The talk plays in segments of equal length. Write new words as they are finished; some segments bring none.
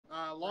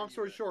long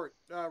story short,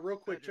 real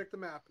quick, Roger. check the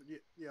map.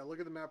 Yeah, look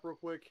at the map real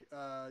quick.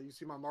 You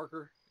see my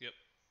marker? Yep.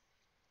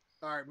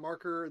 All right,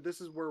 marker.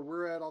 This is where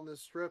we're at on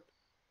this strip.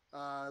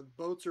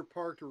 Boats are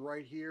parked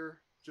right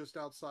here, just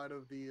outside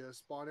of the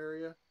spawn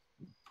area.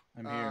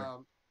 I'm here.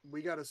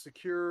 We got to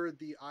secure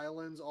the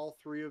islands, all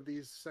three of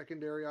these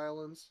secondary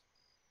islands.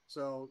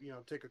 So,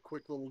 take a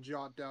quick little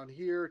jaunt down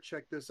here,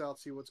 check this out,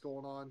 see what's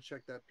going on,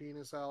 check that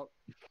penis out.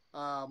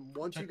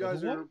 Once you Check the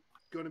guys what? are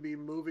going to be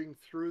moving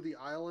through the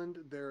island,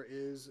 there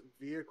is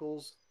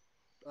vehicles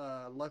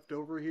left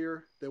over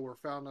here that were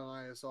found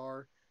on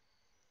ISR.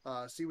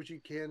 See what you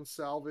can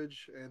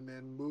salvage and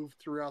then move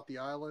throughout the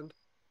island.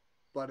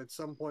 But at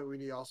some point,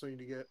 we also need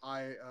to get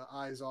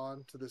eyes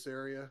on to this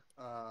area.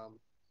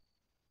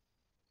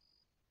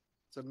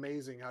 It's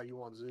amazing how you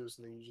want Zeus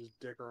and then you just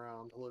dick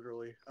around,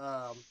 literally.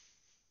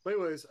 But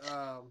anyways,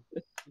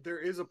 there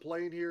is a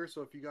plane here,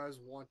 so if you guys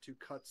want to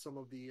cut some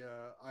of the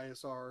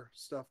ISR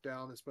stuff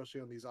down,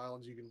 especially on these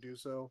islands, you can do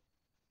so.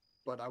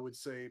 But I would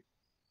say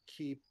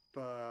keep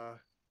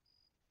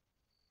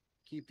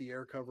keep the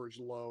air coverage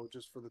low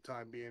just for the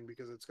time being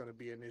because it's going to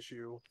be an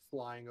issue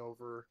flying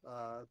over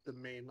the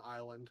main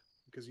island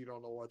because you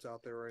don't know what's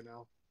out there right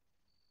now.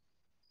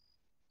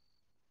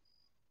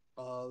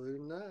 Other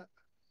than that,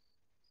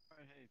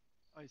 Alright,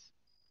 hey, Ice.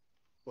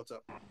 what's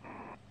up?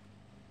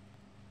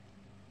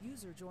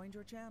 User joined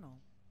your channel.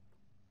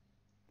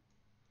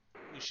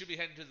 We should be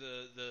heading to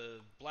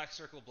the Black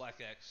Circle, Black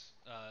X,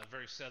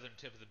 very southern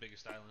tip of the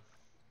biggest island.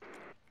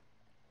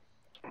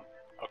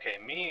 Okay,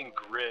 me and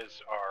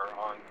Grizz are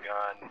on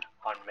gun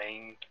on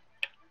main.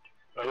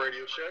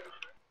 Radio check.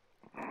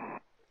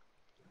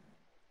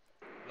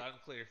 Loud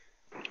and clear.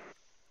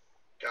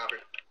 Copy.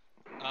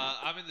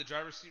 I'm in the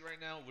driver's seat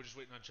right now. We're just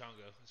waiting on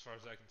Chongo, as far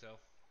as I can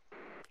tell.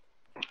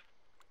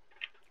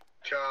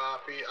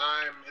 Copy.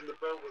 I'm in the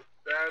boat with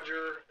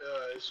Badger.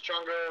 Is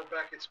Chongo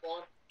back at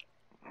spawn?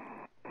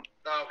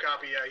 Oh,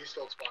 copy. Yeah, he's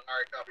still at spawn. All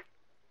right, copy.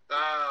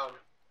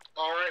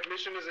 All right,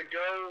 mission is a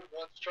go.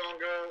 Once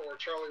Chongo or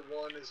Charlie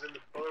 1 is in the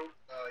boat,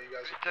 you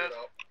guys are cleared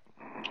out.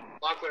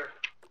 Loud clear.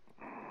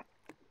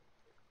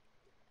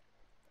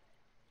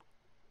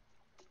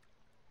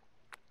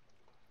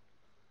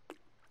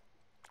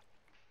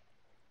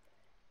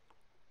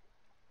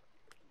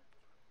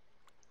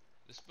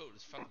 This boat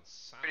is fucking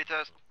silent. Pretty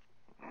test.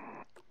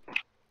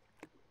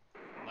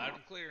 Loud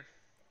and clear.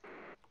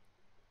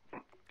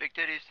 Big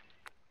titties.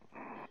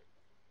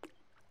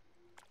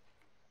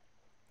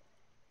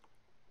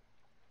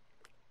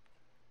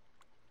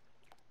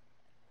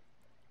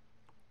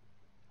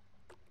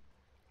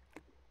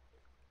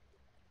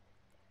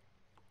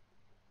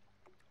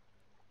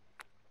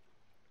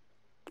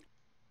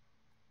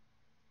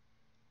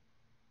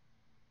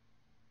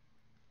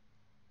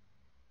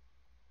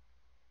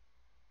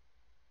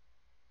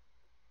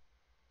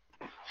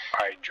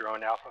 Alright,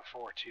 drone Alpha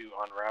 4-2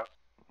 en route.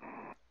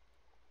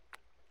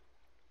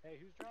 Hey,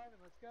 who's driving?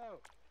 Let's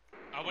go.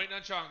 I'm waiting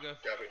on Chongo.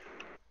 Copy.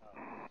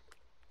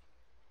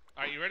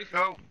 Alright, you ready?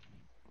 Go.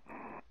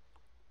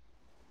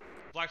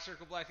 Black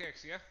Circle, Black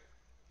X, yeah?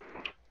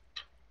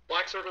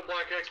 Black Circle,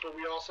 Black X, but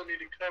we also need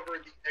to cover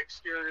the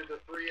exterior, the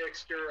 3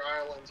 exterior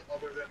islands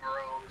other than our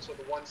own. So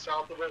the one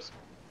south of us,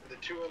 and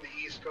the 2 on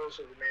the east coast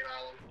of the main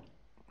island.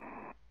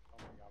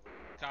 Oh my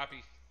god.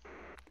 Copy.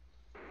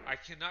 I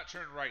cannot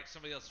turn right.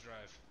 Somebody else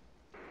drive.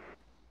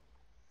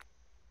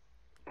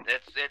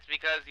 It's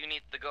because you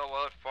need to go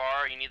out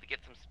far, you need to get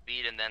some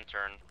speed and then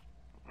turn.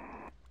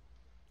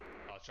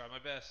 I'll try my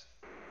best.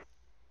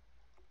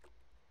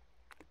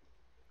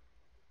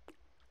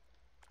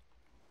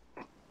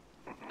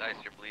 Dice,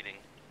 you're bleeding.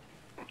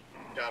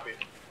 Copy.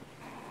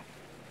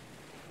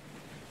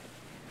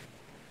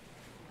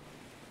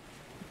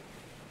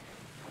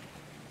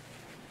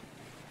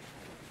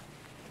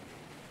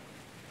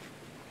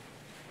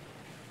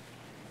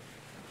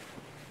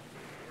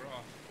 We're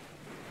off.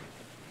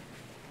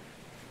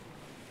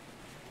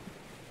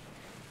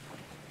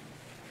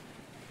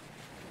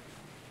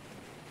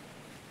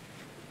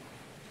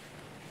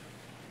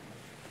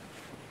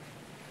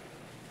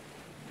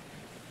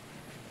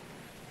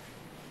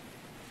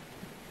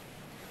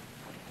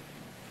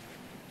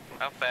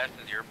 How fast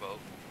is your boat?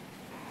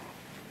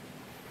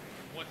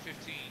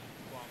 115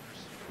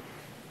 kilometers.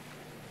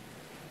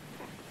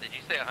 Did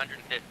you say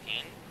 115?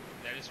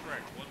 That is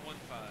correct. 115.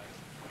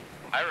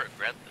 I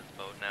regret this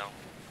boat now.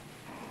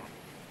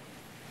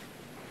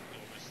 You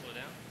want me to slow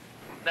down?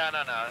 No,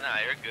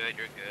 you're good,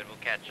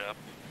 we'll catch up.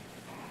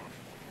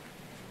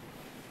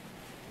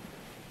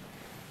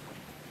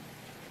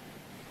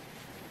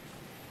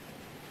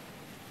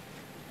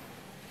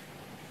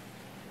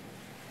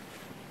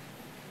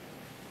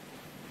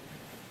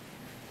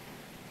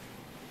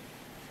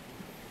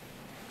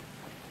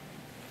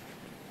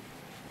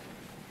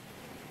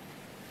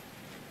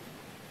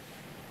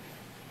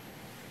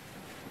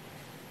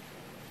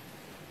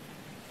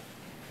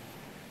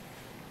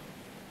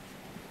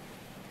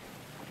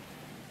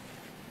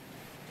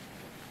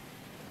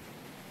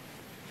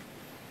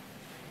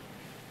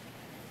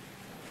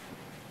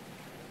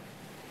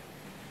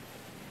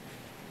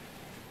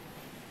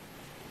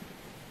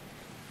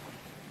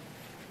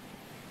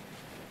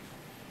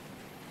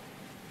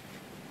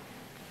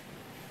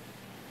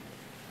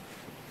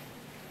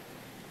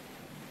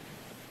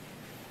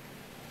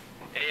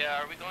 Hey,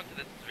 are we going to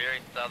this very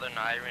southern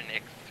island,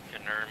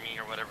 Ixkanurmi,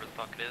 or whatever the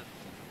fuck it is?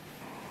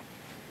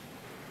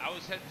 I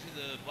was heading to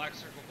the Black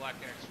Circle Black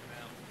X for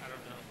now. I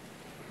don't know.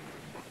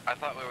 I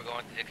thought we were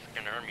going to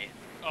Ixkanurmi.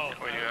 Oh,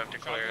 We do have to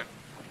clear it.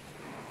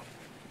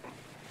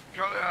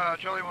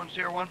 Charlie 1,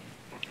 Sierra 1.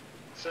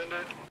 Send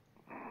it.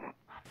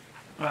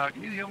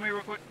 Can you heal me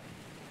real quick?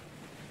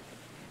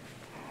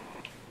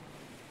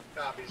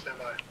 Copy, stand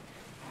by.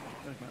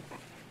 Thanks, man.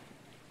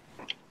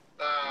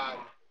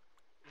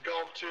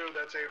 Golf 2,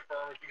 that's a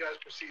firm. If you guys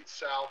proceed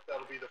south,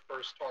 that'll be the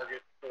first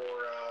target for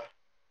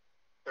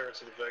clearance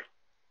of the Vic.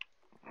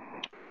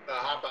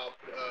 Hop out,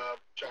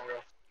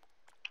 Chongo.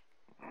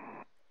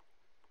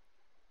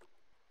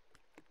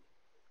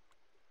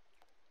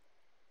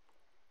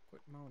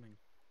 Quit moaning.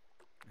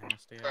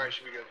 Nasty. Alright,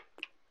 should be good.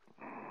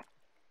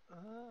 Oh,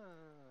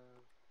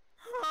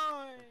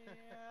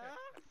 yeah.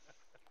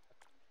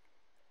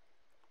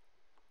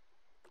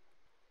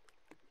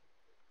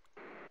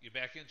 You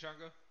back in,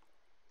 Chungo?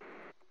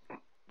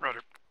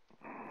 Roger.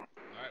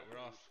 Alright, we're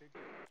off. Should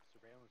get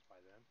surveillance by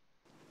then.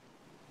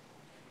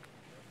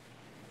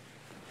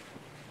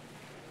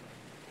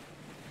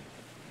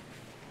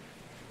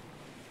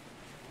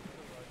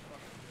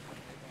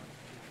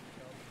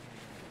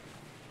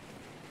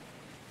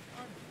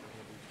 I'm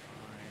really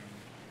fine.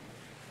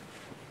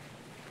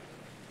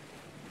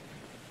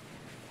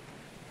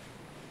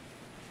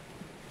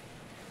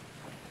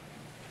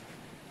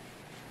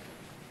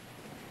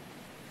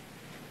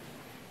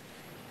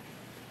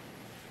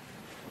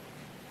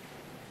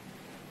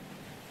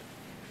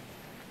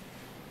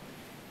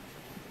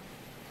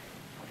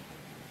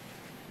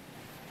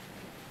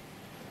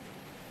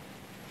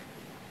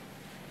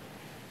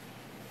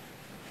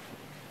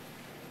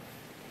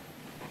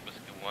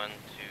 Whiskey 1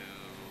 to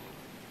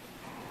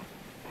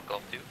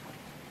Gulf 2.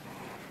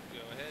 Go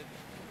ahead.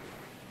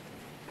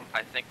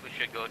 I think we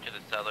should go to the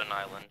southern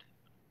island.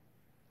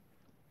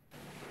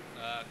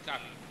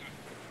 Copy.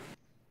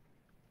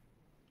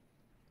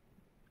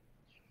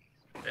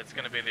 It's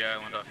gonna be the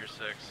island off your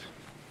 6.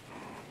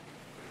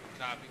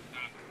 Copy.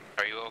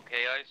 Are you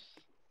okay, Ice?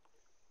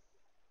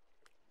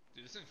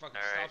 Dude, this thing fucking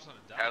Alright. stops on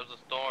a dime. How's the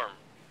storm?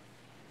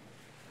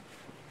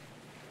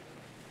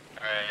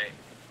 Alright.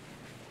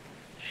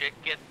 Shit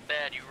gets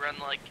bad, you run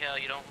like hell,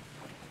 you don't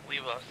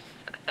leave us.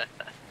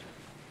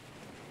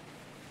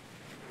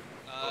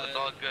 Well, it's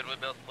all good, we'll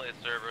be able to play a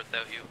server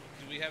without you.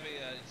 Do we have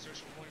a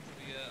insertion point for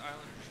the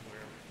island or just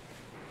wherever?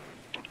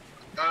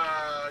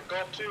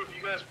 Golf 2, if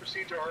you guys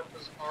proceed to our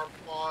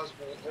pause,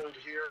 we'll hold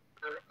here.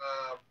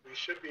 We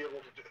should be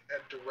able to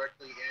head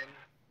directly in.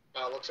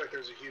 Looks like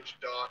there's a huge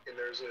dock and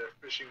there's a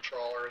fishing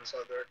trawler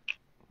inside there.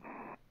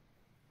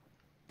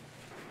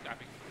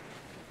 Copy.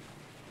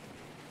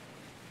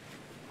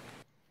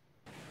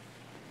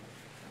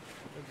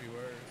 Could be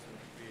worse. It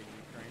could be a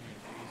Ukrainian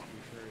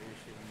peacekeeper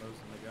shooting those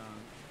in the gun.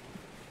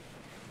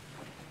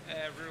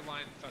 Rear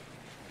line, fuck.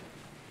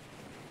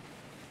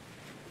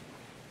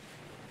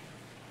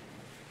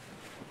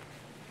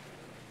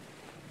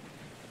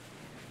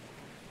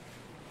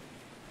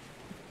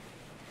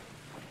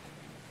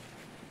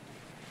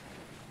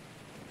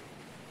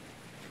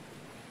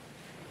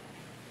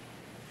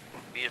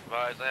 Be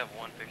advised, I have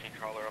one fishing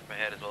trawler up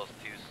ahead as well as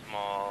 2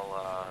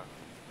 small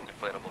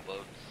inflatable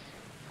boats.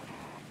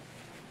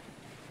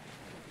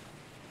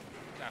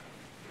 Copy.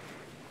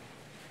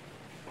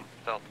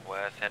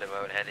 Southwest, heading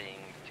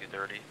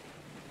 230.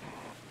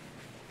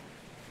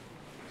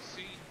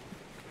 See.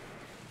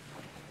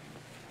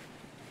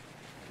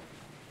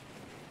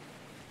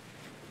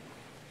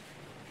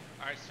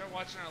 Alright, start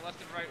watching our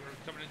left and right.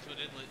 We're coming into an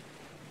inlet.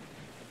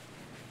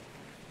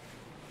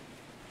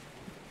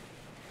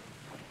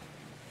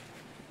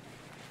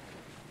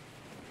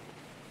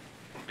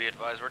 Be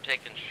advised, we're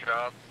taking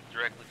shots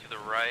directly to the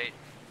right.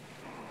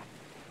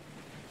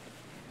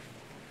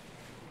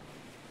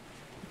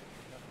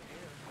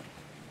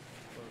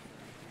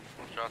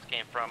 Shots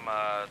came from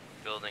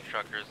building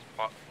structures,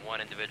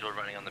 one individual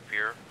running on the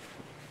pier.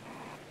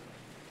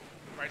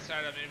 Right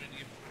side, I'm aiming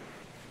you.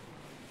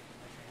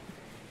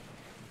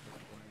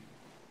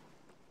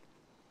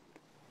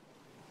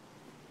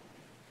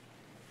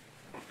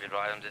 Be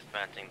advised, I'm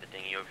dispatching the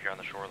dinghy over here on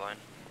the shoreline.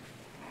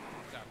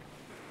 Copy.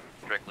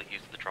 Directly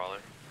east of the trawler.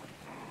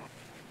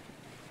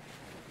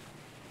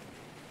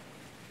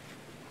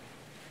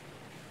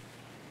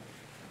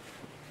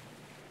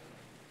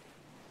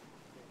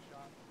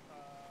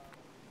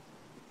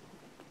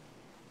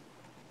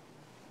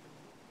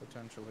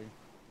 Potentially.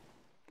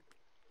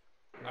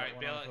 Alright,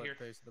 bail out here.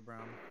 Face of the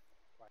brown.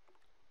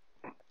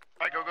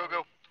 Alright, go, go,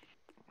 go.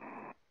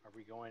 Are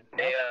we going?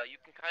 Hey, you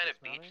can kind of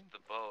Dismounting? beach the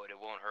boat, it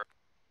won't hurt.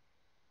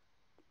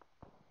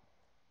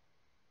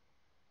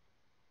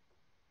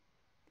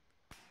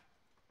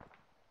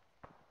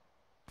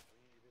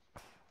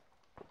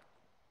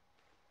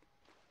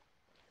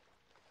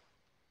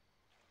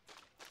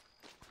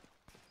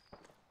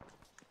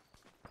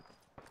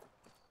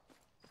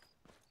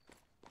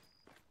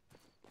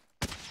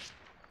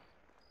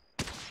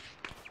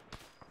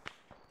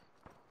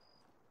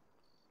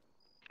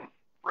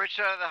 Right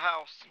side of the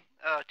house.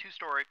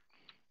 2-story.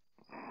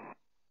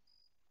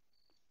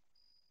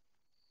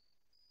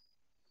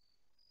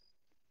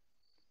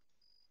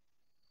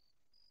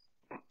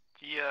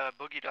 He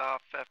boogied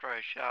off after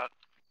I shot.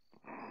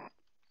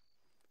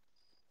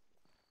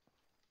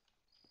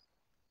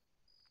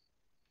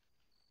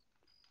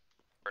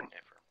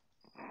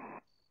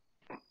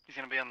 He's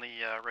gonna be on the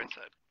right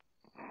side.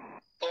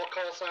 All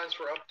call signs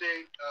for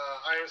update.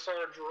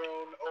 ISR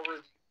drone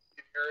over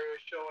the area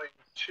showing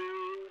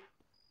 2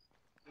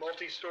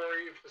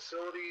 multi-story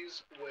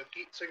facilities with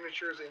heat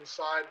signatures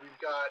inside. We've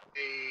got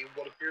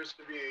what appears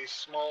to be a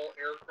small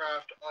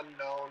aircraft,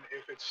 unknown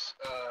if it's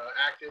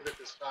active at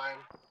this time,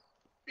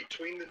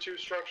 between the 2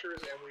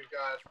 structures, and we've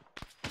got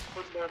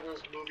foot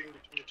mobiles moving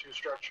between the 2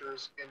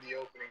 structures in the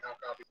opening. How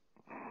copy?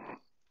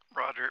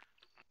 Roger.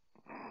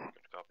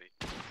 Good copy.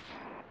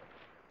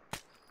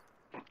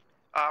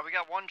 We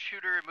got 1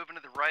 shooter moving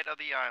to the right of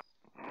the island.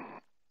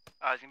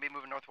 He's gonna be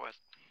moving northwest.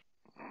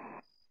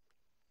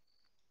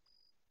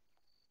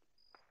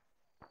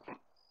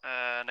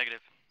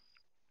 Negative.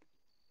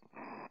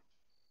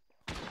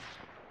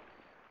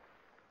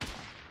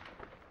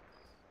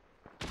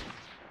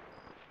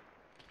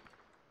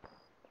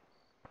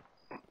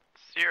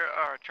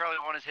 Sierra, Charlie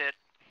 1 is hit.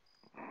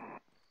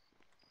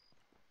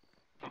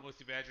 I'm with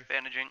you, Badger.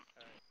 Bandaging.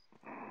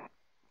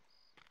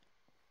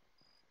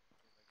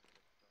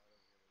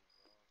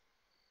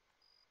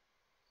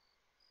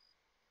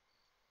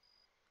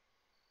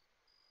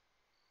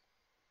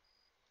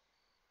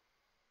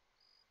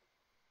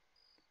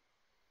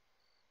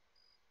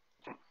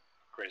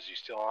 Grizz, you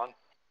still on?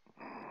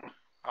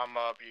 I'm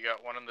up. You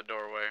got one in the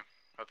doorway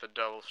with the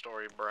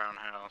double-story brown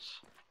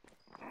house.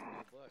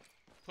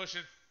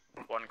 Pushing.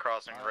 One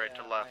crossing Oh, right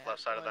yeah, to left, I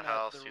left side of the had one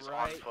house. at the He's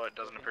right. on foot,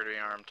 doesn't appear to be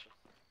armed.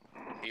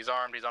 He's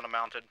armed, he's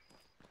unmounted.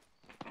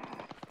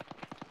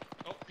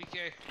 Oh,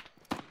 PK.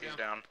 He's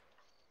down.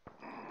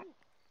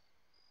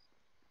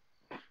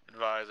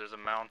 Advise, there's a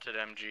mounted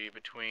MG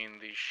between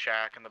the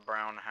shack and the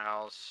brown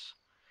house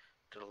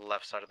to the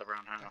left side of the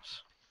brown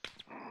house.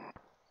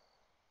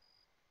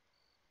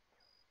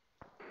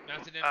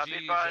 Mounted be MG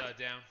is advised.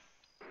 down.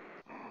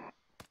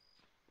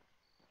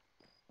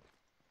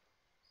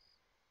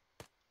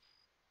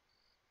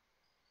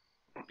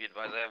 Be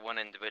advised, I have 1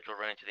 individual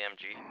running to the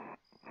MG.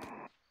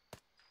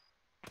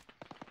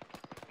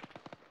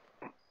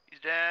 He's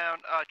down.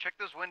 Check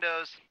those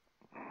windows.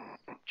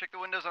 Check the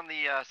windows on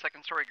the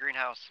 2nd story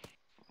greenhouse.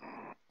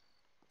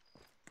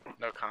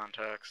 No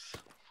contacts.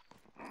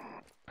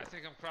 I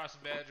think I'm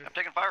crossing Badger. I'm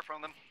taking fire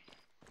from them.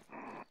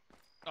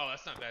 Oh,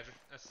 that's not Badger.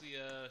 That's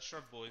the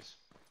Shrub Boys.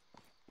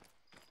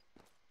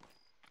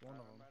 One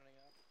of them.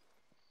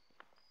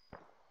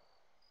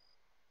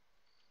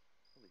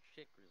 Holy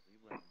shit, Grizzly, you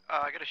letting me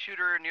I got a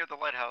shooter near the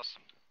lighthouse.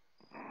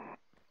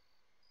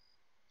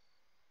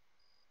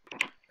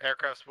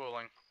 Aircraft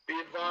spooling. Be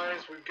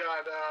advised, we've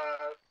got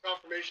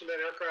confirmation that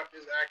aircraft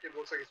is active.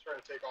 Looks like it's trying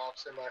to take off.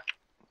 Stand by.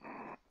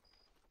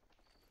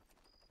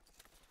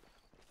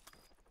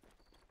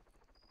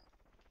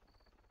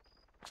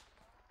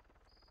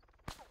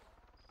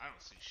 I don't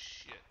see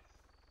shit.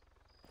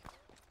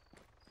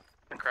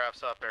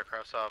 Aircraft's up,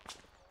 aircraft's up.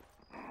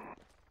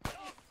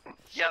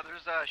 Yeah,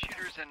 there's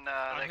shooters in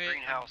that I'm hit.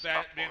 greenhouse.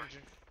 I'm top floor.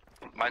 bandaging.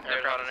 Mine's there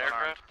Aircraft on an is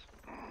unarmed. aircraft?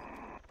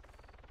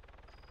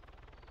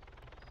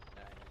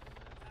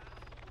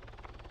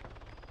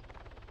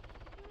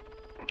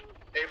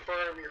 Hey,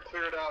 firm, you're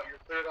cleared out. You're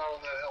cleared out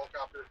on that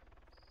helicopter.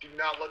 Do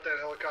not let that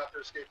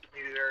helicopter escape the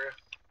immediate area.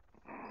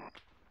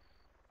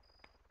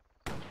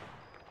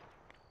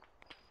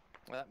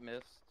 That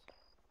missed.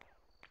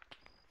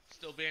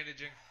 Still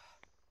bandaging.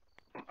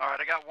 Alright,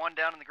 I got 1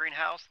 down in the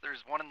greenhouse.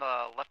 There's 1 in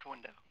the left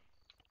window.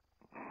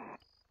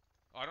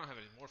 Oh, I don't have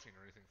any morphine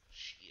or anything.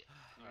 Shit.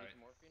 You Alright. need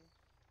morphine?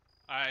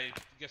 I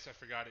guess I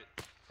forgot it.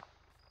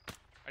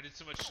 I did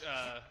so much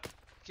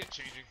kit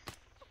changing.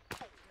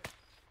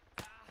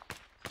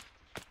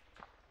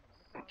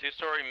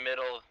 2-story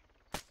middle.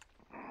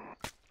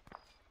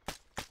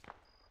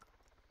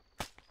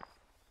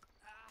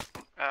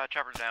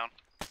 Chopper's down.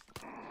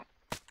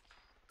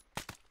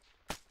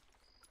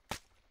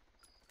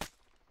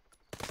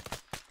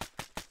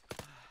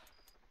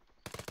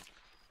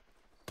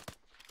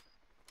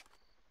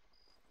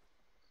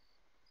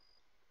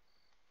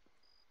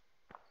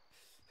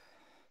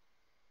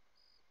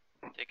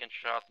 Taking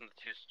shots on the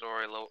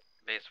 2-story low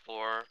base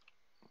floor.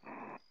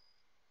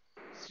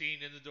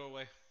 Seen in the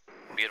doorway.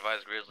 Be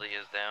advised, Grizzly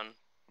is down.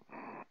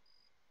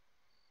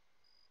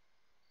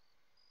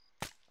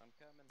 I'm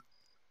coming.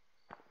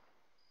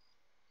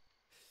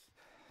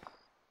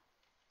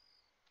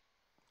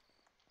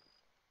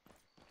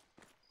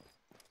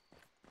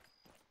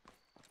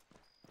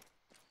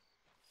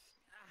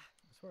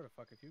 I swear to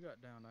fuck, if you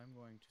got down, I'm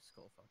going to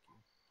skull fuck you.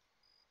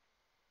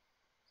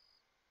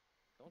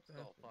 Don't What the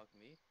skull heck? fuck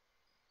me.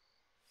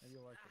 Maybe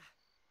you'll like it.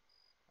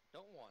 I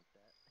don't want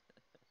that.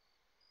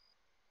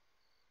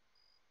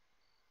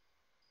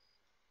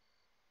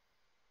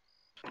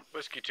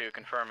 Whiskey 2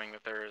 confirming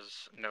that there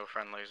is no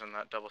friendlies in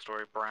that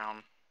double-story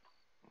brown.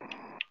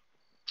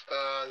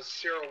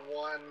 Sierra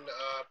 1,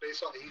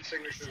 based on the heat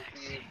signatures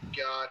we've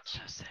got,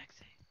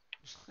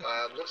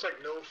 looks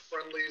like no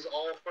friendlies.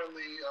 All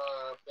friendly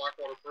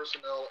Blackwater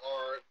personnel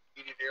are in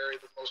the immediate area.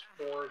 The most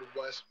forward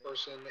west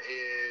person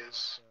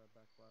is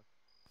Back left.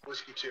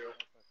 Whiskey 2.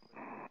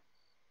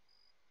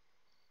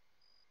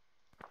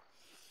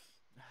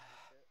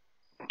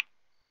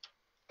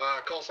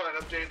 Call sign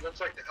update. Looks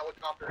like the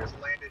helicopter has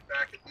landed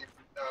back at the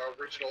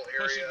original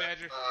Pushing area.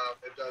 Badger.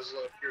 It does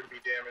appear to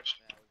be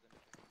damaged.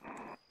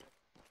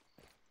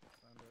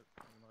 Found it,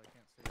 even though I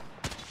can't see it.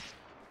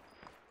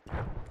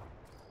 Damn,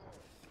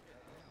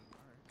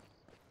 alright.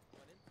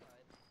 Went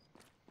inside.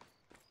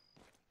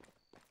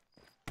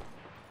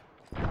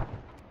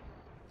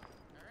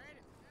 Alright,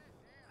 it's dead,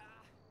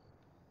 damn.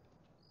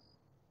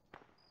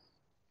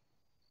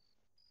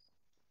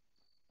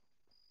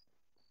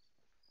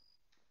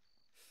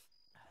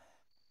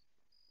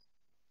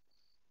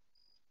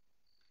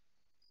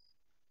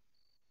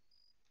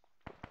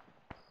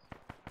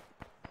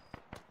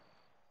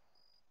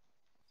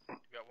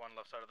 We got one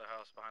left side of the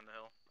house behind the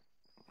hill.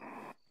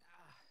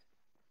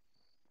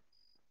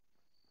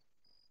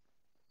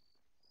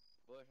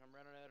 Bush, I'm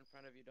running out in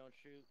front of you, don't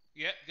shoot.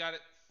 Yep, got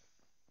it.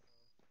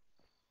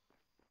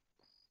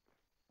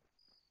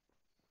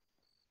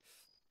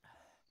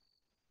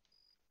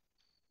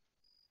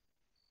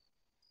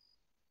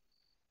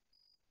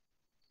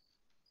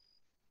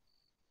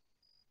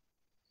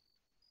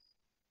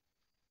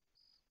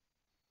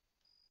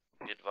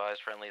 Be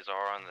advised, friendlies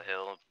are on the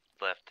hill,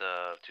 left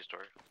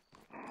 2-story.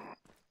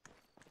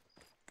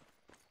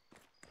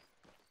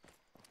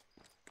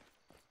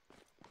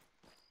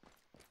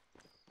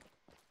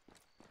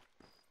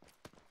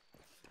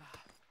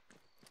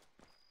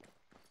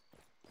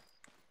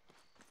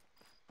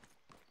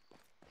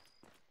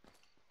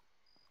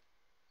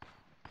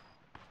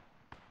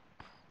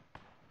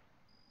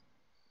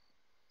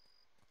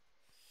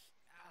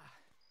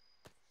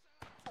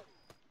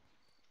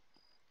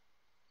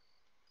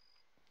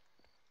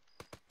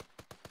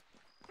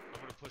 I'm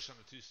gonna push on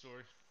the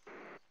 2-story.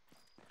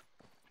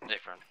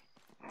 Different.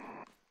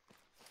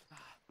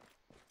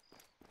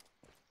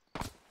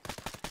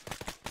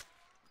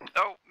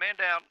 Oh, man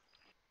down.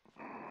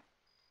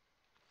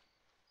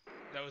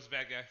 That was a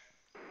bad guy.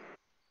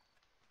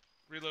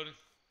 Reloading.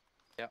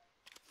 Yep.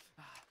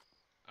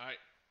 Alright.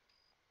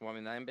 Want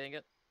me to 9-bang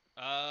it?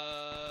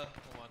 Hold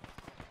on.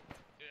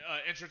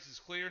 Entrance is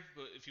clear,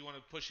 but if you want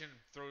to push in,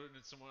 throw it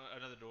in somewhere,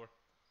 another door.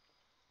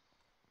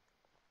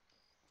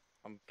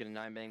 I'm gonna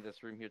 9-bang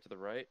this room here to the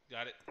right.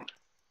 Got it.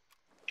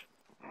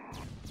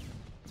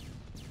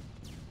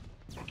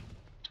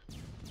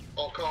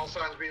 All call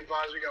signs be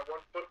advised. We got 1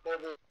 foot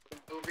mobile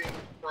moving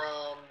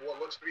from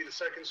what looks to be the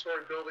 2nd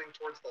story building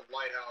towards the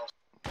lighthouse.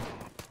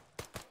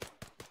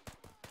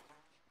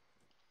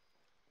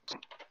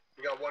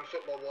 We got 1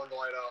 foot mobile in the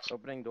lighthouse.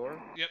 Opening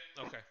door. Yep,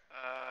 okay.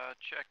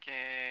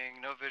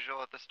 Checking. No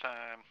visual at this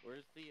time.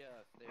 Where's the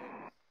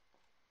stairs?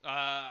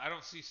 I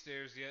don't see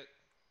stairs yet.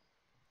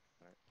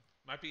 Alright.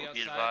 Might be Be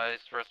outside.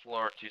 advised, first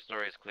floor,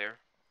 2-story is clear.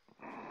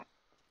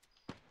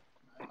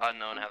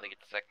 Unknown how they get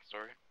to 2nd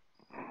story.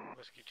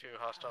 Whiskey 2,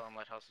 hostile and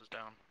lighthouse is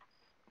down.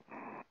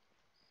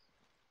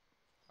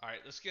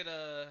 Alright, let's get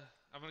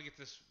I'm gonna get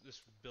this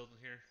building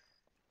here.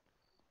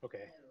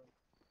 Okay.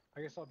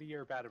 I guess I'll be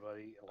your battle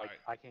buddy. Like, Alright.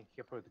 I can't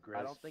keep up with Grizz.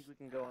 I don't think we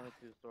can go on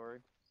the 2-story.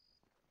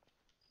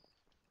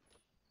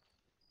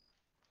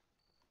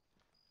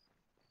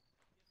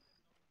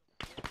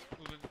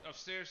 Moving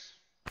upstairs.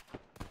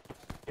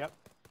 Yep.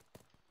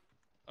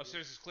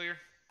 Upstairs is clear.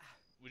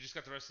 We just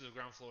got the rest of the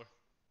ground floor.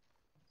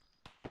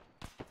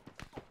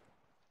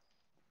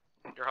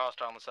 You're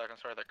hostile on the 2nd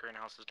story, that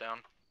greenhouse is down.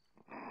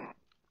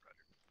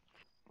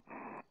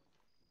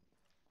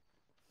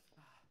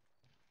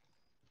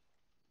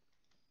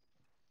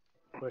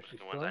 Push is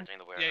The ones still? entering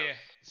the warehouse. Yeah, yeah.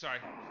 Sorry.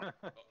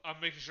 I'm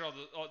making sure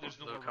there's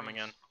no Blue more coming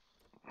rooms.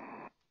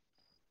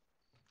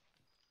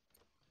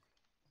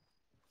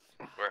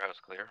 Warehouse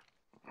clear.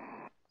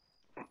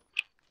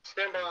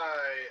 Stand by.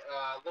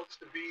 Looks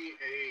to be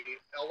a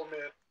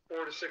element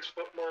 4 to 6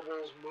 foot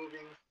mobiles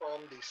moving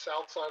from the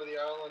south side of the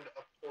island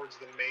up towards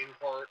the main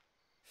part.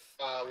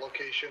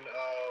 Location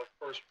of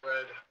First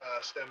Red.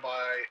 Stand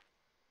by.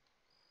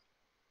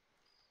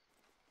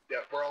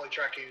 Yeah, we're only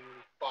tracking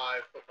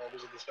 5 foot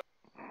mobiles at this time.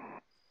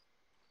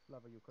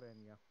 Slava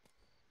Ukrainia.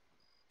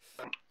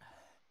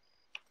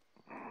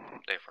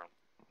 Different.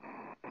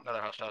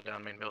 Another hostile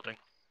down main building.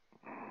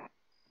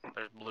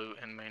 There's blue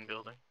in main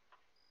building.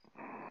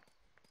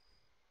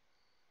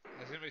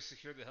 Has anybody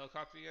secured the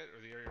helicopter yet,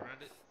 or the area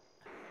around it?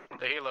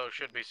 The helo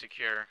should be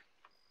secure.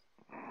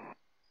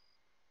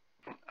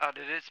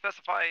 Did it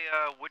specify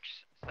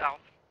which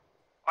south?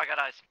 I got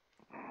eyes.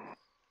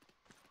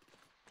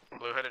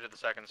 Blue headed to the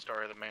 2nd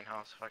story of the main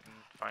house if I can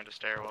find a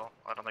stairwell.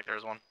 I don't think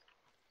there's one.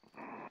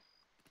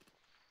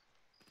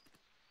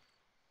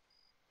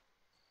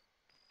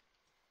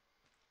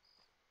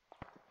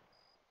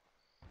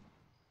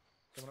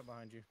 Coming up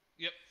behind you.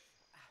 Yep.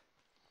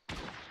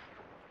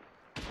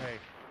 Hey,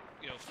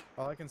 Yo.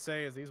 all I can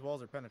say is these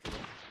walls are penetrable.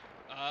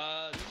 There's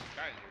a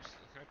guy here.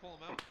 Can I pull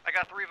them out. I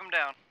got 3 of them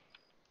down.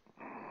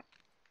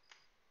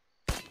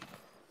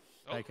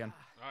 Oh. Taken.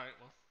 Alright,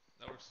 well,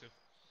 that works too.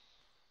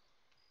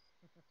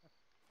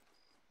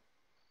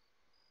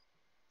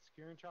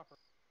 Securing chopper.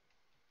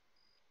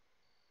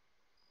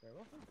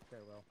 Farewell?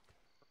 Farewell.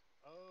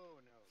 Oh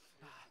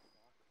no.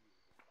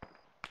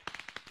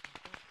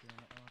 Damn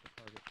it, I want the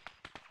target.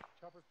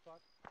 Chopper spot.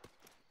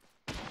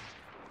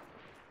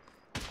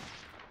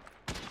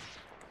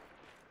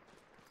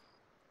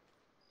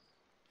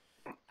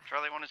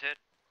 Charlie 1 is hit.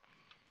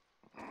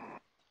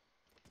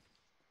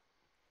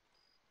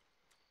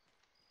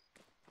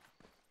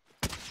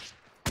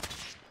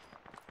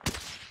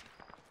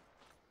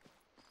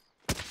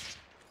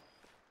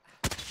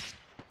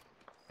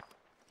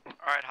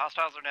 Alright,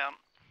 hostiles are down.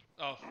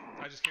 Oh,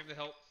 I just came to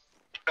help.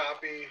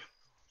 Copy.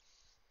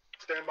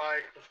 Stand by,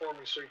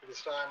 performing sweep at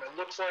this time. It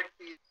looks like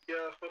the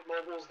foot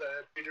mobiles that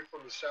had featured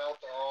from the south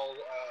are all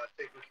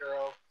taken care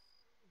of.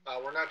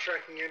 We're not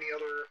tracking any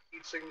other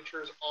heat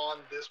signatures on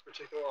this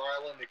particular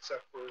island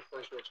except for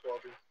First Road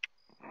Squadron.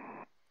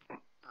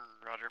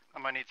 Roger. I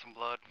might need some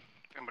blood,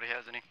 if anybody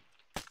has any.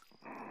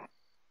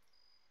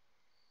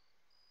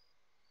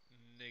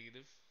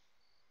 Negative.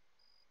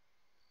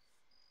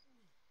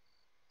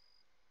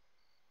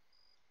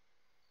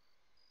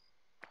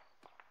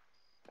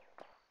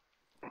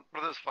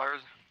 What are those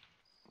fires?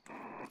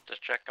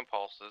 Just checking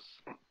pulses.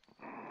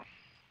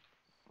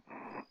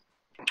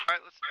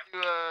 Alright, let's do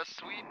a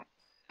sweep,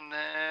 and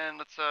then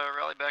let's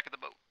rally back at the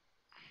boat.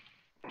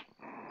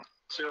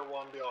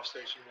 01, be off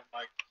station,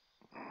 Mike.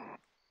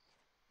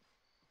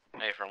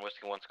 Hey, from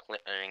Whiskey 1's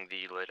clearing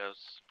the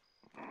Lidos.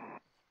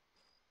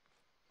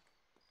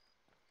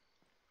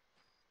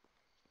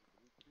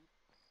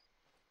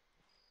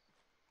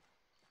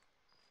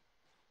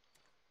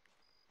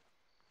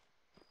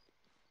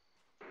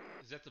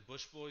 Is that the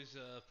Bush boys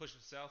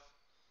pushing south?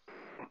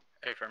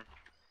 Affirm.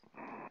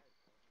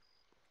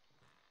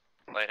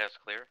 Lighthouse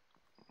clear.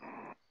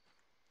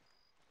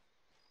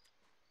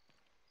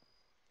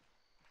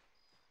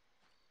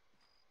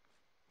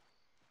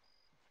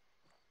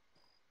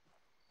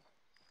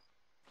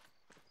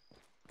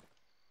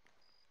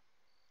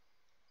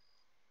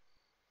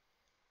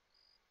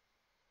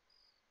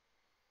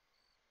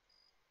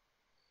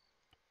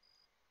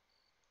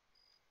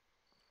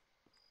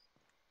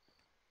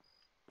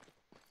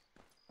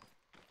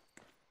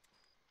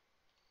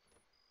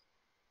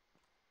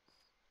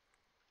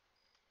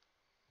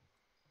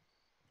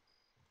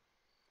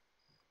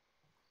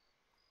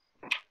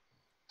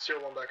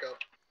 Sierra 1 back up.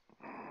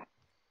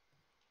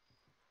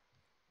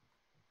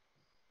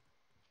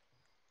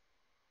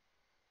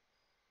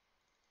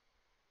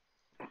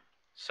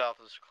 South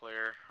is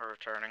clear. We're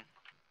returning.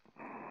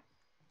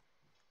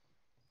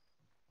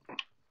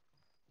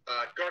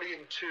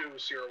 Guardian 2,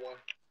 Sierra 1.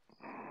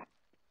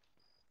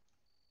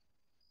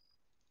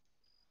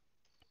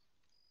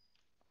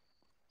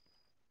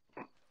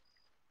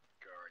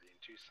 Guardian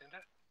 2, send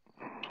it.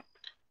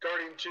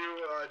 Guardian 2,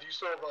 do you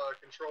still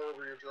have control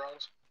over your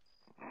drones?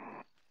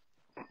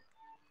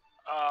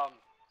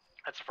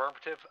 That's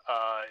affirmative.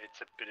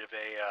 It's a bit of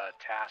a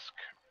task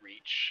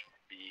reach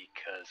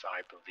because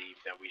I believe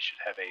that we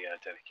should have a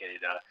dedicated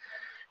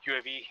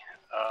UAV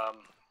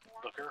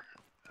looker.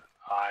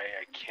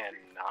 I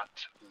cannot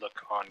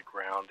look on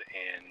ground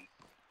and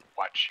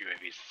watch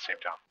UAVs at the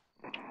same time.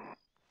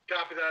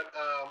 Copy that.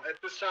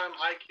 At this time,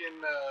 I can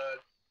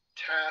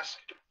task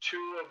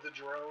 2 of the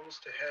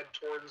drones to head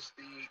towards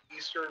the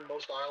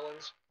easternmost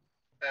islands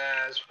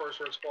as First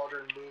Road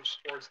Squadron moves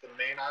towards the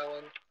main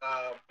island.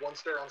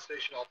 Once they're on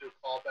station, I'll do a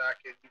call back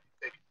and you can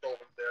take control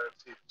from there and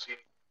see if you see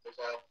any of those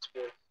islands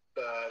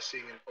worth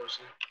seeing in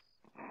person.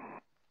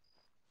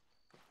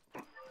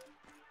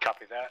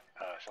 Copy that.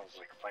 Sounds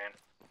like a plan.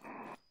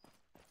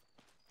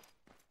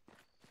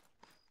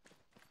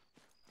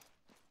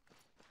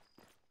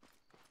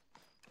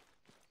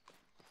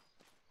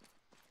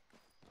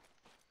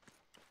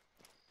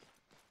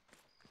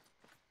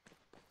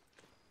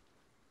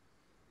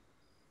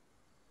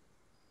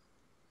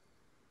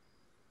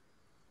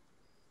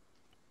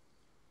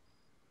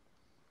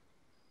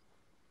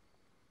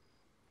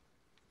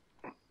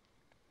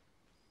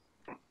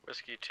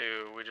 Whiskey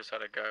 2, we just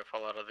had a guy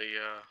fall out of the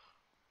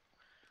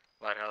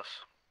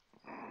lighthouse.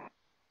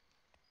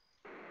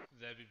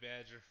 That'd be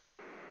Badger.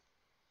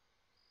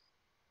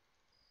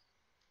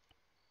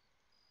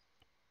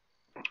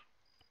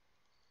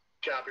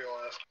 Copy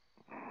last.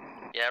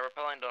 Yeah,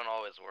 repelling don't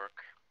always work.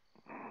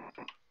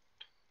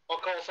 All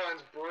call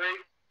signs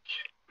break.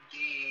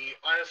 The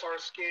ISR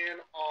scan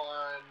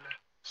on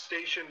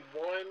Station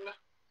 1,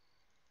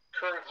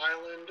 current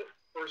island,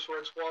 First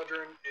Red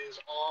Squadron is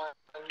on,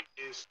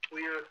 is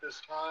clear at this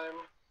time.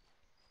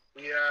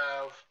 We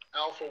have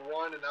Alpha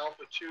 1 and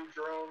Alpha 2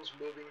 drones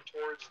moving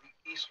towards the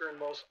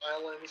easternmost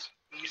islands,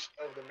 east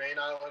of the main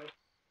island.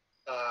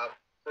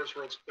 First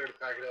Red's clear to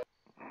pack it up.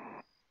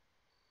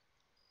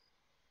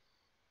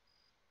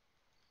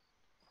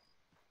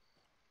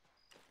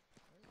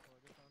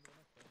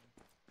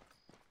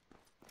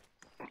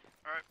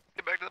 Alright,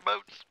 get back to the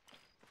boats.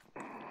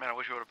 Man, I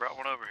wish we would have brought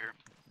one over here.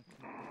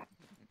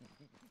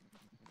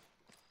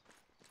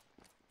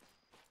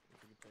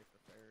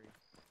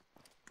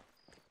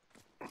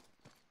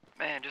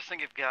 Man, just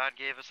think if God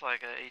gave us like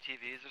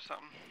ATVs or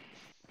something.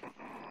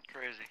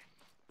 Crazy.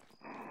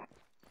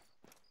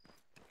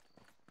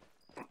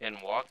 In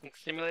walking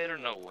simulator,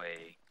 no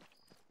way.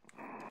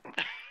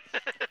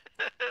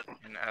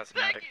 An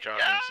asthmatic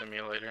jogging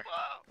simulator.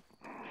 Wow.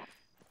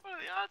 What are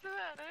the odds of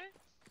that, eh?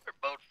 Our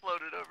boat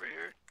floated over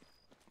here.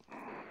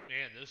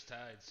 Man, those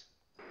tides.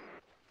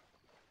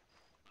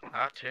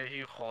 I tell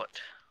you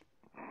what.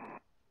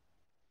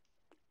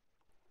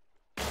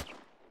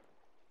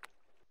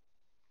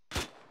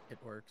 It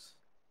works.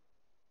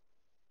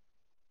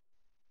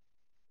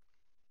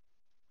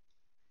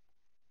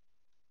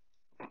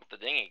 The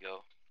dinghy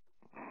go.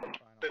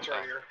 It's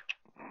right here.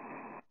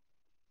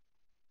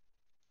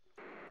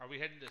 Are we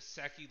heading to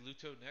Saki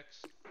Luto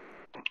next?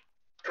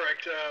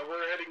 Correct.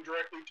 We're heading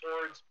directly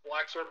towards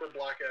Black Circle,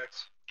 Black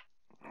X.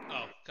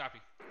 Oh,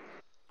 copy.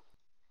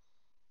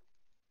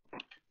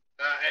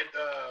 At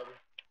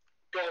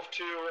Gulf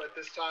 2, at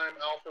this time,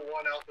 Alpha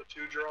 1, Alpha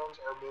 2 drones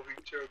are moving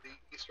to the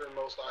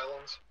easternmost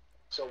islands,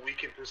 so we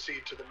can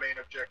proceed to the main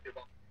objective.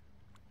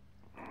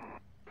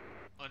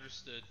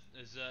 Understood.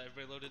 Is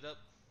everybody loaded up?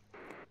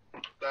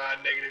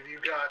 Negative. You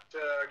got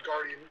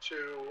Guardian 2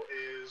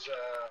 is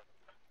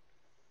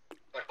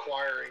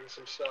acquiring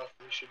some stuff.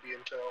 He should be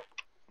intel.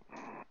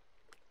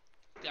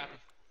 Copy.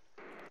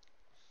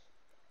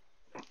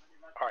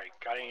 Alright,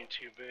 Guardian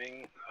 2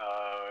 moving,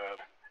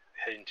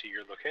 heading to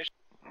your location.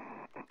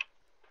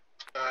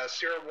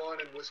 Sierra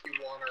 1 and Whiskey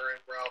 1 are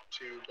en route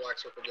to Black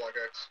Circle, Black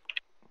X.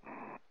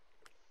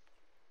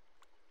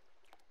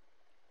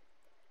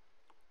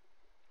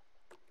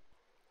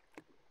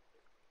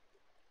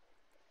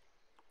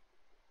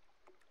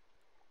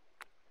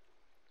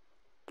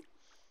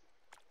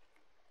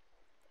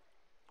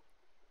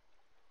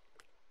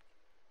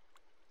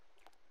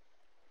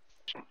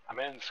 I'm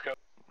in the scope.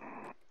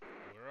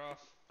 We're off.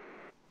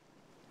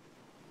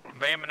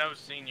 Vámonos,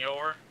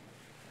 senor.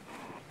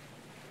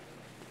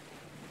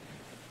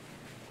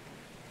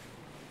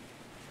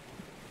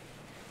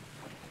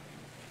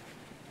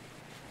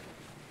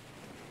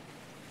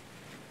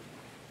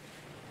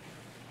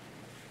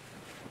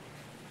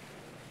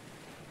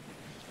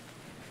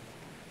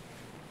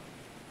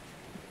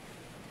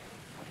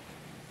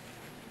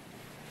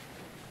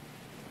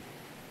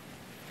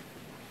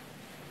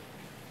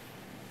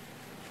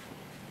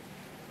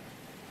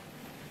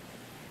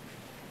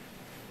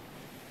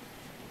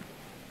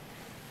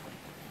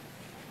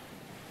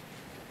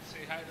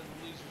 Say hi to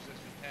the losers as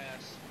we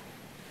pass.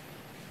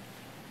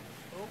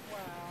 Oh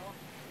wow.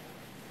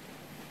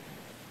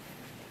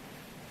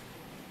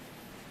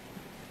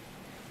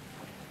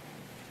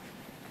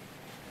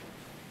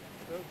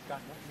 Boat's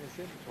got nothing in its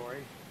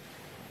inventory.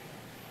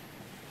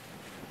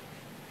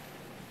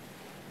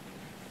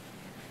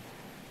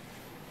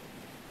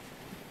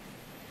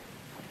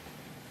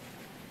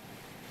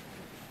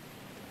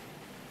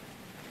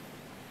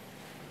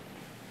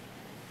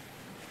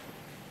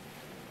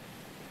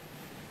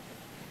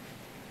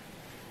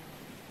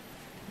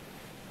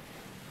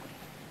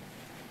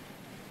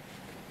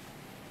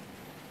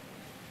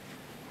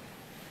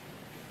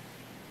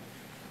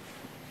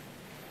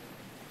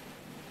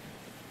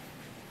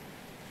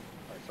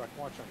 So I can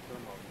watch on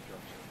thermal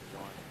instructions if you're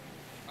going.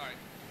 Alright.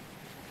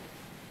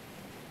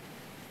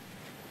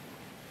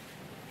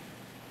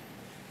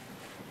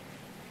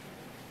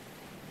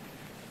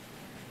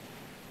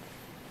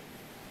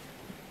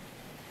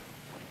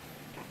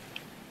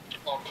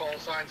 All call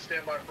signs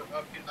standby for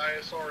update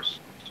ISR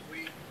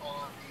suite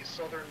on the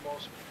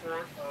southernmost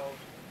port of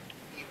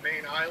the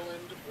main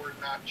island. We're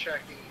not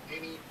checking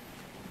any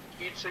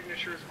heat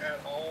signatures at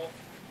all.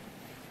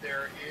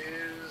 There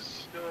is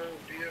still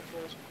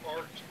vehicles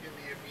parked in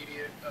the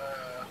immediate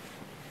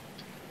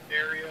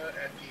area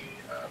at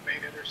the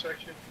main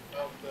intersection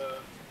of the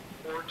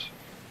port.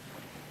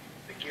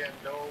 Again,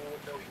 no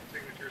heat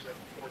signatures at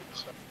the port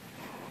itself.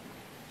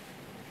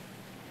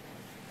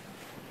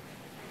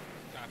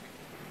 Copy.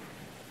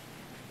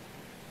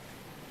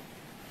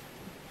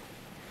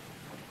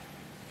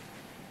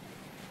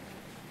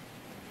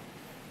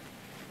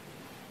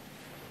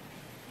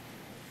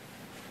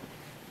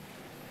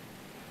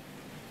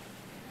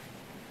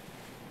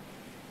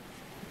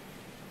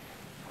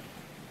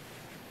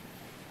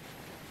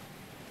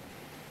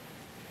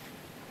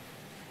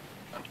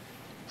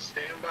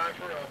 Stand by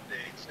for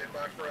update. Stand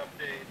by for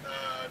update.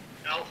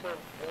 Alpha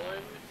 1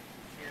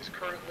 is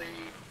currently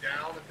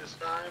down at this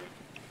time.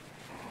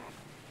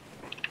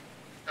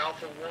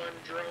 Alpha 1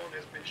 drone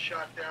has been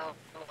shot down,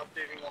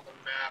 updating on the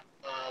map,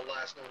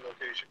 last known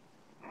location.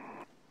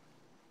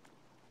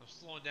 I'm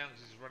slowing down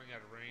because he's running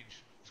out of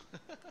range.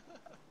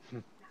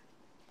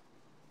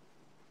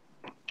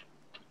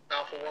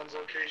 Alpha 1's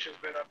location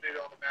has been updated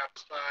on the map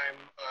this time.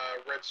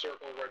 Red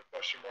circle, red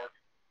question mark.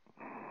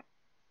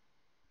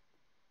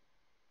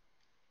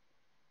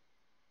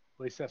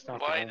 At least that's not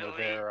Why the one with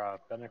delete? their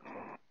binnacle.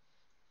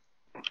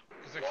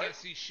 Because I What? can't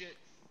see shit.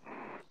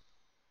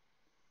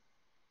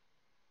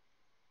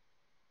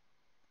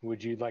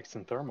 Would you like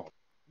some thermal?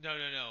 No.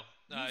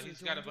 User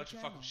He's got a joined your bunch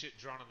of fucking channel. shit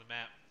drawn on the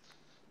map.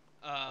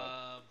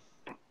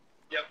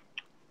 Yep.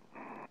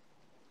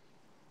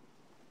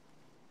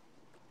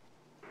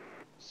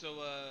 So,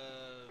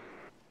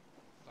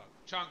 fuck.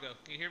 Chongo,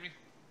 can you hear me?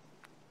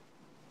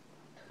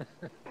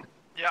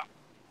 Yeah.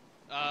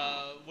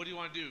 What do you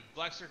want to do?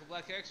 Black circle,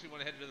 black X, or you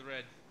want to head to the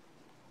red?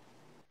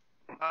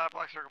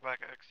 Black circle, black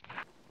X.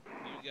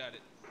 You got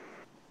it.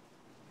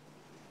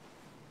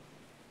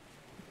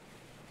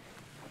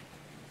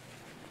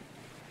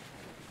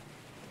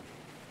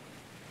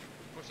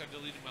 Of course, I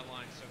deleted my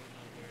line, so I don't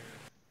know where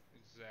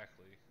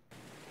exactly.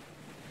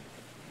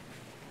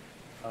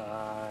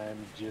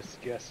 I'm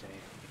just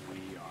guessing.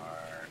 We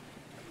are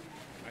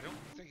I don't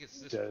think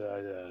it's this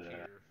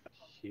here.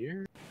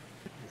 Here?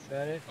 Is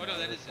that it? Oh no,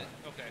 that is it.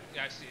 Okay,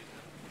 yeah, I see it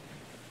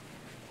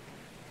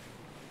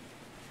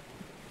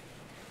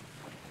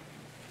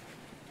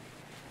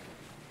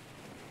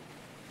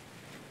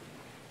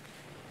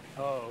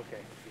now. Oh,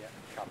 okay. Yeah,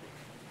 copy.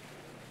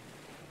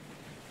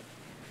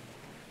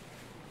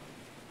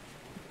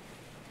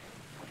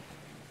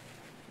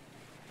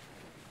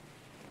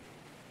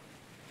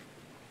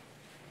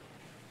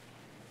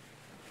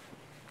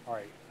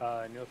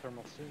 Alright, no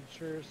thermal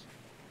signatures.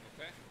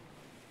 Okay.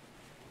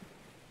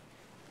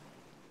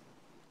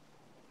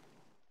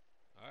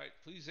 Alright,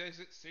 please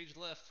exit stage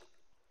left.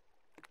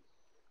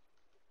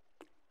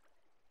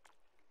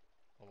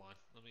 Hold on,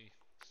 let me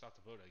stop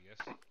the boat, I guess.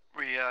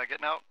 We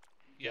getting out?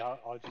 Yeah,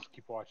 I'll just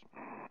keep watching.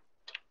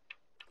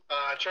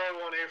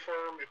 Charlie 1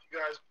 A-firm, if you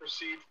guys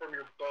proceed from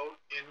your boat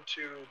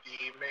into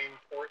the main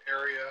port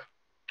area.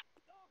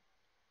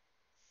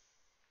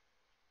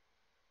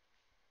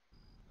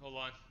 Hold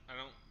on,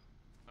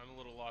 I'm a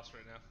little lost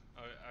right now.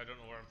 I don't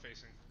know where I'm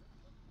facing.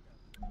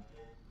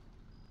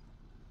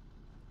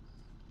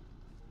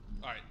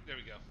 Alright, there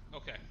we go.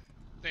 Okay,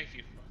 thank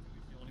you.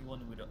 The only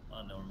one with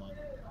never mind.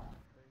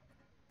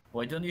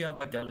 Why don't you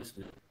have a Gallus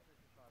with?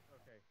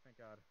 Okay, thank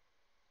God.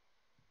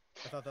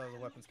 I thought that was a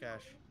weapons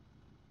cache.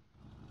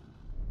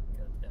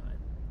 God damn it.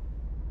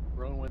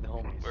 Rolling with the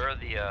homies. Where are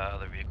the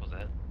other vehicles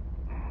at?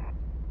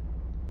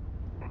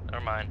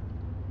 Never mind.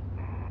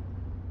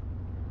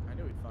 I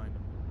knew we'd find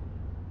them.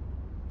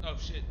 Oh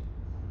shit.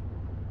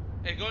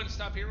 Hey, go ahead and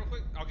stop here real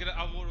quick.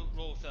 I'll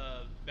roll with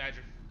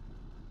Badger.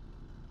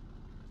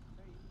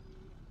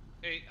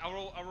 Hey, I'll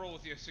roll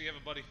with you so you have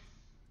a buddy.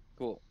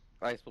 Cool.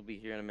 Ice will be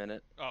here in a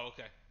minute. Oh,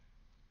 okay.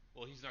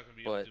 Well, he's not gonna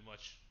be able to do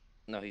much.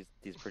 No, he's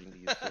pretty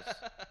useless.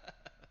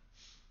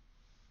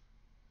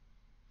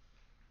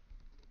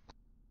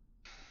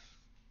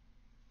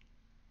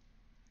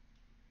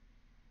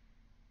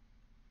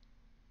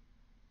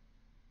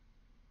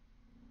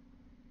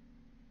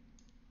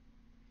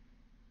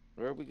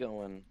 Where are we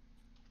going?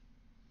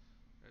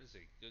 That is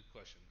a good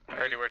question.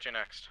 Alrighty, where to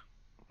next?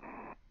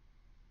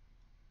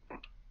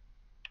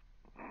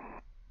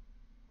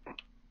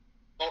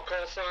 All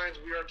call signs,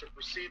 we are to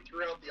proceed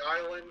throughout the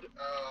island.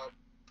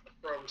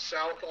 From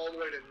south all the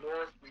way to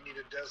north, we need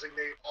to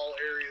designate all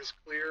areas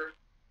clear.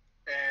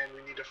 And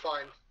we need to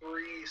find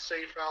 3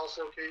 safe house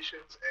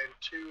locations and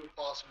 2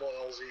 possible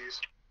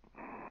LZs.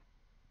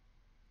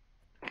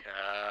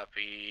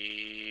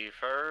 Copy.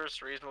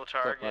 First, reasonable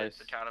target,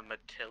 the town of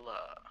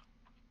Matilla.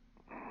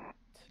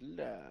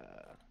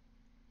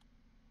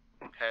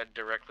 Head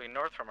directly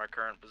north from our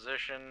current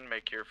position.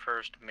 Make your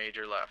first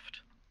major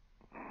left.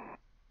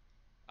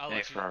 I'll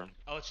let you know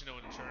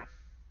when to turn.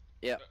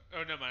 Yeah.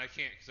 Oh, no, mind, I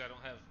can't because I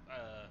don't have.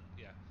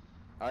 Yeah.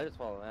 I just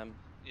follow them.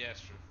 Yeah,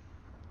 that's true.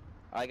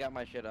 I got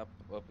my shit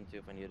open too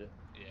if I need it.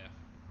 Yeah.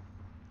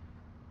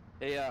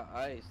 Hey,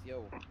 Ice,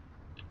 yo.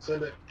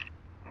 Send it.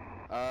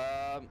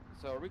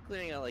 So are we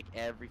clearing out like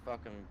every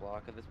fucking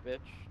block of this bitch?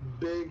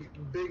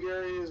 Big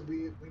areas.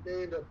 We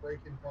may end up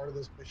breaking part of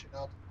this mission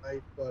out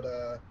tonight, but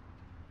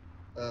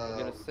I'm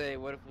gonna say,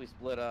 what if we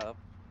split up?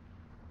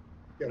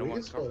 Yeah, we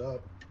can split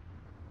up.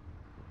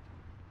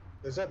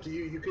 It's up to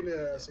you. You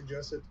can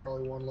suggest it.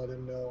 Probably want to let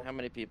him know. How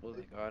many people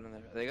they got in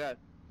there? They got.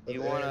 Do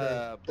you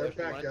wanna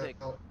take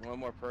one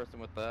more person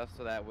with us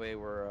so that way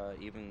we're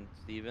even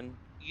Steven?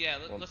 Yeah,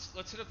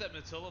 let's hit up that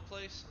Matilla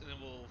place and then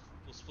we'll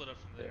split up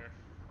from there.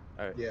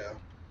 All right. Yeah.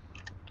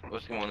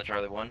 What's going on the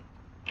Charlie 1? Ooh,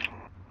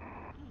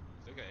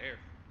 they got air.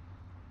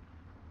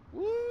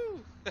 Woo!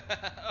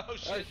 Oh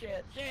shit! Oh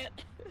shit!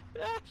 Shit!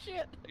 Ah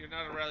shit! You're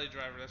not a rally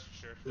driver, that's for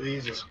sure.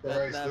 Jesus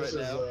Christ! This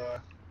is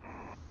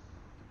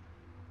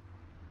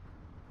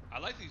I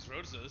like these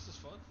roads though. This is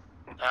fun.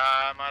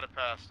 I might have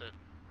passed it.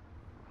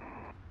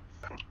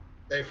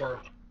 A-firm.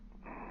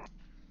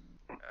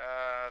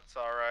 It's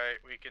alright.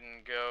 We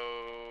can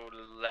go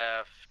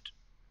left.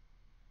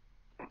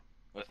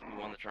 Let's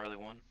do on the Charlie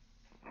 1.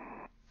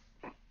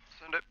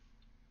 Send it.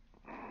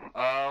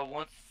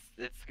 Once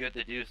it's good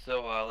to do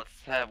so,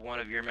 let's have one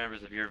of your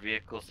members of your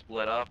vehicle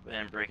split up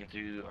and break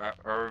into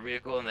our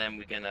vehicle, and then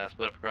we can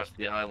split up across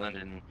the island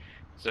and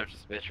search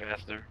this bitch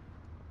faster.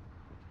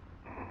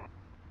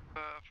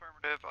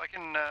 Affirmative. I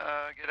can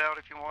get out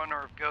if you want,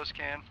 or if Ghost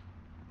can.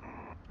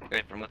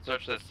 Okay, let's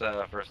search this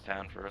first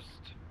town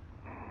first.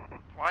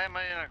 Why am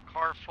I in a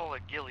car full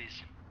of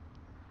ghillies?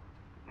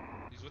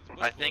 He's with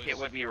the I think it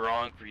would be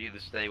wrong for you to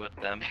stay with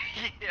them.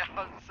 Yeah,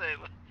 I was saying,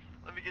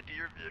 let me get to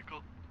your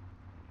vehicle.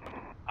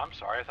 I'm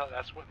sorry, I thought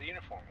that's what the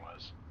uniform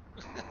was.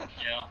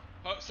 Yeah.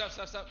 Oh, stop.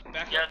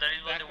 Back Yeah, up. that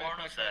is what back, the back,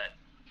 warning back, said.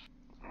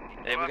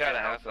 Hey, we got a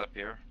house up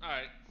here.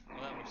 Alright.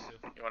 Well, that works too.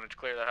 You wanted to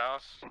clear the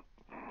house?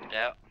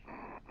 Yeah.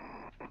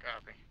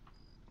 Copy.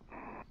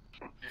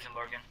 Listen,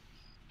 Morgan.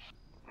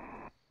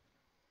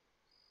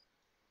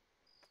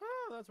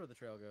 Oh, that's where the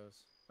trail goes.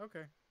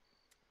 Okay.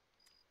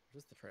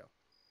 Just the trail.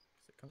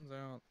 So it comes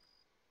out.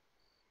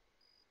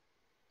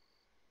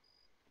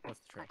 That's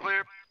the trail.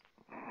 Clear.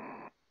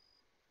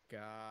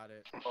 Got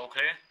it.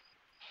 Okay.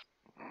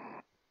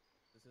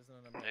 This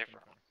isn't an American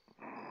car.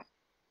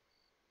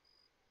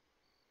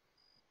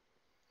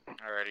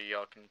 Alrighty,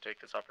 y'all can take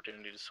this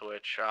opportunity to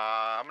switch.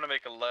 I'm gonna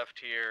make a left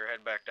here,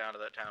 head back down to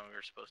that town we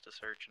were supposed to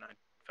search, and I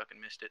fucking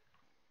missed it.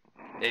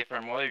 Hey,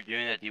 from while you're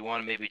doing that, do you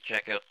want to maybe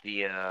check out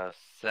the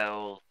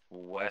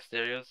southwest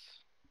areas?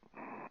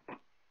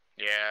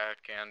 Yeah,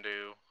 can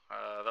do.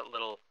 That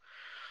little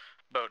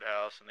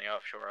boathouse in the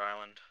offshore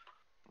island.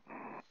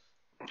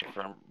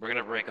 We're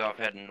gonna break off,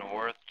 head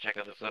north, check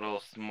out this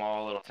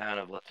small little town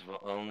of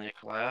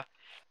Let's-Only-Cla.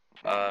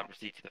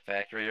 Proceed to the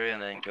factory area,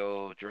 and then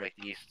go direct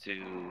east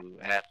to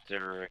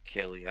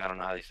Atterkilly. I don't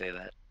know how they say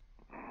that.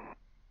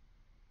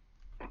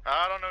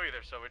 I don't know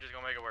either, so we're just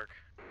gonna make it work.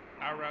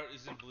 Our route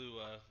is in blue,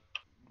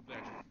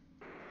 Badger.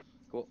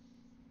 Cool.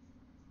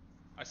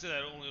 I said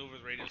that only over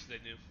the radio so they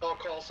knew. All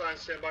call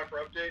signs standby for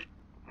update.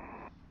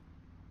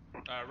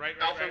 Right.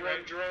 Alpha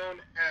 1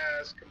 drone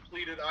has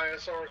completed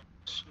ISR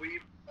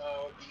sweep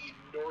of the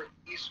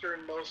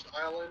northeasternmost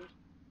island.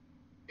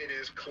 It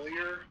is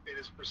clear. It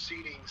is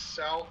proceeding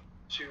south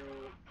to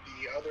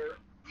the other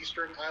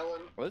eastern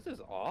island. Well, this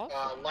is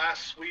awesome.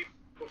 Last sweep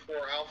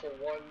before Alpha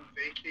 1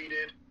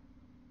 vacated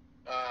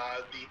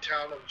the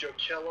town of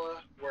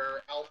Jokela,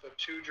 where Alpha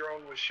 2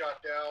 drone was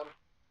shot down.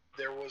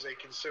 There was a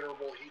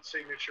considerable heat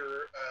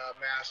signature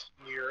massed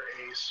near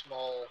a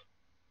small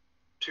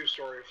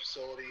 2-story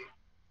facility.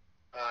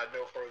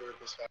 No further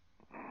this time.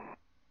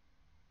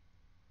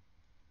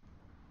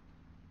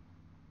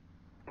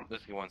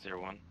 Whiskey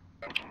 101.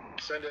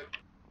 Send it.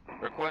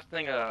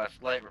 Requesting a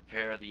slight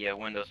repair. The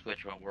window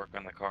switch won't work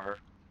on the car.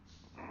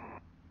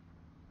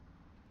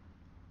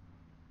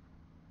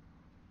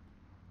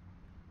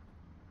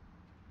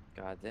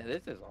 God damn,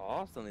 this is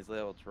awesome, these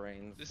little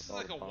trains. This with is all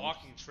like the a bumps.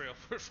 walking trail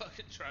we're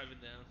fucking driving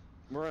down.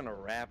 We're in a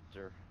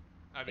Raptor.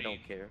 I mean,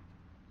 don't care.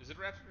 Is it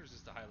Raptor or is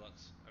this the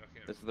Hilux? I don't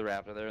care. This is the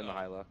Raptor, they're in the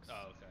Hilux.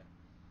 Oh, okay.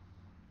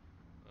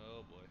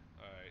 Oh boy.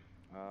 Alright.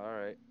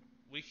 Alright.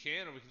 We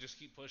can, or we can just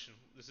keep pushing.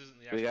 This isn't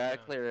the We actual gotta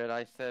town. clear it,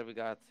 I said we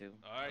got to.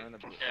 Alright.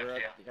 We're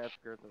at the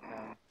outskirts of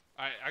town.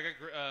 Alright, I got,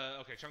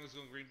 okay, Chunga's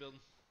going green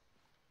building.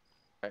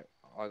 Alright,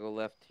 I'll go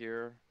left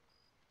here.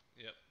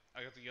 Yep,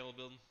 I got the yellow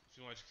building. If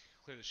you want to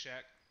clear the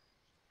shack.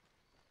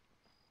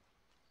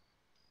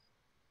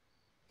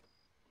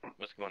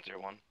 Whiskey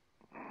 101.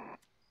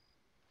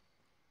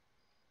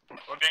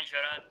 We're getting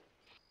shot at.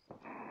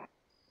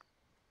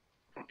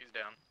 He's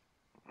down.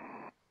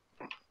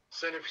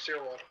 Send it for Sierra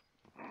 1.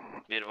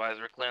 Be advised,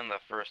 we're clearing the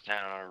first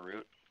town on our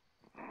route.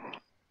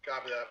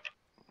 Copy that.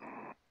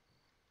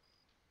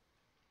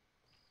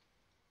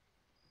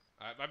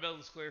 Alright, my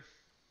building's clear.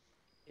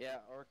 Yeah,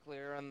 we're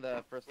clear on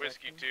the first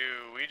Whiskey section.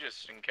 2, we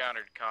just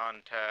encountered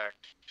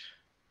contact.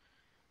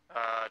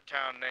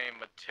 Town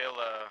name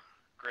Attila,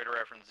 greater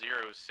reference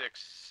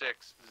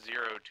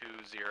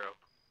 066020.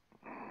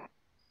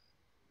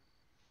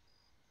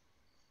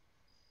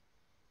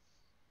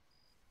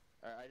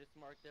 Alright, I just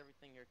marked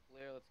everything here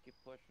clear, let's keep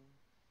pushing.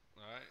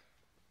 Alright.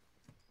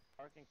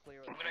 Park and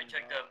clear. I'm gonna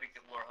check the big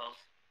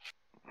warehouse.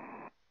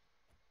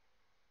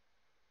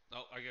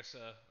 Oh, I guess,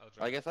 I'll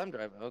drive. I guess I'm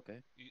driving,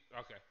 okay.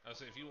 Okay, I'll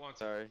say if you want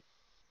to. Sorry.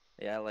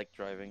 Yeah, I like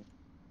driving.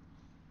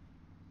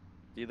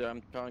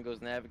 Either Tom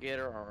goes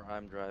navigator or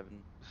I'm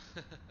driving.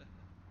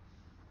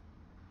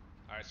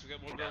 Alright, so we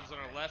got more buildings on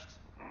our left.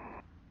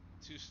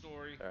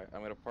 2-story. Alright,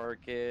 I'm gonna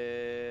park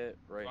it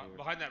right here.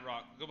 Behind that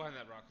rock. Go behind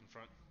that rock in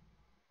front.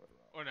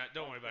 Or not,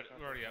 don't worry about it.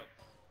 We're already out.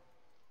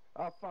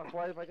 Oh fuck,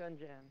 why have I gun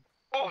jammed?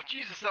 Oh,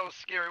 Jesus, that was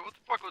scary. What the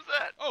fuck was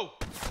that? Oh!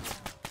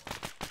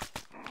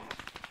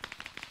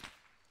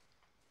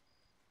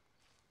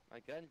 My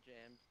gun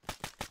jammed.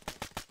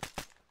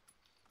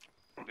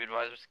 Be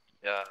advised,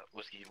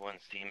 Whiskey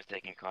 1's team is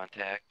taking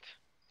contact.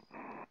 Yeah,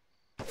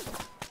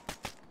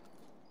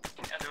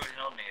 there was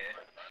no me.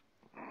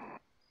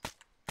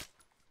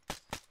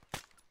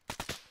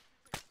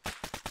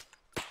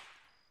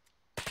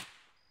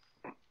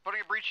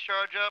 Putting a breach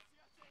charge up.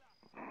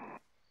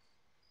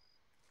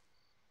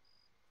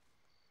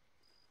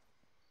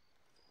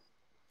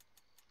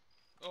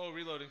 Oh,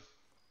 reloading.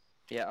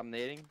 Yeah, I'm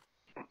nading.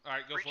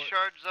 Alright, go Breach for it.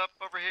 charge up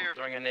over here.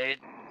 Throwing a nade.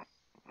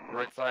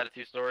 Right side of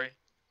 2-story.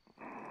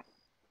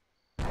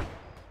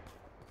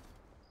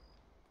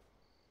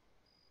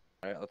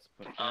 Alright, let's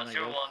push down, I 01 guess. is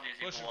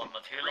Push equal him.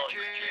 1 material is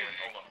Breaching.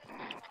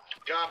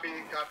 clear. Over.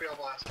 Copy on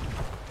blast.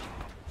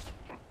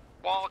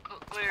 Wall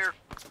clear.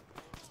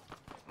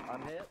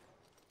 I'm hit.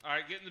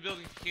 Alright, get in the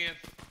building if you can.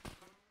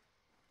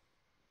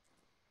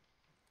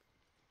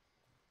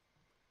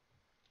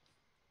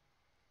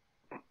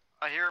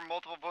 I hear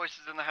multiple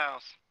voices in the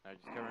house. Alright,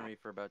 just cover me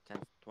for about 10,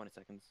 20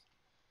 seconds.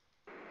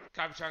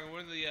 Copy, Chongo.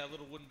 We're in the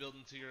little wooden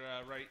building to your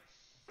right.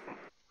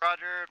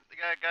 Roger, the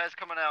guy's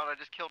coming out. I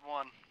just killed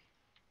one.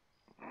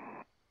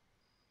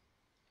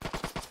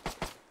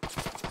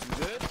 You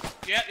good?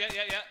 Yeah.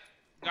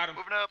 Got him.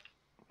 Moving up.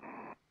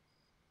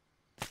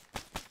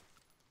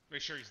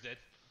 Make sure he's dead.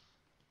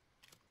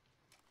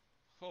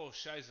 Oh,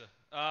 shiza.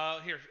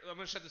 Here, I'm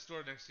gonna shut this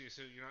door next to you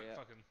so you're not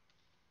fucking...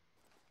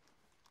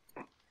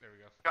 There we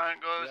go.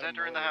 Chongo's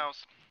entering the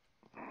house.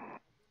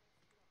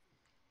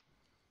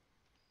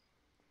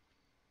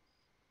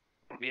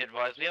 Be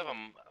advised, we have a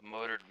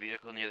motored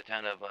vehicle near the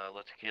town of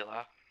La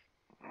Tequila.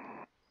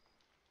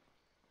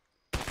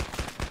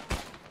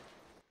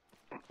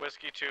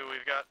 Whiskey 2,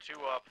 we've got 2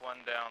 up,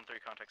 1 down, 3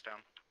 contacts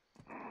down.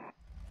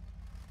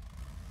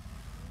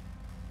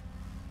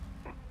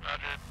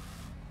 Roger.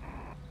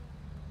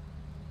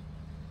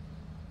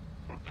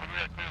 I'm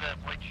gonna clear that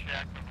white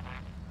shack.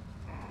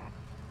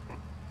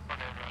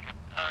 Okay, Roger.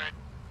 Alright.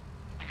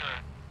 You got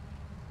it.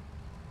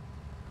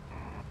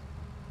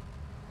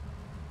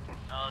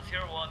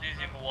 Sierra 1, this is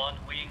Zero 1.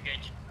 We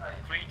engaged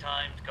 3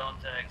 times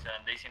contacts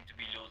and they seem to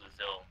be loose as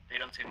well. They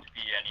don't seem to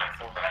be any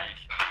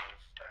formation.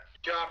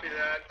 Copy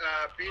that.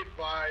 Be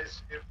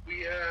advised, if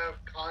we have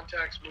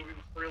contacts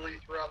moving freely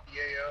throughout the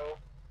AO,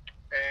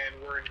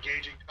 and we're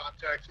engaging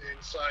contacts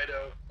inside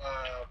of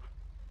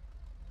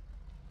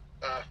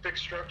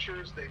fixed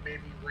structures, they may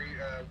be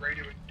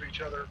radioing to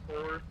each other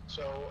forward.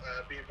 So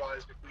be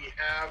advised, if we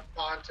have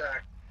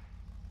contact,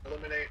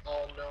 eliminate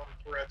all known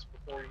threats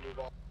before we move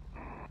on.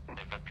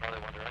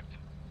 Charlie 1 direct.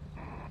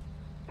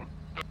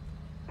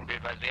 Be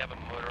advised, we have a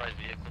motorized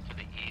vehicle to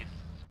the east.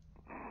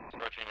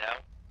 Approaching now.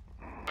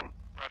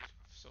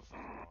 So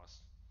fucking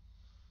lost.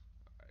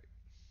 Alright.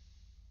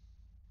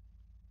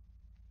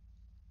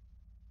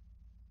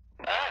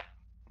 Ah!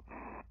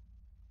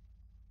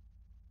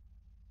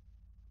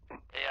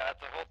 Yeah,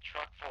 that's a whole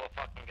truck full of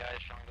fucking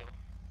guys, Shango.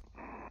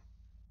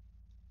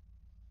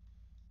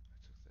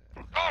 I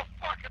took that. Oh,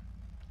 fuck it!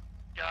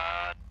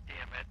 God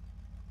damn it.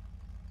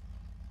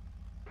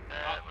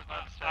 That was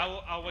my mistake.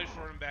 I'll wait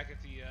for him back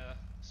at the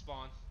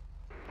spawn.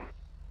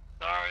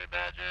 Sorry,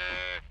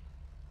 Badger.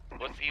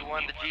 What's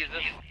E1 to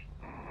Jesus?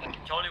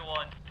 Charlie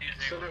 1, this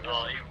is Zero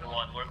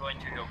 1. We're going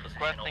to your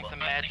position. Requesting some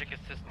magic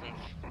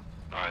assistance.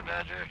 Sorry,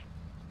 Badger.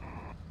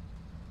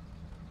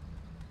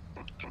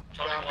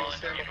 Charlie 1,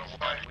 stand Zero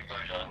by. 1, we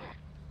are done.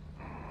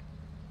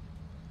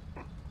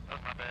 That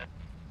was my bad.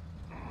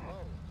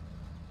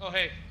 Oh,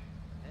 hey.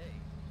 Hey.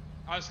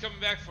 I was coming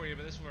back for you,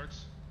 but this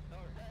works.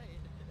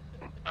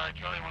 Alright,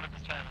 Charlie 1 at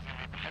this time is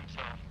gonna be by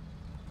himself.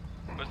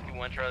 Whiskey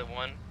 1, Charlie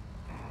 1.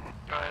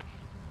 Go ahead.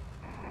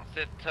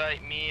 Sit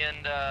tight, me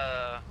and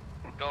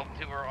Golf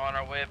 2 are on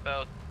our way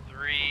about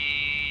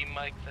 3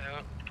 mics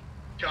out.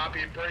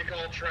 Copy, break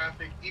all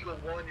traffic. Eagle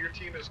 1, your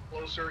team is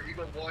closer.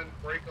 Eagle 1,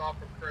 break off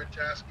from current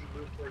tasking,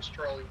 move towards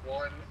Charlie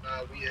 1.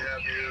 We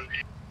have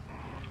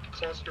a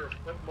cluster of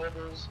foot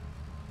mobiles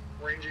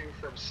ranging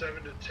from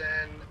 7 to 10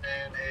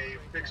 and a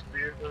fixed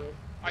vehicle.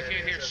 I can't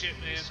hear that is shit,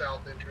 at the man.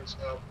 south entrance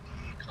of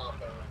the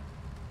compound.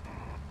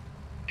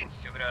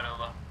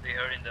 Nova, they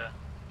are in the...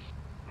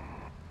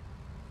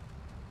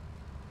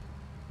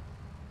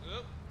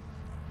 Oop.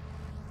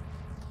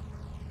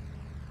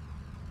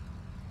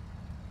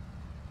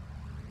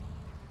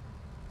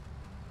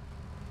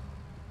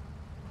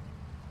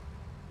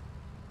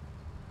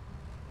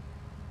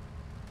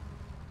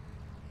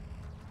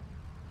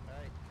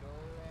 Alright, go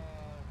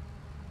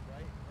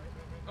right.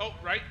 Oh,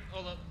 right.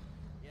 Hold up.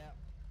 Yeah.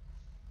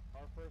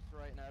 Our first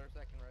right, not our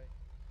second right.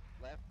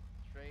 Left,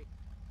 straight.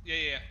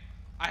 Yeah.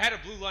 I had a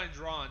blue line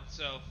drawn,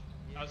 so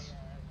I was... That's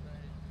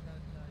right.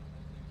 That's not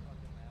even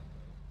fucking map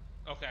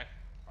though. Okay.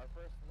 Our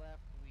first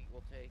left we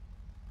will take.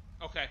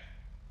 Okay.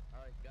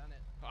 Alright, gun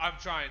it. I'm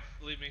trying.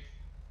 Believe me.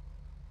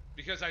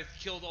 Because I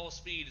killed all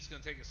speed, it's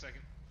gonna take a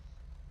second.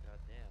 God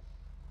damn.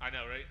 I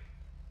know, right?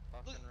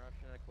 Fucking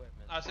Russian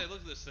equipment. I say,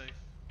 look at this thing.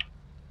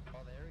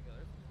 Oh, there we go.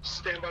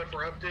 Stand by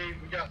for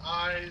update. We got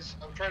eyes.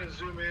 I'm trying to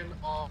zoom in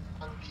on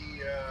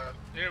the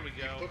There we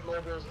go. foot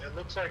mobiles. It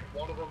looks like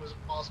one of them is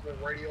a possible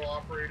radio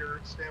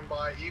operator. Stand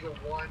by, Eagle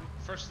 1.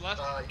 First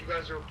left. You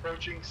guys are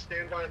approaching.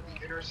 Stand by at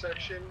the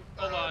intersection.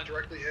 Hold on.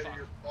 Directly ahead Fuck. of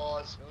your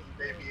pause.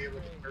 You may be able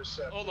to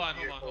intercept Hold the on.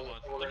 vehicle.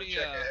 We're Let going me, to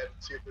check ahead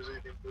and see if there's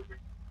anything moving.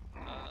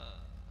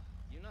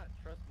 Do you not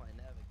trust my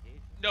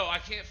navigation? No, I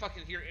can't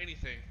fucking hear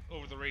anything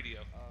over the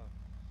radio. Oh.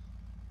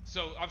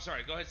 So, I'm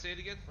sorry. Go ahead, say it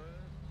again. First,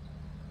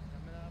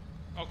 coming up.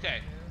 Okay.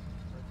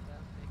 First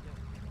left, take it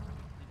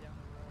quickly down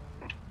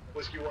the road.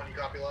 Whiskey 1, you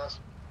copy last?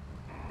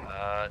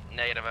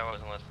 Negative, I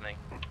wasn't listening.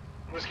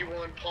 Whiskey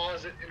 1,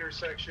 pause at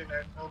intersection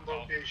at known Oh.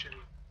 location.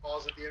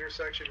 Pause at the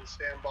intersection and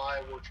stand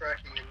by. We're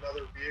tracking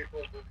another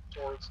vehicle moving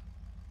towards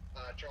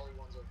Charlie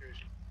 1's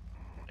location.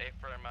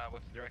 Affirm,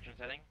 what's the direction it's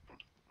heading?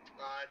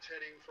 It's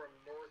heading from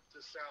north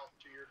to south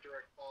to your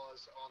direct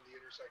pause on the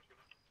intersection.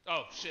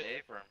 Oh,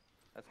 shit. Affirm.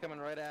 That's coming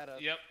right at us.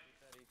 Yep.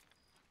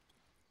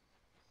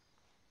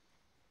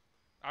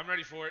 I'm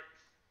ready for it.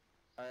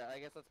 Alright, I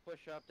guess let's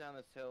push up down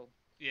this hill.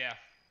 Yeah.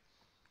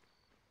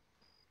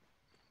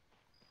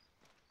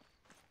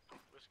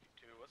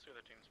 What's the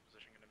other team's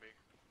position gonna be?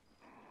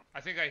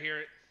 I think I hear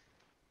it.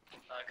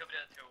 Copy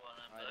that 2-1.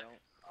 I'm I back.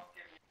 don't.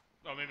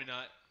 Oh, maybe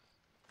not.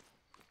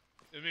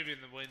 It may be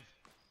in the wind.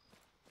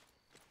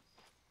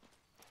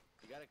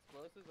 You got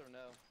explosives or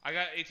no? I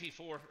got AT4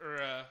 or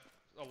a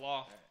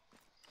law, Alright.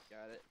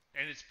 Got it.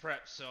 and it's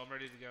prepped, so I'm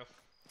ready to go.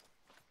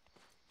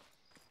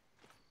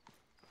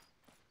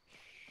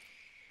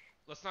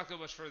 Let's not go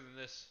much further than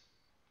this.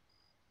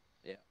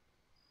 Yeah.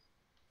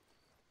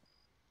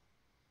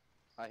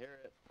 I hear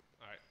it.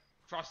 All right,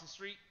 crossing the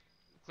street.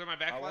 Clear my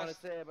back I want to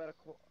blast. say about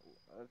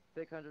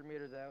 600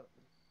 meters out.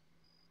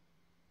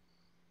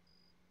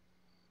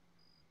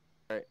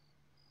 Alright.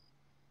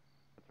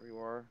 That's where you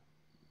are.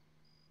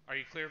 Are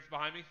you clear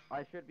behind me?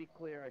 I should be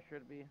clear. I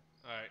should be.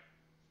 All right.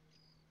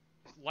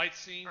 Light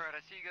scene. Alright, I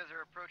see you guys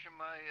are approaching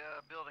my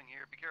building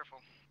here. Be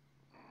careful.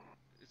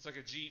 It's like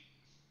a jeep.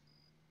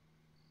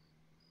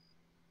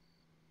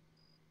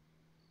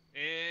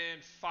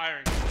 And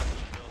firing.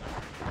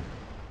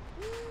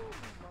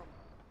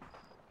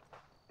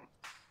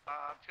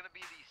 It's gonna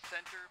be the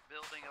center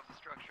building of the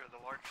structure,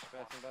 the larger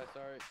spawn. Passing by.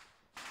 Sorry.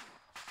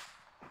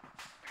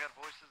 I got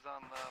voices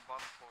on the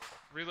bottom floor.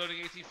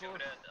 Reloading AT4.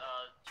 Copy that.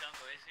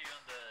 Jungle, I see you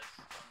on the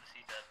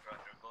CTAD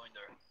structure. Going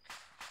there.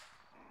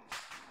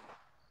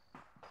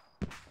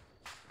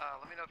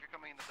 Let me know if you're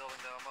coming in the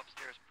building though. I'm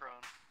upstairs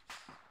prone.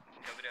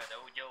 Copy that.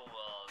 Audio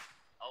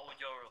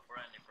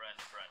friendly.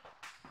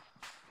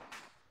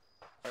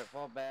 Alright,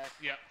 fall back.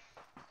 Yep.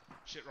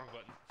 Shit, wrong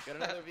button.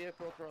 Got another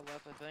vehicle to our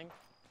left, I think.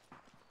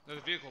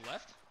 Another vehicle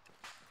left.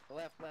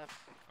 Left.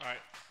 All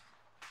right.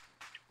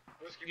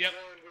 Whiskey Yep.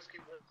 1, Whiskey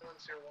 1,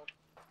 Sierra 1.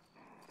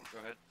 Go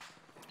ahead.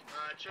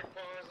 Check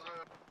pause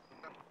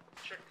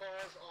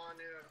on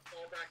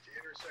fall back to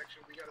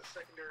intersection. We got a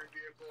secondary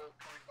vehicle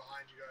coming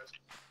behind you guys.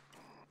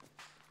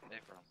 Stay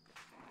from.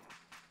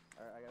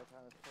 Alright, I gotta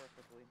time this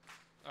perfectly.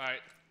 All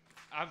right.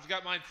 I've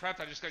got mine prepped.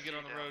 I just gotta get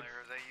on the Down road.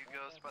 there. Is that you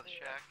ghost by the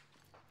shack?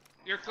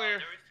 You're clear.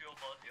 There is fuel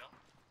bot, yeah.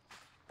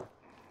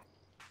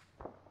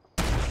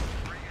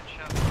 Pretty good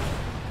shot.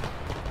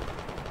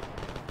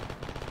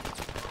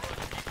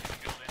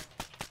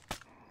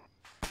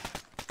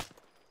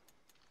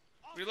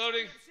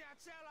 Reloading.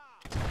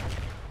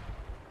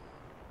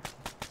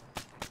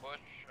 Bush,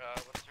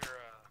 what's your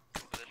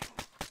position?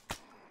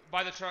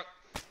 By the truck.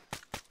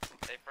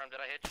 Hey, firm, did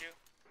I hit you?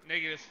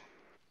 Negative.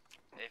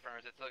 Hey, firm,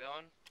 is it still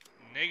going?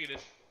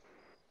 Negative.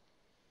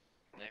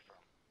 Hey, firm.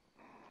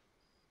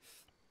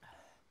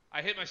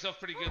 I hit myself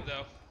pretty good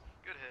though.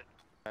 Good hit.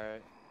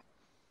 Alright.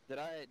 Did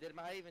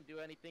I even do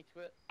anything to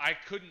it? I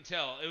couldn't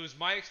tell. It was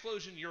my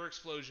explosion, your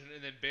explosion,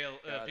 and then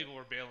Got it. people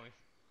were bailing.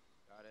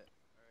 Got it.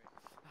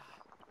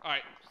 All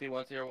right.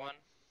 C101.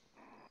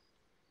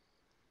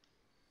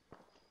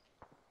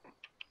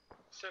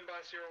 Send by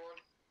Sierra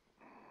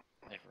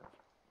 1. Hey, firm.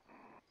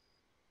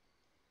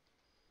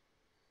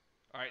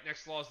 All right.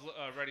 Next law's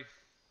ready.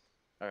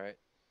 Alright.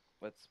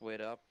 Let's wait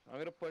up. I'm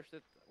gonna push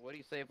it. What do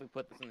you say if we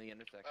put this in the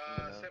intersection?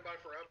 Stand by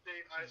for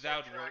update. I That saw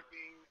would work.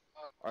 tracking.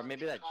 Or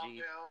maybe that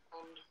Jeep.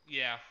 Compound,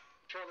 Yeah.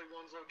 Charlie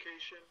 1's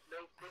location.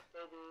 No foot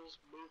mobiles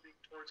moving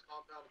towards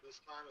compound at this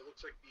time. It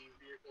looks like the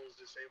vehicle is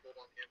disabled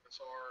on the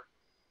MSR.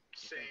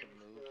 Same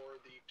for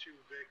the 2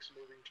 Vics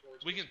moving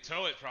towards. We can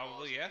tow it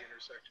probably. Yeah. The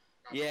intersection.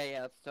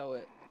 Yeah, let's tow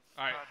it.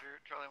 All right. Roger.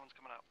 Charlie 1's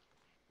coming out.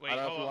 Wait. I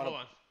don't know if Hold you on.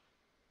 wanna-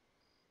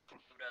 Hold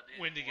on.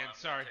 Wind again,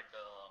 sorry.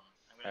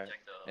 I'm gonna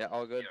check the Yeah,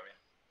 all good. area.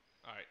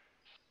 All right.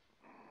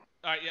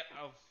 All right. Yeah.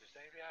 Oh. Does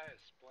anybody have a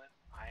splint?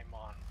 I'm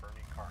on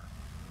burning car.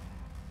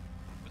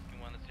 Whiskey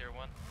 1 is here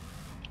 1.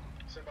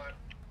 Stand by.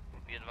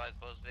 Be advised,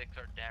 both Vics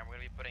are down. We're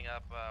gonna be putting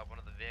up one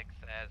of the Vics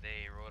as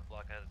a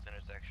roadblock at this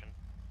intersection.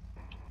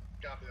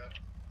 Copy that.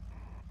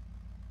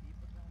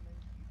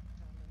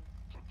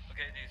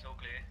 Okay, this is all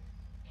clear.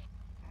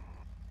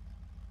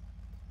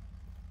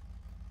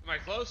 Am I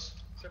close?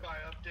 Stand by.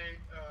 Update.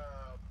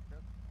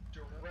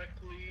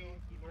 Directly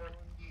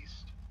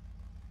northeast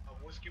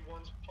of Whiskey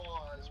 1's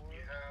pause, we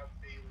have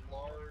a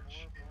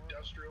large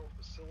industrial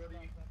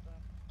facility.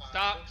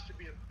 Stop. It looks to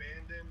be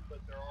abandoned, but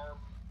there are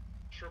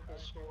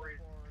triple-story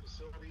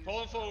facilities.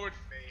 Pulling forward.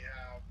 May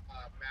have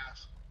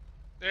mass.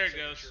 There it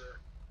goes. signature.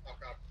 Oh,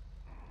 copy.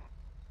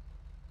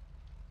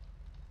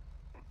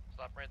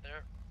 Stop right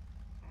there.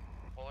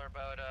 Pull her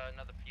about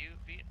another few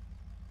feet.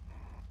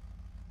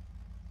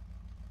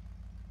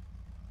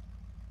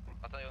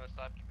 I'll tell you when to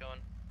stop. Keep going.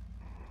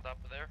 Stop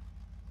there.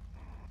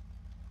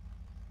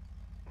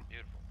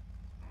 Beautiful.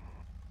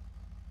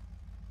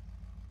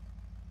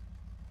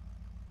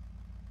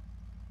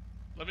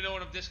 Let me know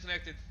when I'm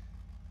disconnected.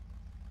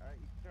 Alright,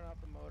 you can turn off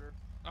the motor.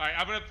 All right.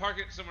 I'm gonna park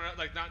it somewhere else,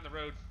 like not in the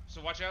road.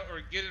 So watch out,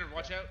 or get in and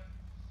watch out.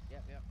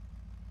 Yep.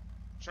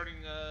 Starting.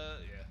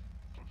 Yeah.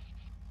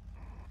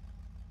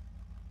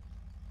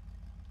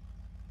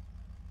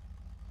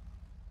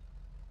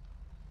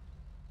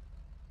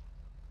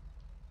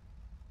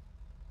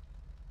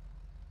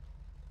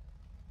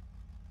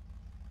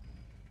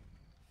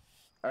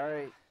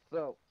 Alright,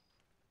 so.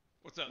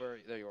 What's up?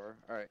 There you are.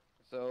 Alright,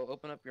 so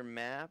open up your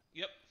map.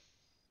 Yep.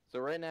 So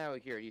right now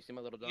here, you see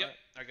my little dot? Yep.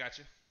 I got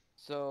you.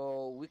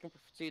 So we can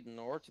proceed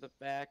north to the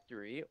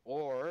factory,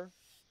 or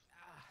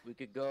we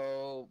could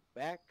go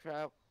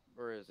backtrack.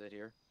 Where is it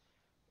here?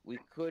 We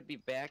could be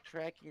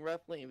backtracking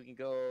roughly, and we can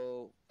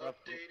go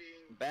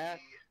Updating back,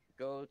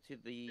 the go to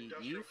the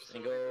industrial east,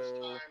 and facility this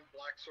go time.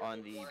 Black circle,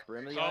 on the black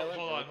brim of X. the Oh, island,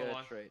 hold or on, we hold go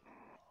on. straight.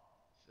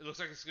 It looks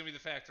like it's gonna be the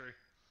factory.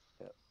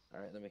 Yep. All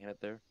right, let me head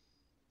there.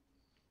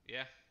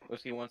 Yeah.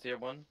 Whiskey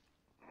 101.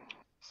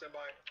 Send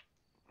by.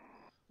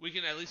 We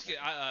can at least get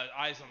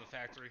eyes on the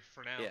factory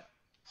for now. Yeah.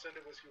 Send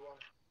it, Whiskey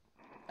 1.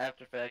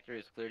 After factory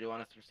is clear, do you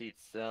want us to proceed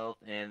south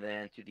and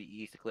then to the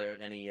east to clear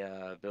out any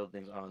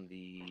buildings on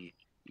the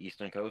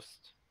eastern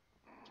coast?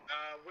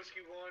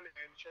 Whiskey 1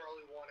 and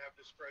Charlie 1 have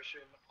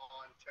discretion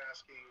on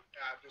tasking,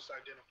 just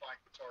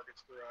identifying the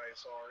targets through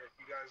ISR. If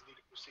you guys need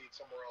to proceed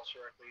somewhere else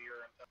directly,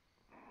 you're in town.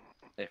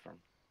 Affirm.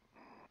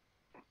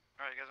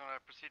 Alright, you guys want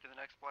to proceed to the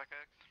next Black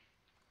X?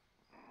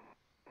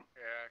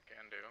 Yeah,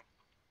 can do.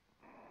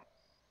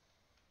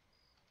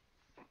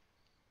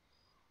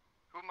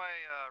 Who am I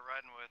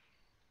riding with?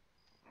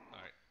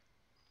 Alright.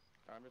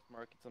 I'm just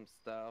marking some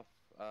stuff.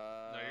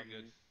 No, you're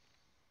good.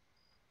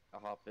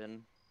 I'll hop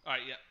in.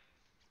 Alright, yeah.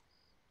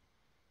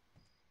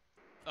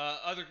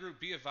 Other group,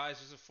 be advised,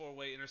 there's a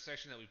four-way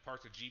intersection that we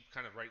parked a Jeep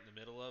kind of right in the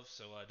middle of,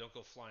 so don't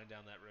go flying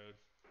down that road.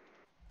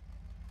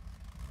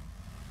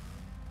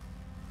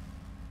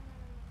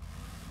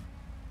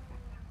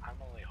 I'm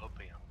only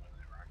hoping I'm going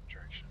in the right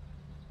direction.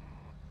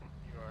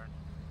 You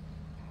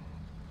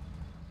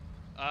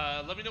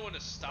are. Let me know when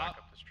to stop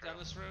up this trail. down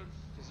this road.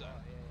 'Cause,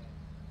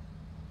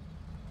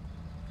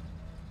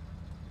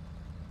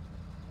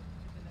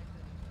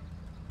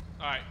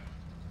 Alright.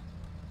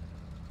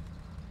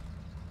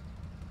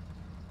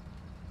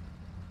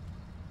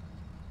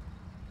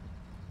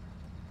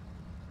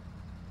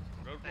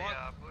 Hey,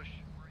 Roadblock? Bush,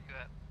 where are you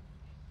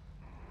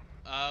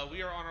at?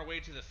 We are on our way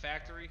to the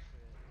factory.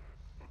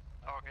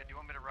 Oh, okay, do you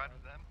want me to ride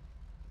with them?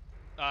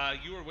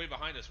 You were way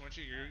behind us, weren't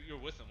you? You're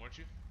with them, weren't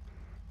you?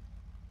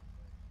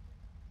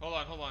 Hold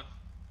on.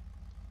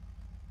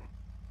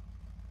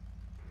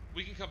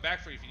 We can come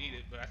back for you if you need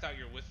it, but I thought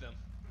you were with them.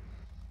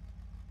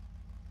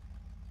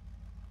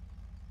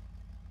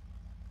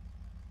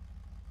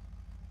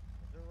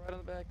 Is there a ride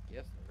on the back?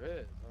 Yes,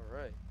 there is.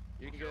 Alright.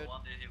 You can go.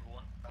 One day you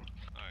won.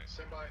 Alright.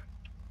 Send by.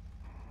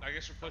 I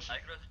guess you're pushing. I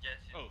could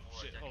suggest you Oh,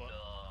 more shit, check hold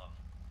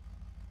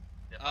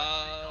the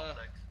factory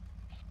complex.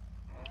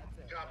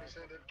 Copy,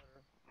 send it.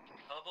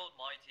 How about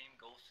my team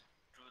goes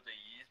through the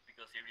east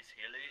because here is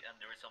hilly and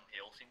there is some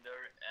hills in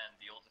there, and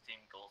the other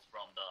team goes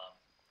from the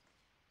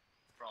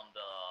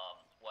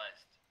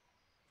west.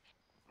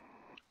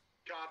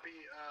 Copy.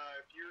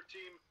 If your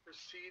team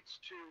proceeds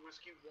to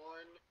Whiskey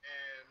 1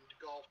 and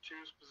Golf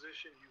 2's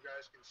position, you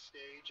guys can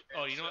stage. And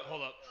Oh, you know what?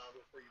 Hold up.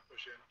 Before you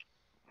push in.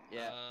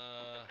 Yeah.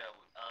 Okay,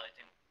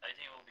 I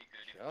think it will be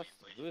good if we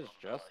Justo. push Who is from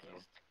the Justo?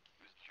 east.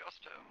 Who's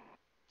Justo?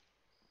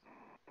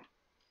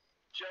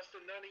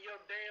 Justin, none of your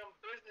damn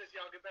business.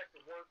 Y'all get back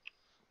to work.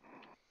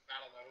 I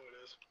don't know who it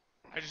is.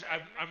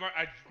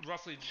 I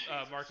roughly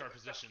marked our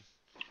position.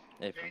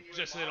 Affirm.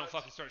 Just so they don't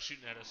fucking start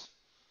shooting at us.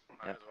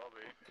 Might as well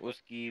be.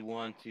 Whiskey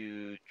 1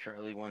 to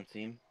Charlie 1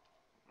 team.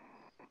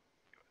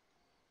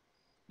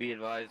 Be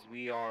advised,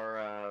 we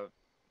are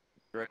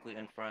directly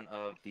in front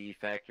of the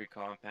factory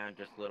compound,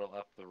 just a little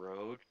up the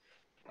road.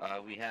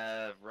 We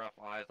have rough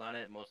eyes on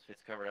it. Most of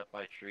it's covered up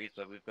by trees,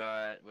 but we've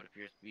got what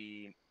appears to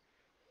be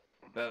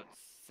about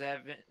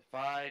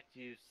 5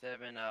 to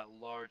 7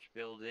 large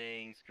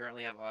buildings.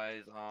 Currently have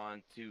eyes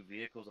on 2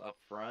 vehicles up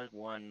front.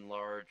 One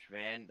large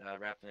van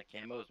wrapped in a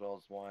camo, as well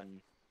as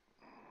one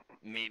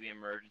maybe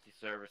emergency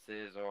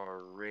services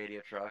or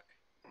radio truck.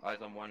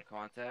 Eyes on 1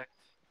 contact.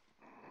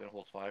 Gonna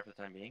hold fire for the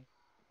time being.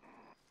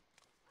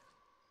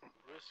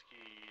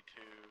 Whiskey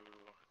 2.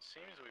 It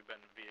seems we've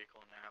been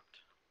vehicle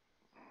napped.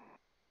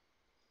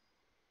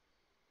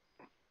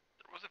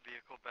 There was a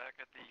vehicle back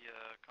at the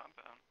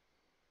compound.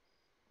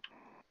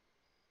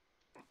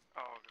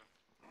 Oh, okay.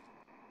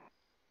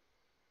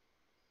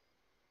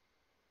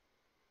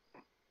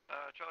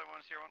 Charlie 1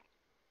 is here 1.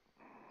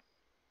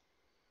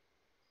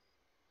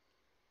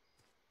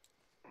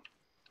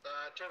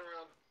 Turn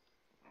around.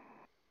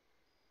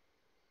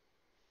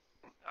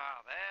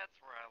 Ah, that's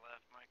where I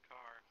left my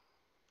car.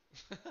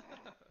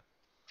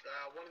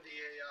 One of the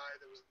AI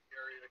that was in the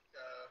area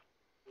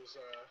was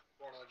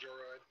going on a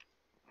joyride.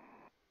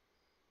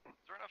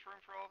 Is there enough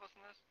room for all of us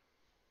in this?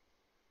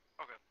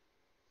 Okay.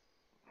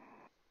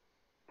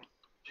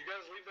 Did you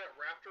guys leave that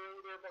Raptor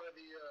over there by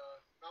the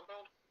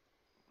compound?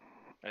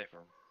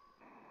 Affirm.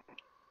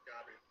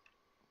 Copy.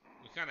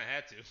 We kind of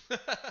had to.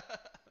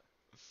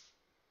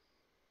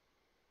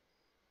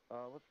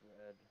 What's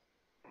red?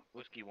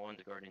 Whiskey 1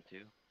 to Guardian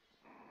 2.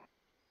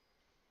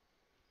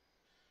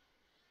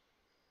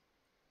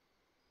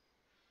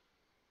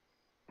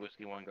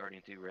 Whiskey 1,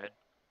 Guardian 2, red.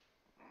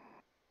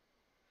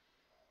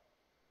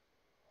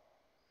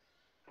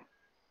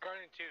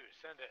 Guardian 2,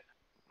 send it.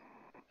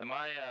 Am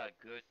I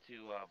good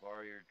to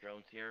borrow your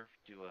drones here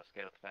to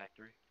scout out the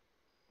factory?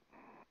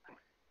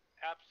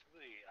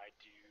 Absolutely. I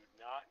do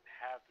not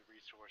have the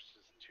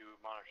resources to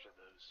monitor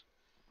those.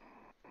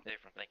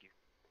 Affirm, thank you.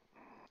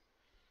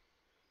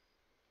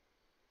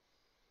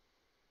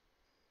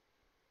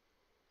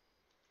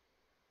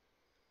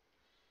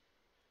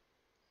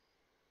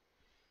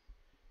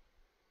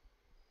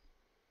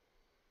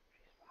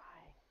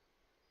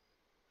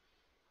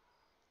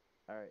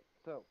 Alright,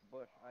 so,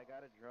 Bush, I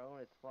got a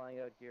drone. It's flying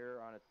out here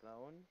on its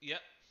own.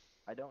 Yep.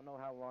 I don't know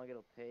how long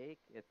it'll take.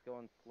 It's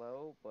going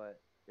slow, but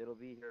it'll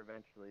be here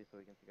eventually, so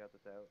we can figure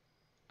this out.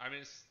 I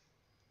mean, Is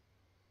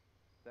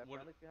that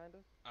what? friendlies behind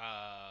us?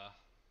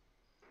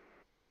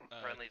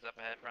 Friendlies up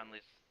ahead,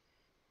 friendlies.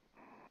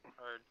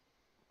 Heard.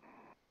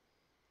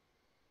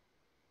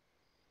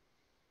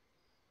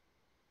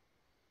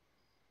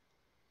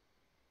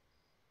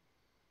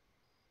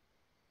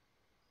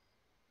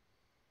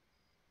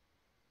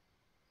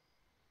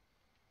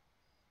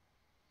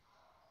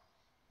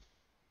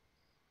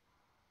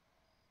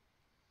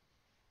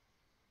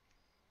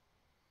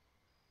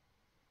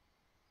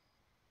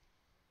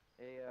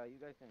 Hey, you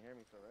guys can hear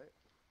me, so right?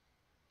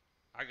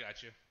 I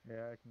got you.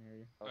 Yeah, I can hear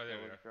you. Oh, there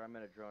we are. I'm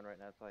in a drone right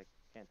now, so I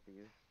can't see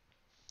you.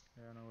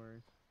 Yeah, no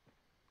worries.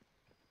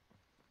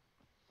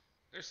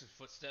 There's some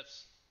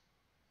footsteps.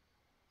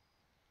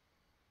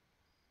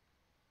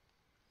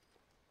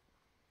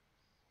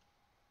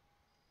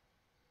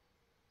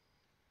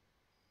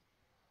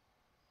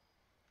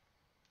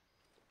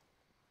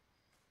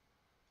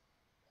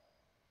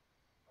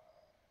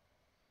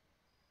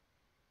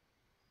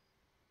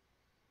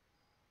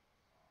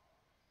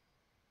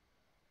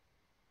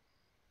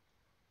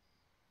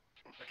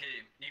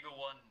 Okay, Eagle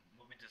 1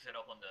 moving to set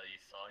up on the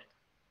east side.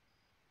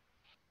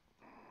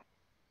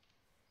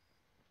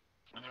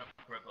 I'm gonna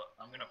prep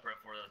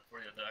for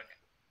the attack.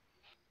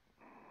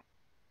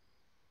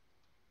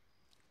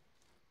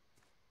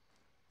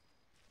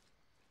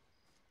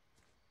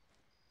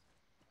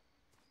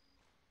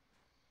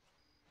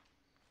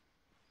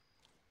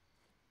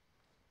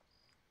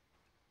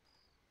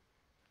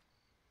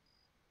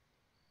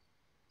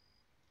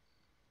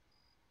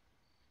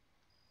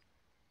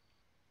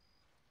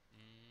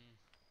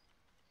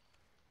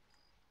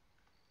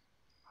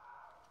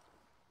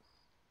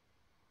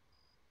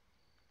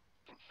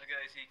 Okay,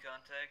 I see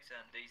contacts,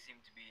 and they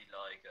seem to be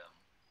like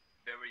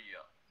very.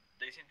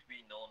 They seem to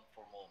be known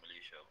for more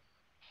militia.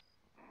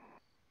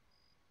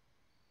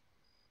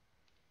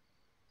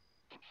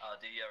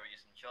 They are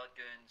using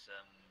shotguns,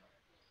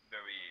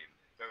 very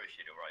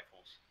shitty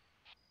rifles.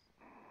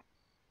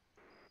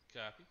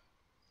 Copy.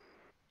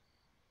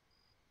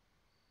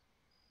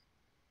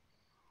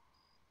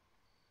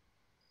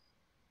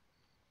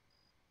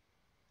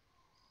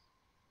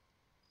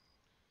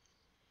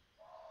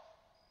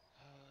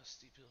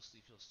 Steep hill,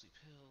 steep hill, steep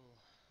hill.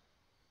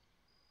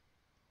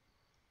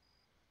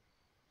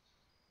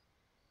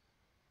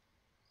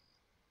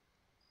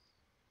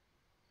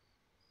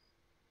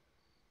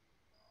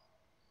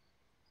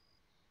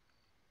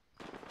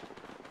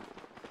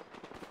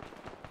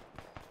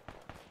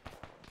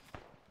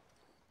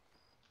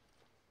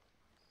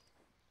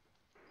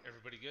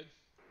 Everybody good?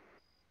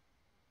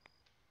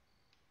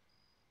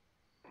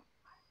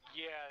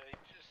 Yeah, they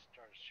just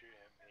started shooting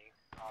at me.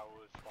 I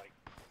was like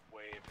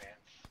way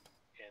advanced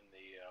in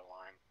the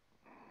line.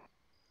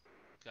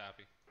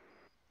 Copy.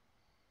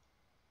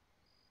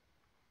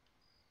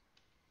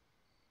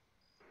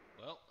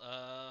 Well,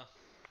 I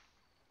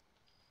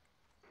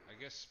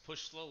guess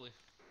push slowly.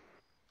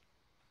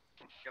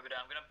 Copy that.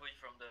 I'm gonna push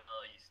from the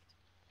east.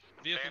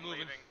 Vehicle Van moving.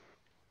 leaving.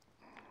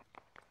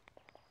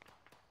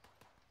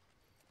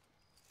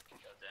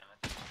 God damn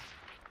it.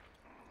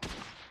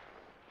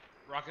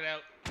 Rocket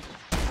out.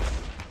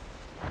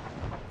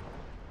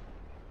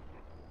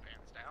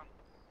 Van's down.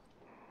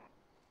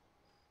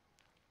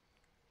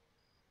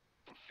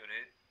 Good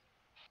hit.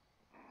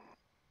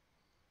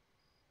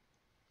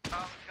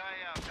 Guy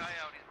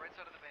out. He's right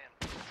side of the van.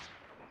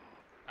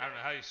 I don't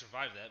know how you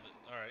survived that, but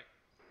alright.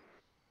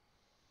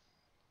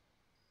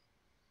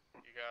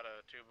 You got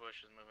 2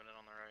 bushes moving in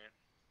on the right.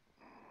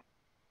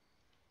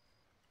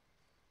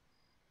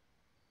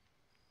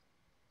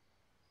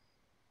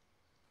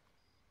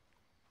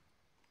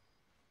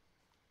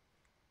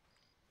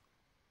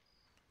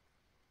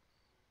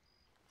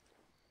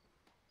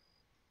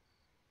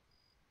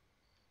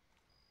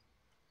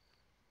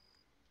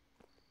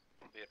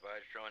 Be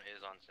advised, drone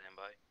is on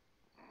standby.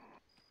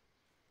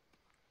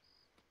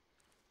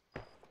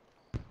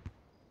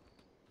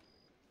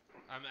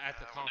 I'm at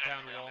the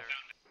compound wall.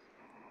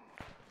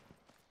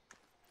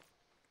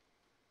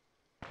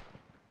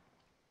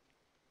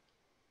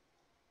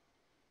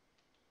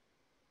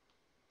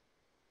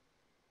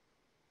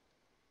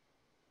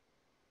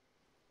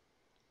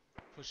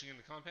 Pushing in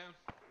the compound.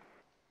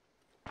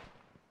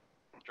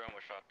 Drone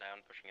was shot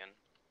down, pushing in.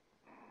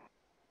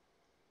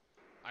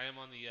 I am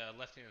on the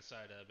left-hand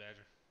side,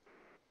 Badger.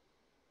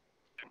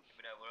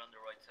 Copy that. We're on the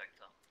right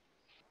sector.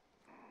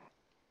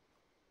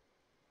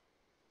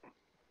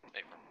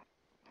 Affirm.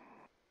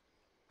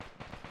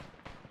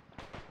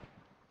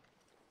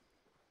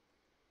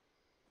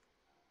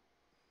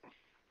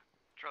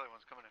 Charlie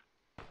 1's coming in.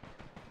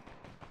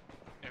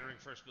 Entering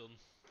first building.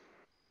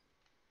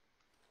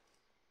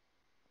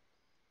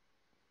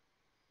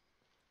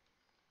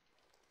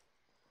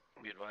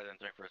 advised,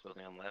 entering first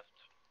building on left.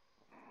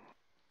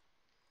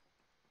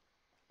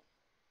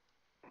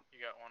 You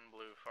got one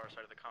blue, far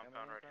side of the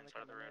compound, right hand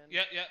side of the road.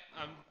 Yeah, yeah,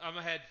 I'm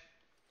ahead.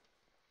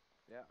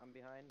 Yeah, I'm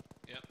behind.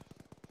 Yep.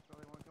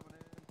 Charlie 1 coming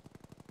in.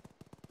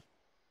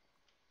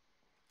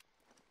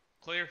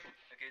 Clear.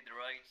 Okay, the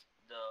right,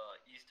 the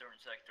eastern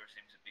sector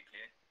seems to be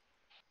clear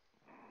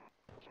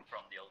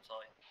from the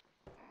outside.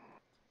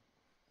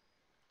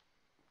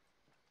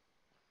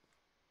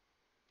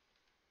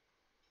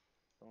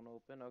 Don't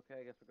open. Okay,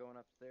 I guess we're going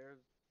upstairs.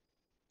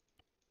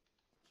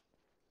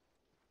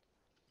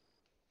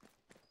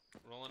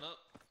 Rolling up.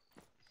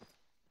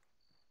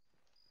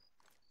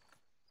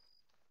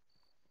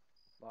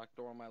 Locked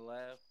door on my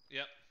left.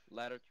 Yep.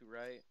 Ladder to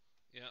right.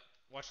 Yep.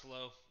 Watch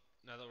low.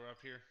 Now that we're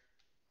up here.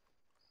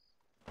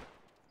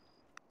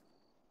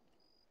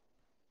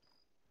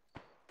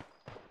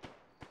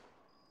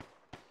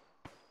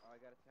 I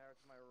got a tower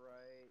to my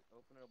right.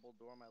 Openable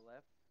door on my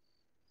left.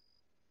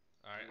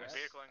 All right. West.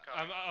 Vehicle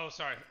incoming. Oh,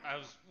 sorry. I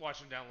was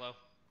watching down low.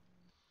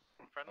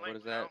 Friendly? What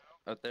is that?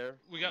 Out there?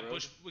 We got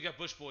Road?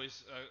 Bush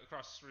boys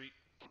across the street.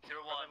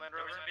 01, Land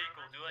there is Rover? a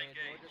vehicle, do Man,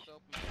 door engage. just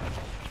opened.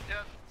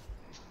 Yep.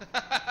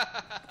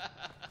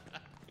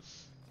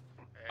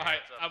 Hey, All right,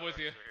 heads up, I'm with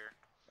you. Rex, we're here.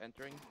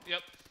 Entering.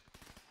 Yep.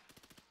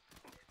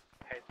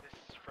 Hey, this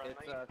is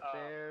friendly. It's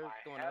stairs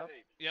I going have up.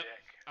 a Yep.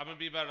 Vic I'm gonna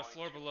be about a going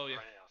floor to below you.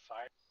 running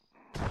outside.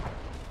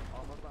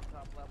 Almost on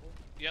top level.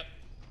 Yep.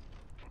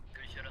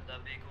 Good shot at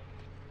that vehicle.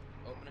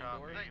 Opening Copy.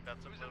 door.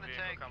 That's a Who's blue in the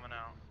vehicle tank? coming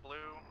out.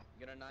 Blue.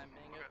 Get a 9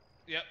 bang it.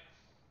 Yep.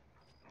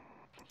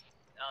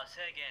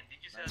 Say again, did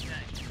you say a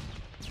tank?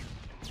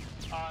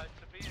 It's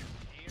a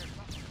BSD or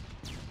something.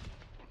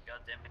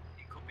 God damn it,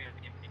 it could be an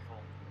MP4.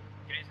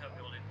 Can you help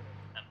build it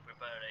and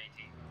prepare AT?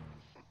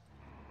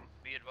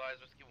 Be advised,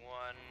 Whiskey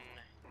 1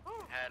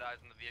 had eyes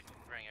on the vehicle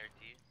preparing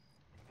RT.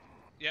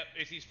 Yep.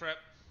 AT's prep.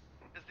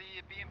 Is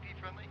the BMP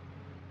friendly?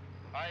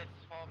 Ice,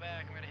 fall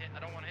back. I'm gonna hit. I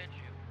don't want to hit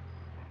you.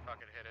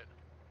 Fucking hit it.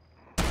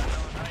 No,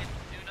 Ice,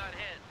 do not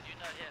hit. Do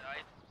not hit.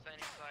 Ice,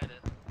 standing beside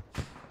it.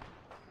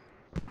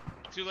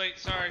 Too late.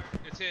 Sorry.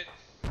 It's hit.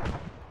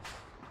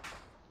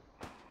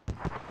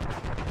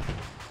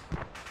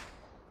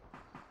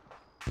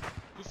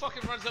 Who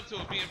fucking runs up to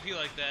a BMP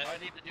like that? I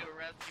need to do a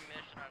rescue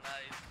mission on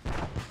Ice.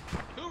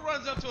 Who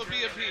runs up to a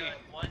BMP?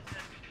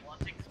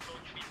 Once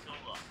explosion be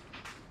solo.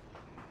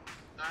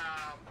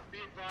 Be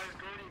advised,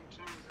 Guardian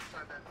 2 is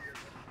inside that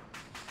vehicle.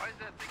 Why is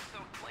that thing so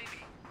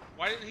flamey?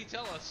 Why didn't he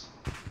tell us?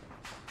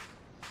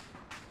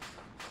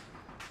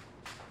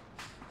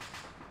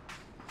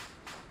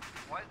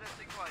 Why is that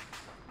thing like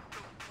so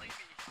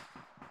flamey?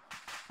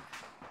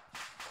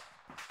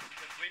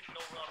 Because we've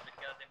no run the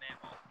goddamn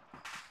ammo.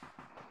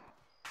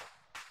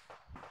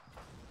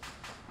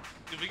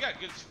 Dude, we got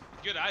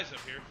good eyes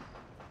up here.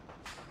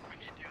 We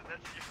do,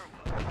 that's your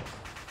one.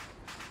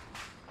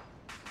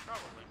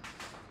 Probably.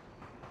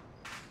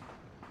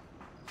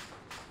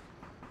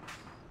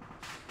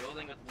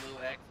 Building with blue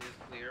X is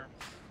clear.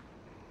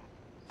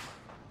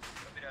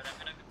 Copy that, I'm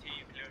gonna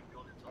continue clearing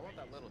buildings. I want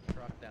that little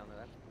truck down there.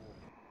 That's cool.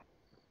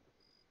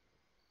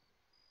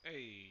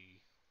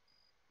 Hey.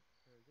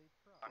 There's a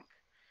truck. Fuck.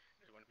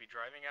 You want to be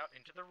driving out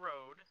into the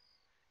road.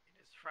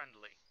 It is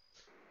friendly.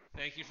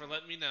 Thank you for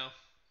letting me know.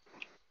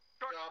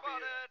 Truck Copy.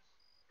 spotted!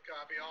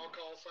 Copy. All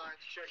call signs.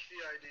 Check the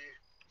ID.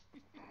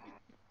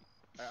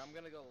 Alright, I'm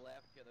gonna go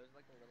left here. There's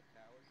like a little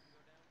tower you can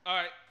go down. All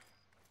right.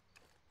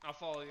 I'll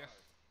follow you.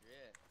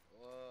 Shit.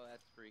 Whoa,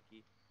 that's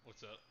freaky.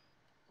 What's up?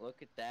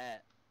 Look at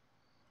that.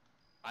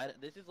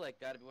 This is like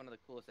gotta be one of the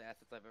coolest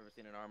assets I've ever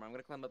seen in Arma. I'm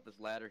gonna climb up this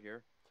ladder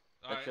here.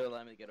 All That right. should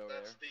allow me to get over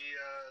That's there.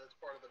 that's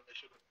part of the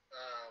mission.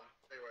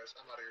 Anyways,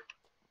 I'm out of here.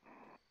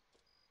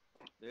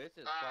 This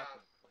is Uh,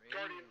 fucking crazy.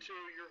 Guardian 2,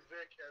 your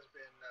Vic has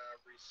been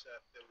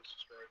reset. It was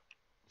destroyed.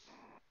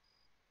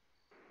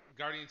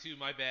 Guardian 2,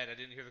 my bad. I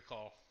didn't hear the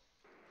call.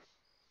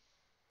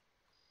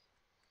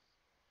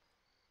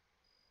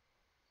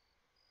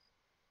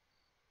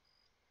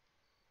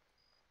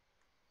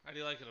 How do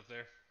you like it up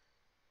there?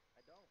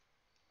 I don't.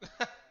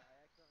 I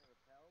accidentally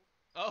repelled.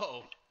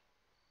 Oh,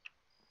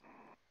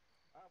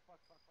 Oh, fuck.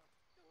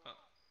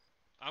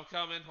 I'm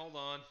coming. Hold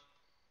on.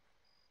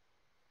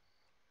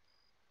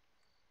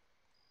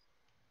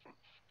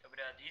 Copy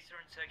that,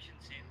 eastern section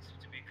seems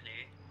to be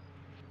clear.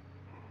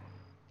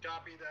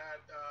 Copy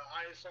that.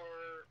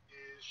 ISR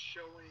is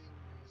showing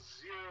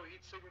 0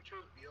 heat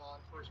signatures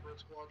beyond First Road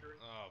Squadron.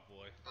 Oh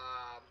boy.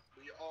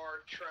 We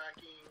are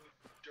tracking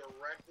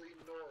directly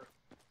north.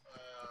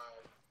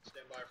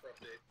 Stand by for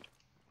update.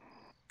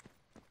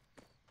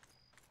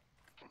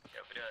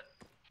 Copy that.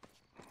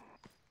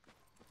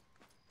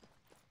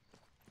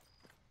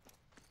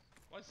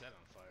 Why is that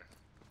on fire?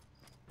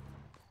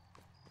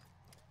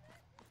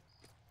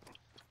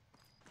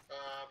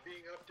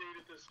 Being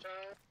updated this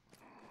time.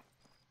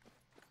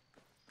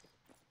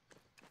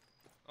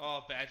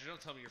 Oh, Badger, don't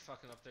tell me you're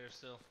fucking up there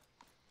still.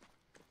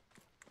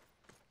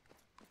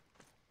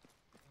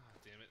 Ah,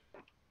 damn it.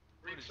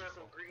 Green is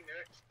Circle, this? Green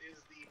X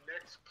is the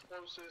next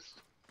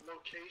closest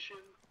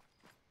location.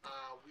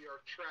 We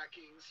are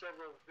tracking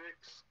several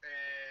Vics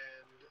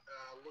and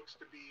looks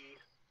to be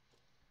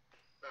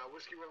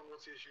Whiskey Run.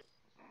 What's the issue?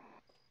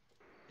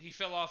 He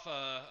fell off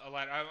a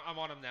ladder. I'm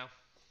on him now.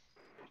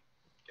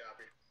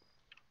 Copy.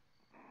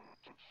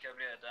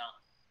 Copy that down.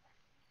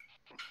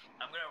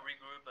 I'm gonna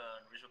regroup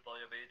and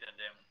resupply a bit, and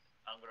then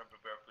I'm gonna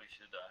prepare for you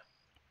to die.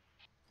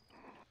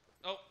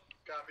 Oh.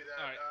 Copy that.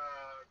 All right.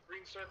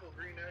 Green circle,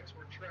 green X.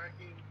 We're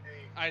tracking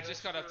a. I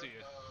just got up to you.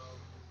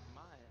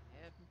 My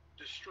head.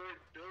 Destroyed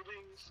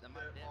buildings Am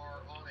that I dead? are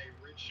on a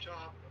ridge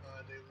top.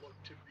 They look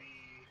to be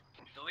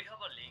Do we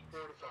have a link?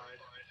 fortified.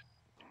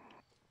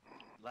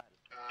 Ladder.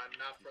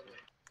 Not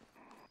friendly.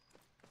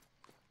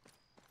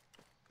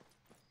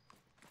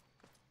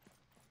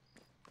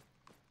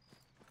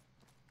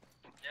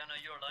 Yeah, no,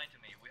 you're lying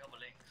to me. We have a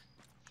link.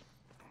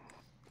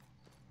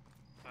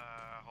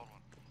 Hold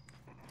on.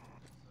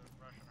 It's a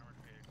Russian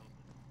armored vehicle,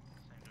 but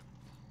same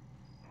difference.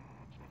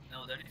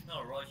 No, that is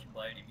not Russian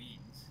by any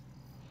means.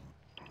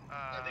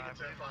 I think it's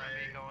believe we're gonna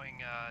be FIA.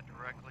 going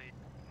directly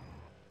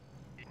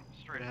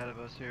straight ahead of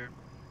us here.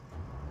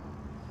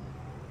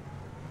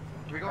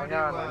 We're going Hang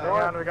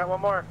on, we got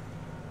one more.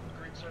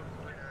 Green circle,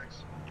 green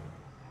X.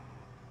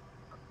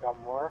 Got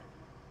more?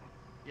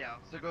 Yeah,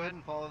 so go ahead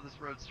and follow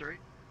this road straight.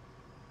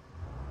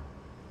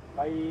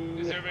 Bye.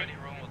 Is everybody?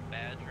 Rolling with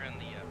Badger and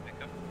the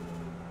pickup.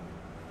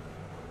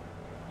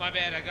 My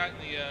bad. I got in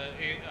the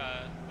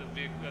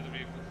vehicle, other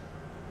vehicle.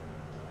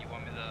 You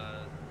want me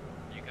to?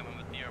 You coming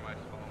with me or am I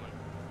just following?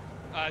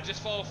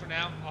 Just follow for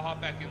now. I'll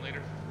hop back in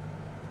later.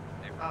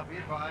 Be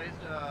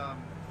advised,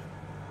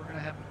 we're gonna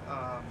have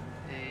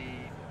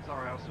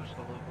sorry, I'll switch to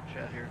the local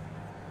chat here.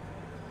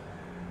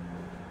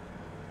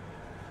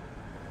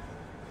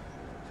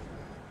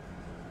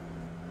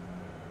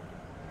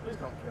 Please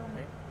don't kill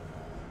me.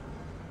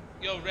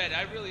 Yo, Red,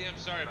 I really am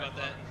sorry about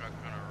that. Truck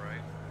on our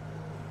right.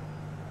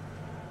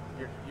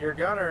 Your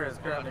gunner is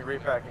currently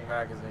repacking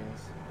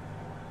magazines.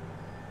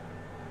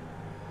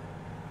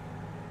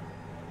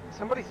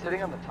 Somebody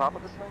sitting on the top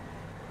of this thing?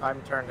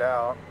 I'm turned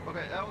out.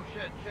 Okay, oh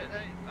shit,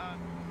 hey,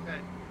 okay.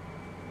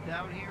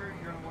 Down here,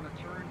 you're gonna want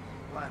to turn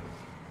left.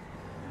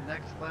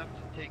 Next left,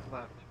 take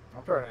left.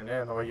 I'm turning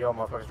in the way you all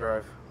motherfuckers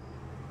drive.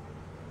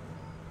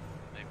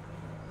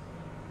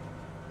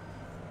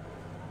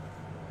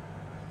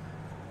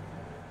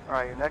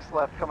 Alright, your next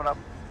left coming up,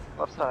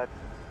 left side.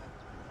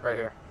 Right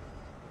here.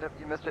 Yep,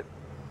 you missed it.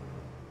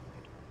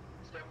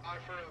 Stand by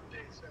for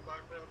update. Stand by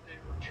for update.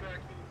 We're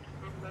tracking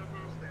crew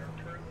members. They are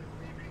currently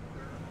leaving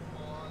their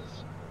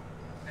pause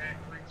at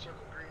green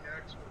circle, green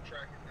X. We're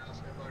tracking now.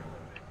 Stand by for update.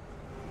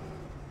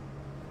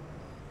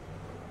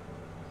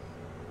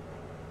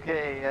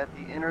 Okay, at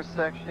the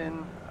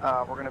intersection,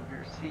 we're gonna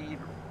proceed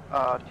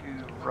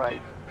to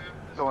right,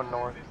 going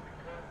north. Is the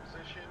current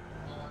position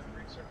on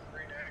green circle,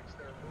 green X.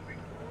 They're moving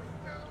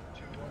northbound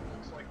to what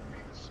looks like to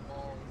be the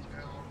small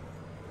town.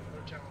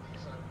 Another town on the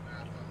east side of the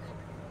map.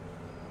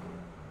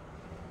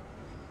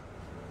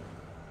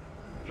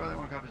 Charlie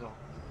 1 copies all.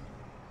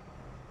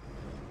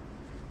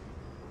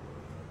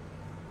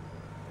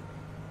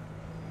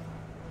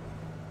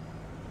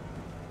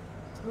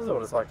 This is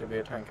what it's like to be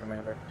a tank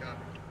commander.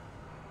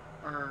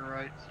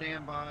 Alright,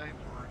 stand by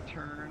for a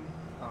turn.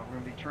 We're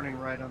going to be turning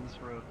right on this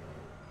road.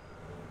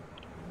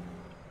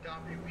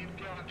 Copy. We've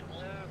got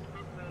all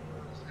crew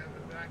members have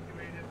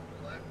evacuated,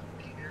 left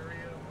the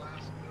area,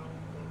 last known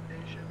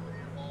location. They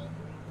have all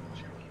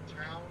moved to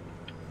town.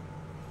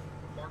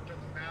 Marked on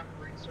the map,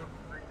 green circle,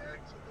 green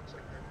X. It looks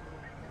like they're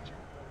moving into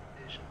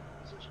fortification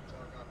positions.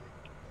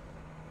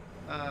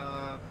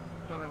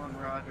 Charlie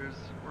 1 Rogers.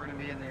 We're going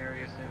to be in the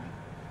area soon.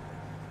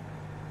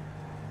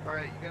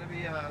 Alright, you're going to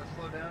be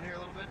slow down here a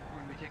little bit. We're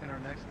going to be taking our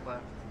next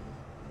left.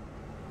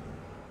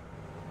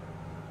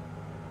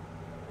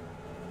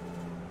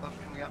 Left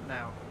coming up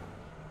now.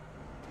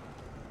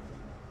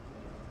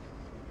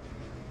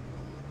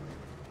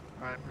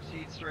 Alright,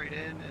 proceed straight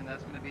in, and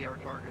that's going to be our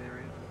target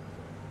area.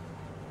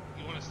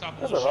 You want to stop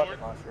a That's little a short?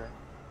 rocket launcher.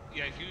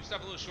 Yeah, if you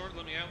stop a little short,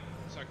 let me out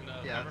so I can Yeah,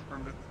 cover. that's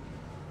affirmative.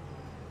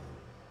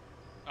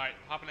 Alright,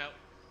 hopping out.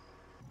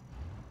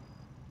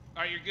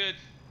 Alright, you're good.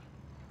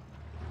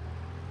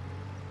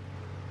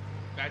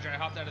 Badger, I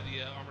hopped out of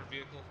the armored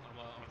vehicle. I'm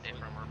on foot.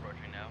 From we're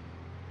approaching now.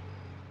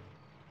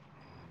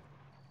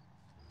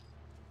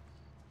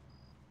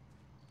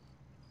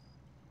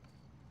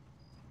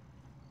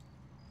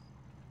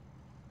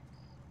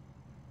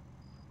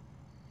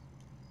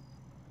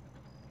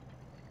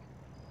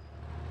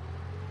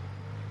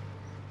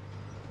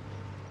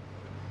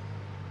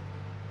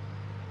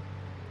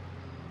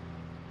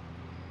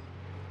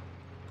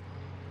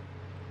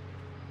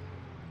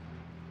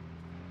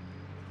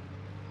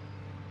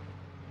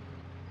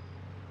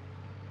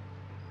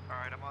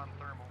 Alright, I'm on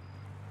thermal.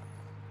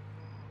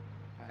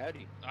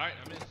 Howdy. Alright,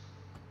 I'm in.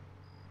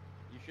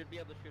 You should be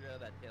able to shoot out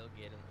of that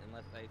tailgate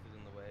unless ice is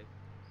in the way.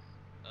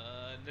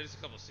 There's a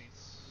couple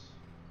seats.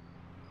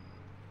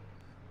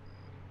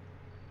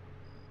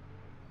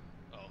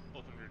 Oh,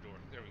 open rear door.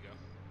 There we go.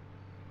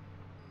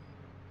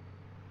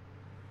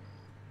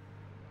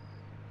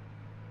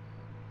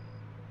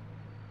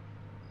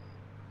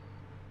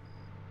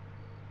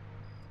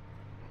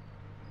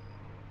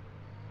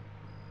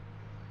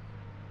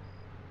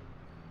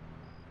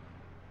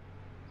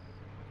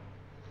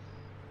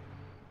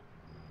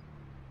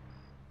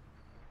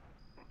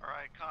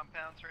 Alright,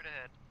 compound straight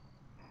ahead.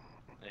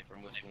 Hey,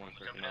 from which one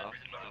freaking off? To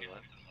the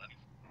left.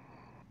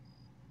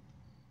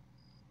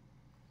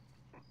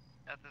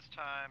 At this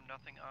time,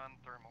 nothing on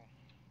thermal.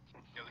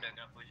 Go down,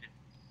 gonna push it.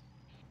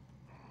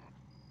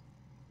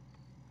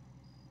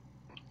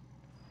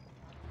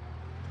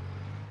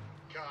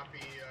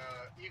 Copy,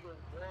 Eagle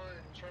 1,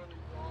 Charlie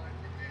 1,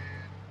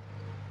 and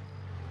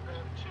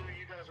Round 2,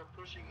 you guys are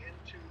pushing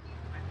into the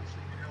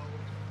previously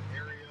held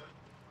area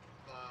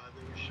that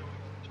was shown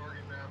on the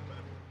target map, but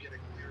if we get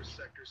a clear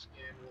sector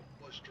scan, we'll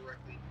push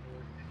directly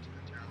north into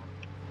the town.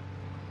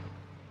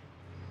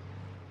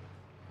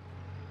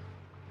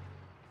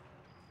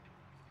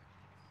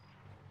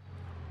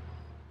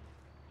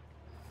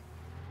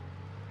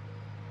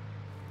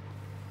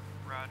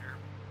 Roger.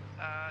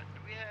 Do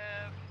we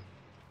have...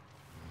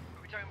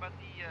 Are we talking about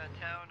the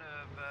town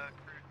of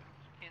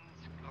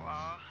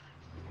Kinskla?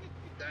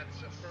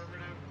 That's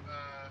affirmative.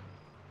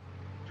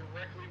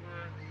 Directly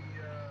where the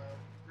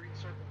green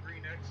circle,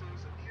 green X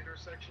is at the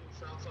intersection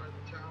south side of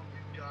the town,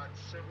 we've got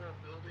several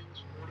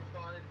buildings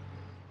fortified.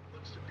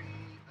 Looks to be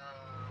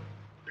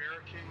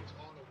barricades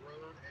on the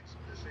road and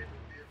some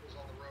disabled vehicles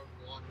on the road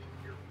blocking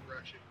your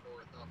progression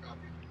north. I'll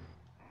copy.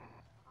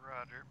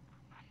 Roger.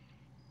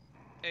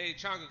 Hey,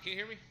 Chongo, can you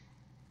hear me?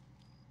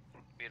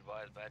 Be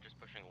advised, Badger's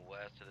pushing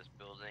west to this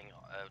building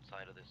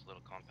outside of this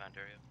little compound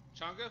area.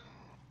 Chongo?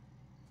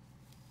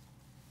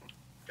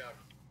 Copy.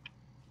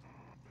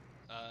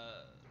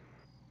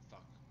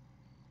 Fuck.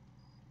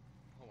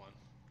 Hold on.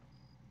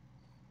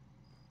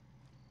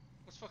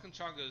 What's fucking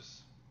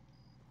Chongo's?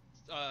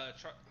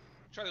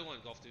 Charlie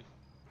 1, Golf 2.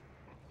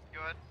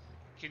 Go ahead.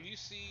 Can you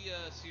see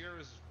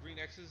Sierra's green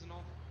X's and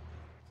all?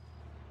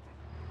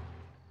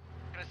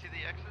 Can I see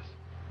the X's?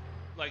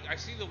 Like, I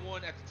see the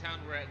one at the town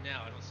we're at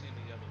now. I don't see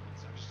any other ones.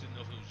 I just didn't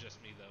know if it was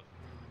just me, though.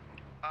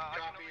 I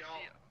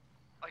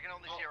can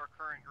only see our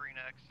current green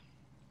X.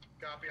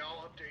 Copy,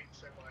 I'll update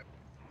same way.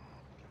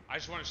 I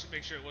just wanted to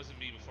make sure it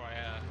wasn't me before I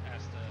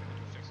asked them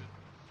to fix it.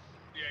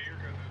 Yeah, you're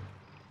good then.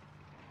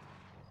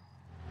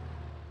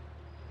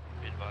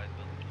 Be advised,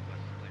 building to the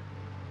west is clear.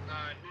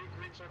 New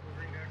green circle,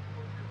 green X,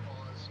 both your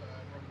pause,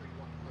 roughly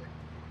 1 click.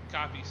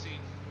 Copy, see.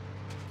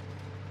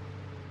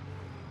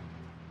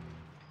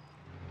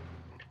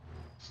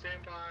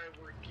 Stand by,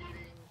 we're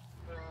getting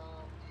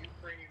from the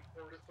Ukrainian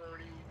Port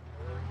Authority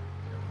north.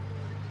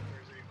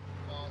 There's a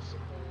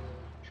possible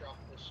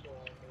tropical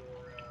storm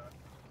or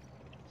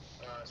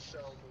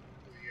cell moving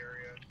through the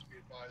area. To be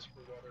advised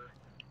for weather.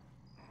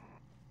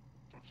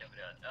 Copy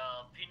that.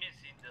 Opinions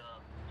in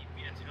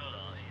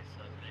Venezuela is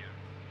clear.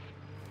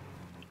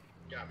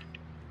 Copy.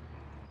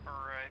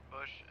 Alright,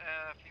 Bush.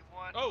 If you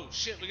want... Oh,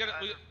 shit, we gotta...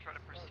 try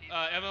to proceed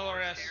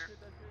MLRS. here,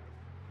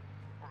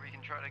 or we can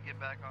try to get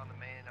back on the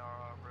main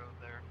road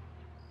there.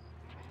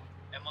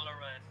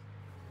 MLRS.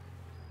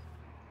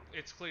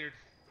 It's cleared.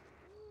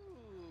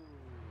 Ooh.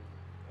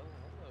 Oh,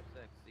 hello,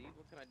 sexy.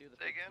 What can I do to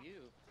Say fix again?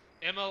 you?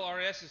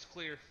 MLRS is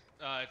clear.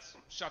 It's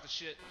shot to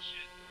shit.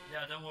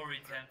 Yeah, don't worry,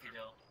 it's empty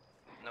though.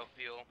 No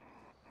fuel.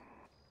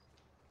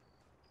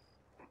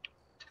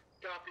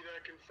 Copy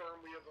that,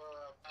 confirm we have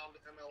found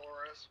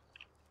MLRS.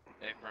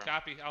 Hey, firm.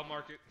 Copy, I'll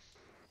mark it.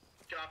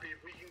 Copy,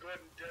 if we can go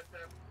ahead and death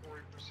that before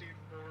we proceed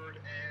forward,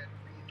 and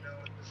we know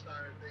at this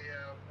time if they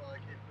have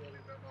capability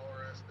of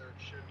MLRS, there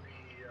should be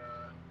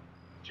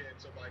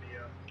chance of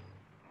IDF.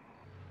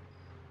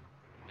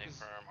 Hey,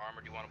 firm.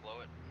 Armor, do you want to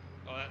blow it?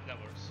 Oh, that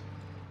works.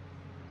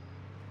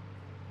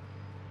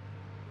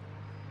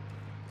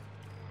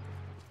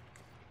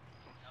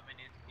 I mean,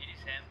 it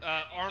is empty.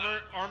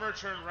 Armor,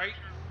 turn right.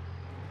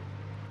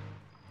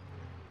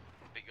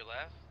 Pick your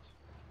last.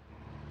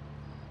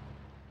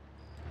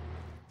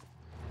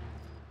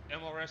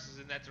 MLRS is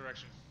in that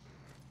direction.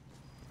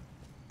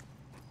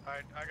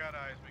 Alright, I got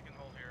eyes. We can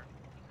hold here.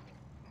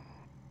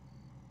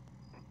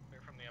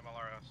 They're from the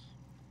MLRS.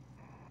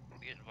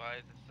 Be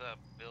advised, this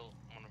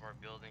one of our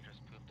buildings just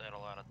pooped out a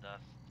lot of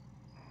dust.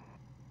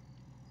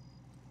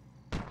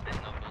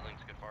 No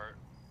buildings could fart.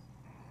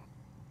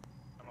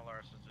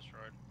 MLRS is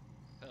destroyed.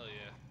 Hell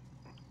yeah.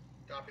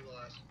 Copy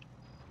last.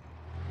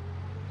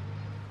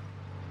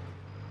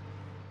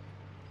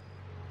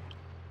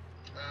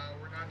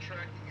 We're not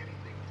tracking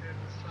anything at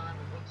this time.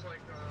 It looks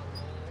like all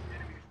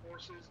enemy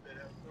forces that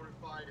have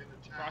fortified in the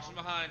town Crossing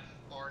behind.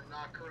 are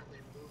not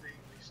currently moving.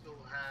 We still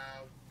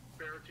have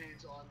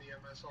barricades on the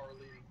MSR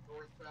leading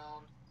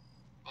northbound.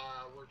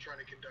 We're trying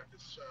to conduct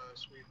this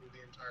sweep of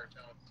the entire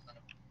town at this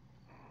time.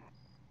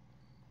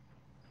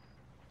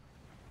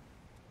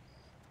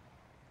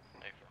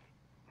 Hey, firm.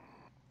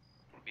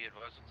 Be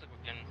advised, looks like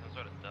we're getting some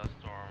sort of dust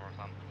storm or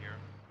something here.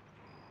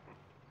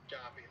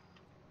 Copy.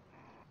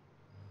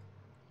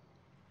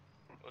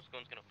 What's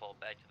going gonna fall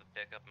back to the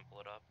pickup and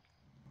pull it up?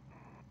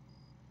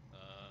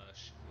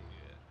 Shit,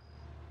 yeah.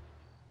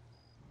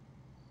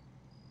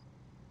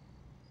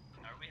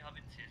 Are we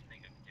having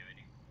seismic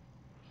activity?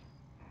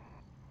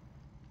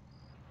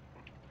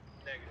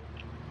 Negative.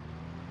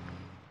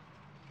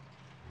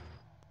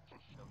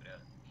 Copy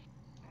that.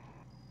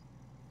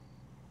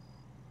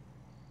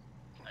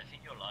 I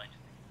think you're lying to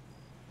me.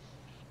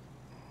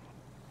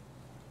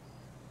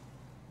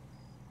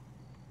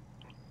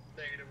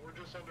 Negative. We're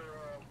just under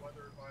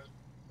weather advisory.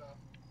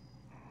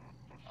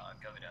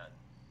 Copy that.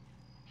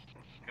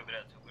 Copy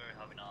that. So we're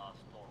having a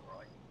storm,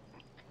 right?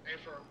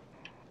 Affirm.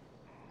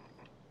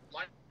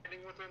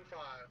 Lightning within 5.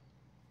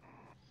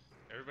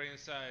 Everybody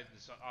inside.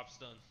 This op's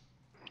done.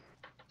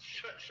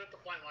 Shut the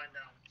flight line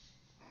down.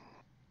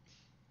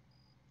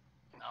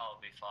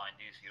 I'll be fine.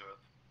 Use Europe.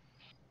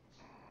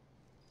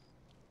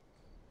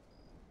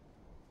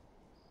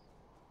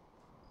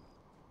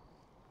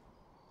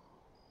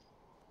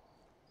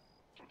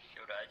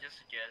 Yoda, I just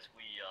suggest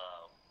we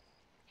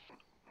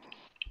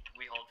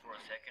hold for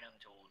a second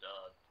until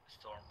the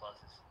storm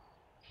passes.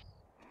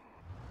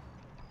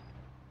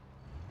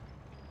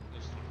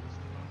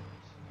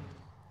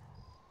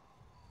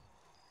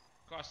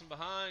 Crossing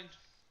behind.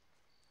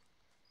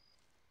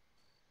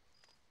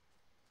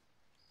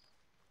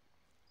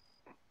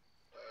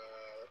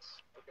 That's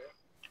okay.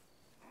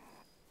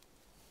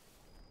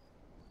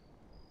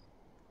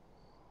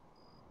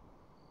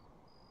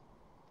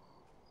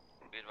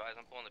 Be advised,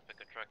 I'm pulling the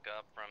pickup truck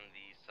up from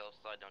the south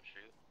side, don't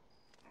shoot.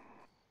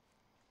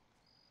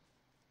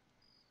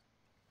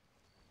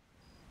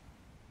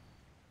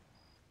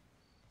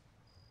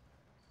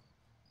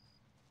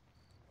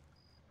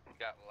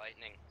 Got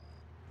lightning.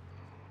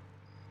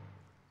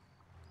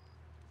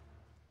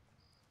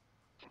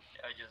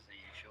 Yeah, just the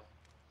usual.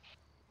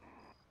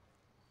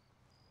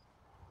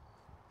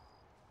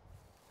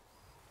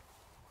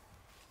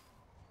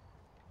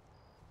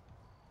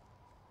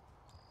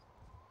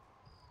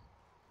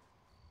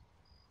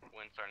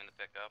 Wind starting to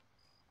pick up.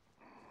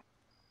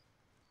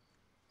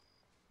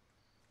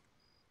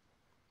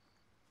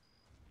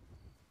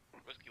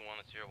 Whiskey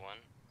 1 is 01.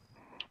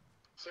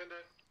 Send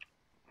it.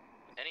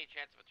 Any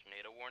chance of a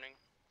tornado warning?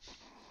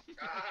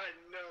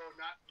 No,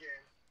 not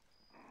again.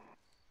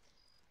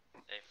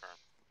 Affirm.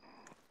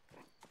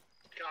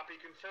 Copy.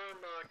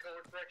 Confirm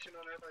color correction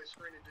on everybody's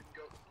screen. It didn't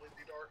go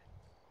completely dark.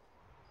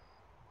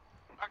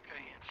 I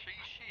can't see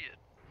shit.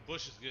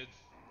 Bush is good.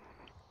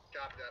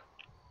 Copy that.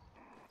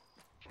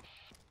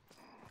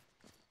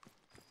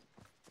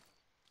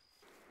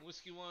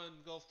 Whiskey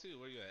 1, Gulf 2,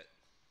 where you at?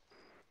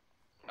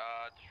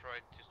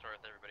 Detroit, 2-star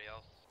with everybody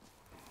else.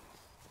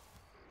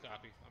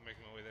 Copy. I'm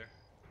making my way there.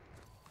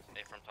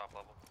 Affirm top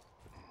level.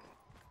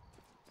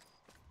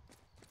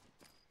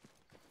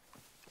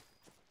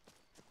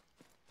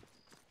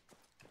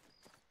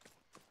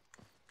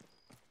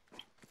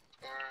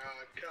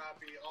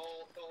 Copy.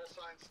 All call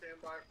signs stand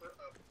by for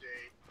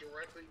update.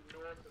 Directly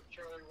north of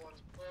Charlie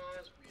 1's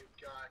buzz, we've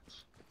got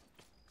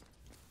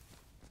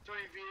 3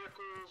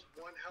 vehicles,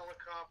 1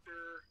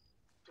 helicopter,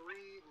 3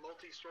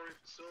 multi-story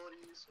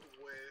facilities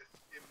with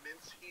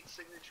immense heat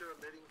signature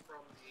emitting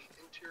from the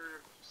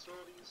interior of the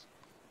facilities.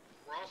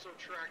 We're also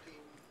tracking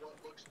what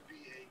looks to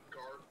be a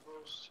guard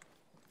post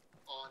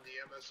on the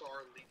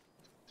MSR leading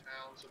to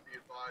town, so be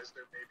advised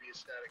there may be a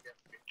static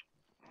enemy.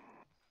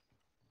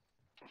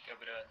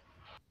 Copy that.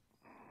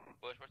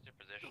 Bush, what's your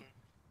position?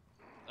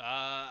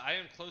 I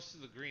am close to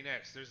the Green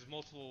X. There's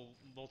multiple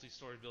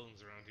multi-story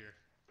buildings around here.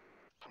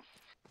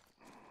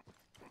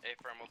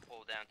 Affirm will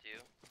pull down to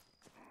you.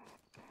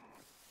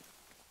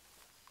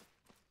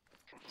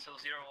 So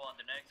 01,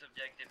 the next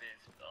objective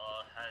is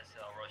has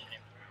Russian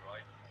infantry,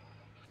 right?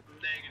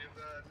 Negative.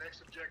 The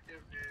next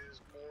objective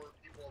is more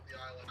people of the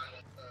island.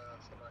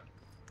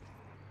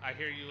 I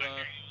hear you.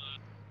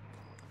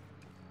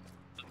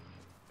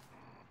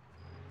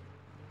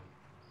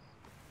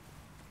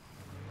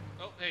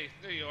 Oh, hey,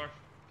 there you are.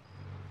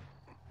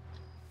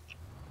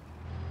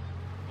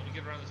 Let me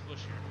get around this bush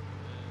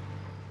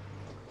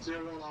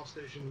here. 01 off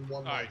station,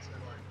 1 All right.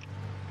 standby.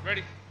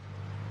 Ready?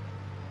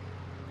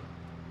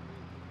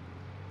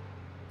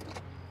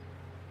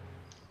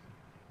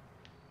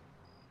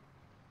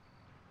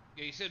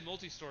 Yeah, you said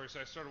multi-story, so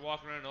I started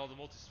walking around all the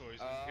multi-stories.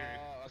 Oh, okay.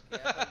 I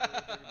thought you were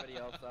with everybody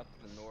else up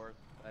to the north,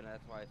 and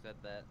that's why I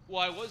said that. Well,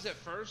 I was at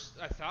first.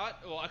 I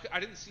thought. Well, I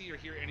didn't see or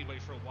hear anybody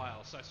for a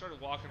while, so I started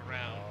walking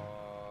around.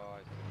 Oh, I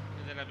see.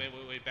 And then I made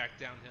my way back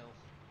downhill.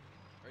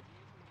 Are you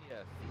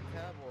using the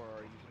C-tab, or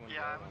are you using one?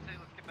 Yeah, I would say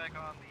let's get back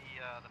on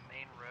the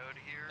main road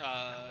here,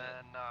 and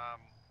then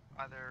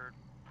either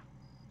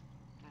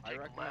I take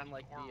recommend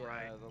left like or the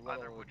right,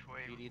 little which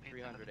way GD300 leads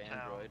into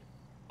town. Android.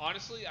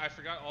 Honestly, I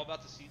forgot all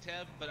about the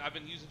C-tab, but I've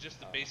been using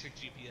just the basic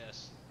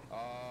GPS. Oh,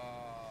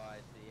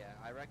 I see. Yeah,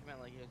 I recommend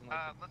like using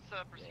like. Let's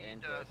proceed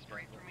Android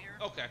straight stuff. from here.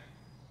 Okay.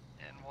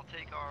 And we'll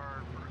take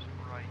our first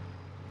right.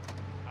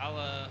 I'll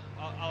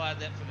add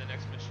that for the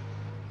next mission.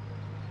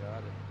 Got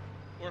it.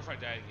 Or if I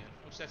die again,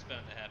 which that's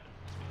bound to happen.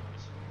 Let's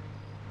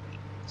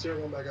be honest.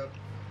 01 back up.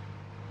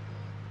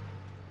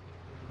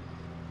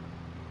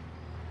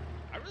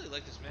 I really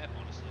like this map,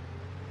 honestly.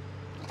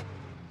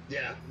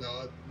 Yeah,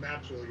 no, the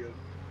map's really good.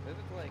 This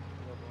is like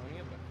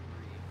Livonia, but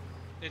free.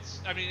 It's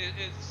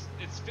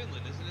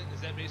Finland, isn't it?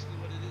 Is that basically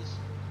what it is?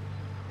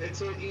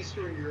 It's an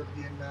Eastern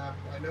European map.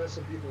 I know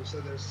some people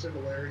said there's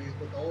similarities,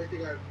 but the only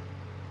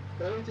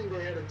thing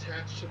they had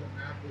attached to the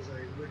map was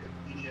a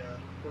Wikipedia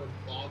for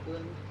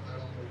Bogland. I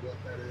don't know what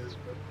that is,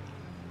 but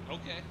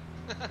Okay.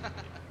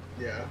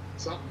 yeah,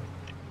 something.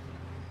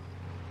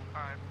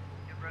 Alright,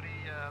 ready.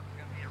 There's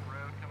going to be a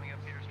road coming up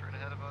here straight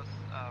ahead of us.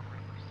 We're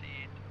going to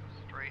proceed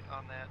straight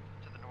on that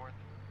to the north.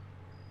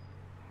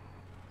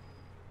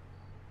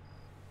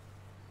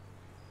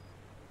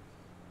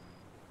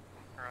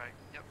 Alright,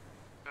 yep.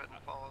 Go ahead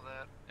and follow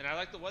that. And I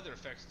like the weather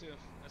effects too.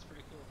 That's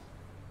pretty cool.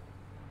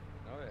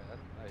 Oh yeah,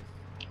 that's nice.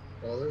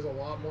 Well, there's a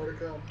lot more to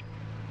come.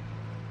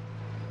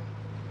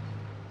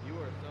 You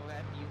were so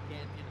happy you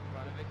can't see the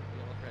front of it because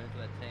you almost ran into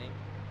that tank.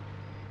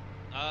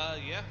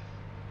 Yeah.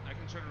 I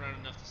can turn around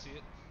enough to see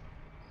it.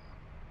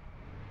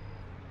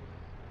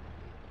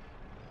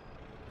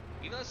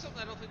 You know, that's something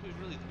I don't think we've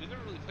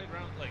never really played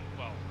around, like,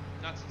 well,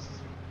 not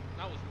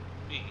with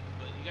me,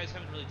 but you guys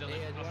haven't really done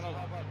Hey, like do you a want to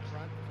full. hop up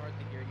front? It's hard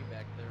to hear you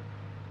back there.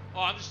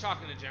 Oh, I'm just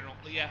talking in general.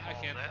 But yeah, I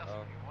can.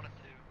 Oh.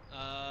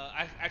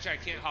 I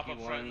can't hop up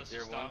front unless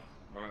you stop.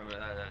 Remember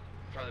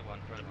Charlie 1,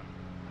 Charlie 1.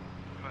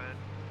 Go ahead.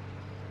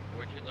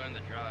 Where'd you learn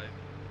to drive?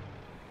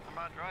 I'm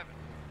not driving.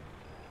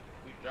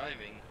 Who's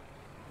driving?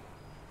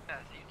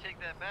 Yeah, so you take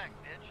that back,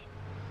 bitch.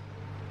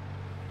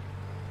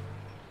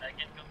 I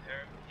can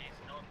compare. He's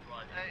not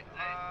driving. Hey,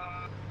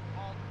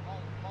 halt.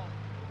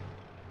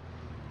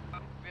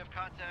 We have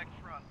contact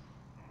front.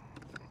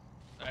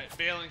 Alright,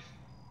 bailing.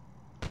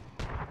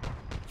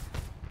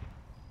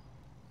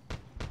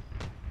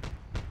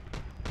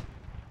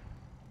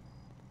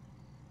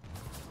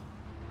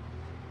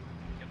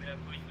 Can we have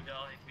push with the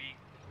RFB?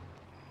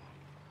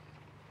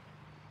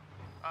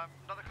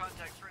 Another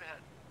contact straight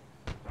ahead.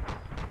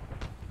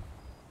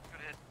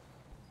 Good hit.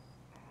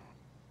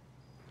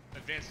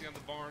 Advancing on the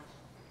barn.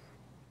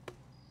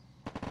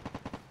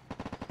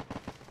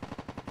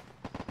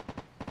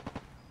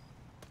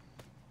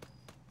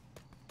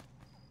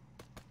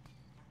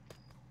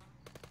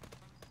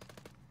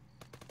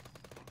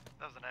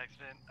 That was an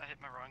accident. I hit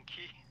my wrong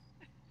key.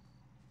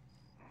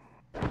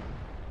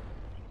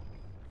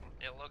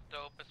 It looked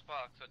dope as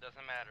fuck, so it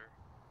doesn't matter.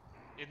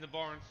 In the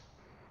barn.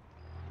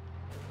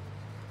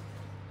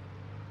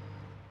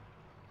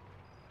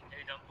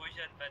 Hey, don't push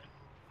that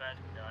fast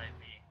with the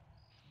RFB.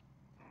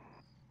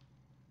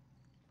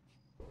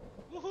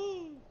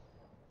 Woohoo!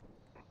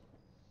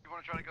 You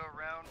want to try to go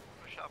around,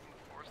 push up in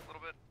the forest a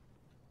little bit?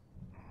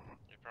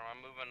 If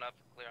I'm moving up,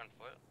 clear on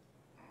foot.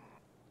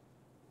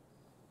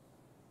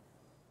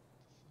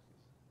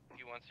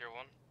 You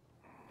 101.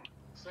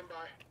 Stand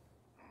by.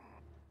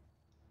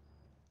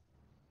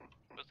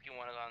 Whiskey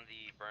 1 is on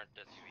the burnt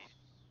SUV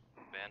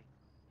van.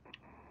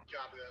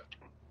 Copy that.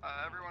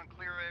 Everyone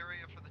clear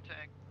area for the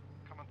tank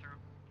coming through.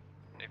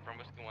 Hey, from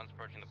Whiskey 1's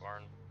approaching the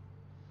barn.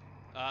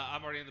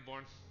 I'm already in the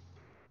barn.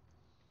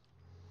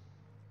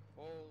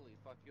 Holy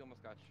fuck, you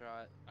almost got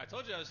shot. I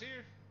told you I was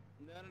here.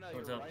 No,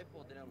 What's your up?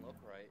 rifle didn't look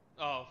right.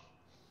 Oh.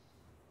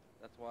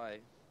 That's why.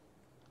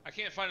 I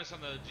can't find us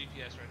on the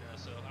GPS right now,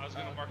 so I was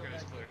gonna mark it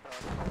as clear.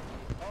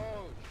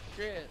 Oh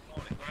shit.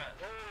 Holy crap.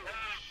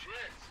 Holy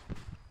shit.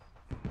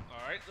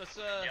 Alright, let's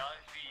The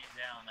RFB is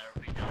down, the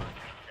RFB down.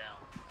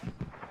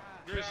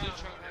 Grizzly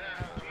Chunk.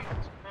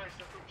 Jesus Christ,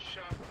 that thing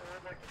shot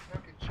forward like a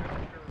fucking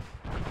Challenger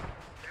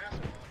gas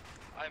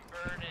bomb. I'm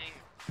burning.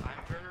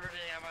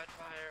 I'm on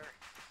fire.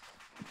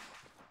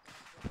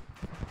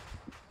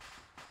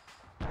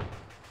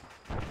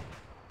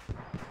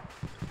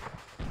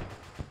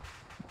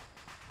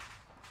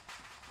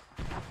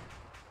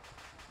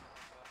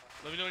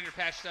 Let me know when you're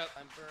patched up.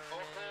 I'm burning. All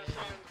call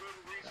signs go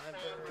to respawn.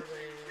 There's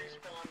a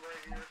respawn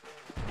right here.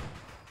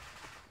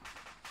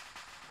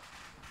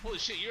 Holy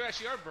shit, you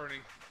actually are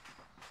burning.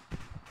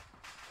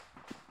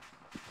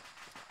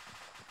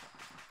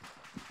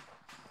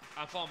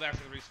 I'm falling back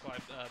for the resupply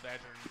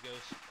badger and he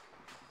goes.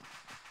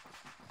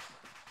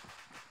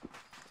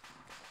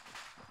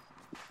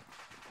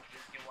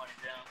 Just get one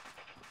down.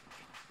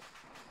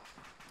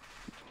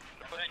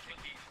 I'm gonna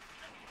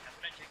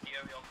check the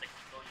area of the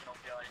explosion of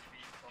the RFB.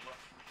 Over.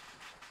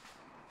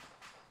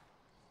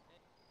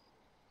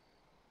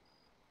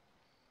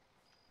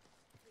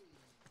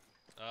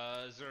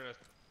 Is there a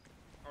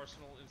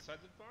arsenal inside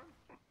the barn?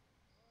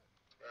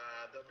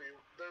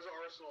 There's an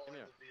arsenal Come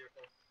in here. the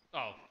vehicle.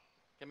 Oh,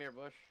 Come here,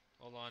 Bush.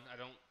 hold on. I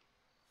don't.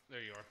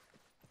 There you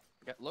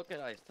are. Look at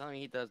Ice. Tell me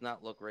he does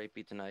not look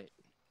rapey tonight.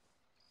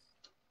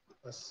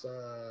 That's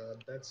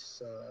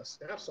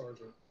Staff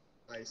Sergeant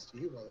Ice to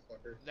you,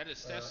 motherfucker. That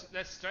is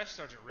that's Staff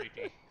Sergeant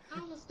Rapey.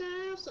 I'm a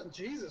Staff Sergeant.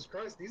 Jesus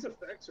Christ, these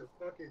effects are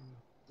fucking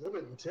a little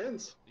bit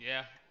intense.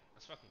 Yeah,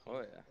 that's fucking cool. Oh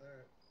yeah.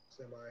 Alright,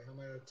 stand by. How am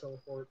I gonna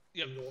teleport?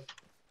 Yep. Eagle?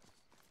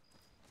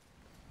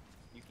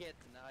 You can't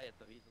deny it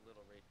though. He's a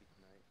little rapey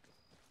tonight.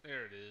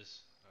 There it is.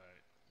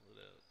 Alright, what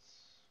else?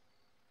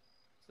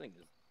 This thing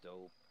is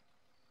dope.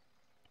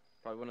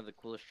 Probably one of the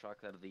coolest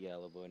trucks out of the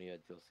Livonia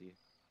DLC.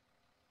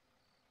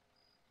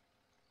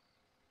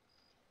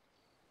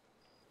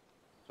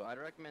 So I'd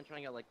recommend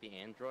trying out like the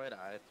Android.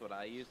 That's what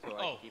I use, so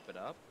I Oh. keep it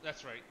up.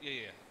 That's right.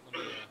 Yeah. Let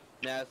me,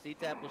 Now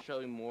CTAP will show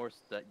you more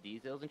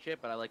details and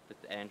shit, but I like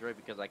the Android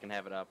because I can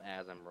have it up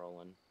as I'm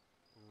rolling.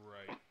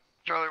 right.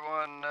 Charlie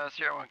 1,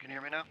 Sierra 1, can you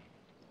hear me now?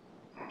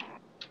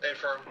 Hey,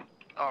 firm.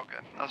 Oh,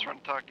 okay. I was trying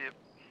to talk to you.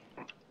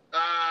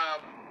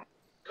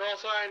 Call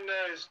sign,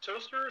 is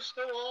Toaster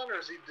still on,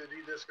 or did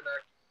he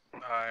disconnect?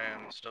 I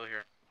am still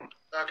here.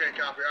 Okay,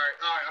 copy. Alright,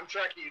 I'm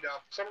tracking you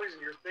down. For some reason,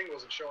 your thing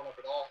wasn't showing up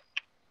at all.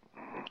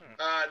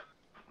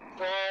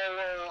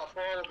 For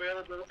all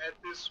available at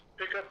this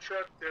pickup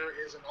truck, there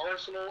is an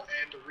arsenal,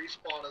 and the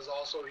respawn is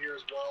also here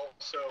as well.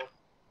 So,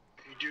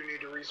 if you do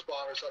need to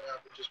respawn or something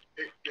happen, just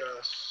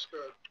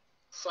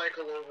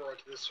cycle over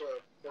onto this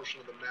portion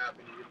of the map,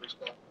 and you can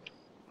respawn.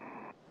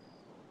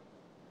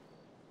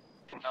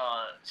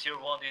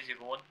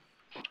 01D01.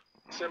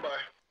 Stand by.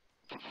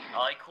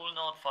 I could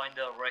not find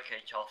the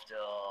wreckage of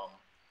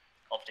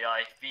the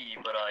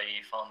IFV, but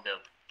I found the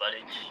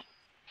village.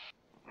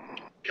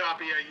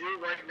 Copy, yeah, you're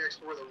right next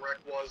to where the wreck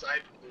was. I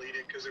had to delete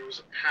it because it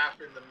was half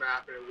in the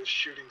map and it was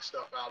shooting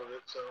stuff out of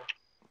it, so.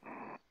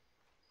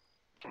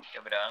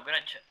 Yeah, but I'm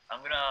gonna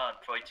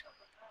try to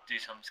do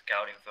some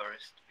scouting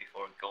first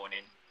before going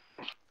in.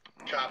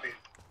 Copy.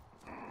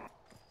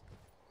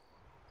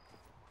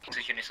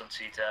 Position is on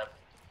C-tab.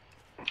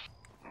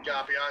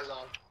 Copy, eyes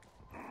on.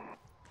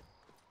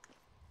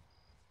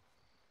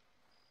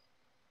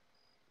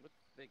 What's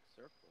the big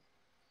circle?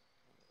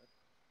 Oh, that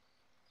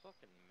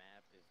fucking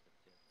map is the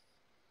tits.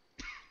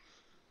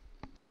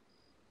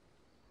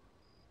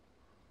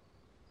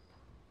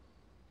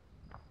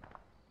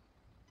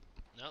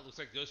 No, it looks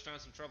like Ghost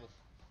found some trouble.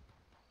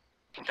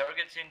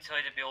 Targets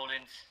inside the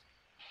buildings.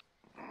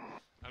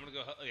 I'm gonna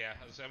go. Yeah,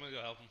 I'm gonna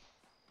go help him.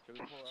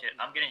 Shit,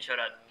 I'm getting shot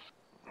at.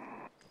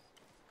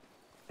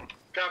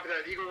 Copy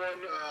that. Eagle 1,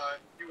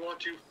 you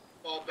want to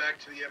fall back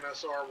to the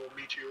MSR, we'll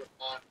meet you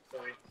on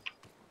point.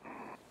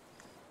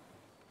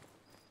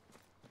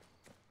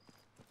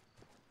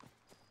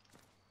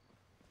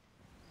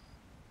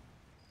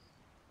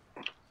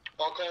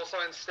 All call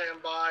signs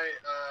stand by.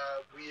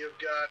 We have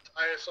got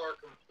ISR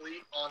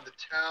complete on the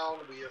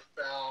town. We have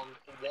found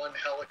one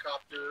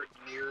helicopter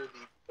near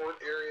the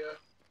port area.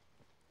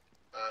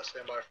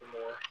 Stand by for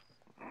more.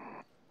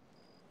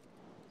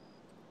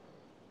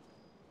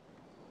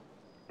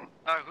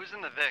 Who's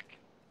in the Vic?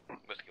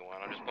 Whiskey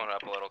 1, I'm just pulling it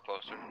up a little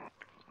closer.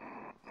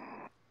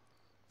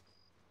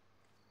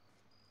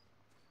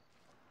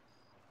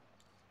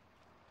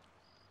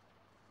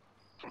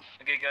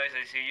 Okay, guys,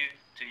 I see you.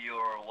 To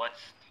your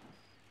west.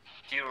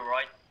 To your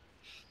right.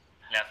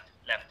 Left.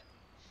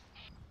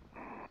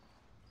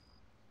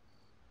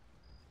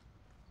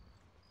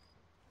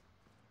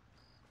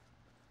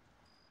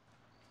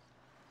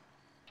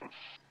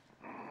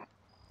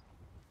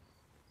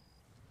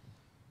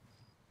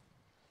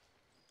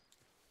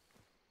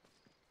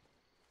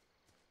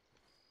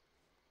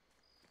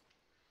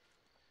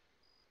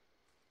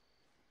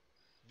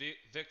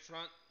 Vic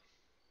front.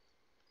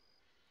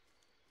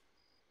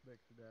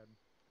 Vic's dead.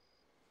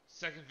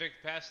 Second Vic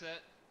past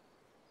that.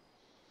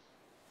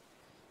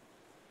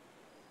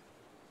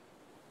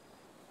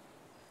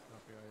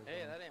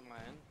 Hey, that ain't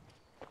mine.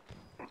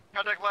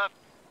 Contact left.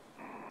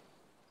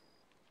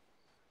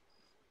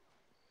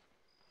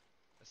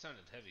 That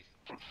sounded heavy.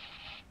 Oh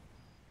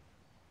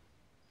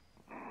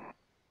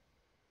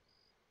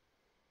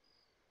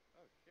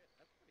shit,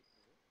 that's pretty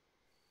cool.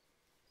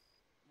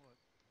 What?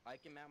 I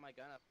can mount my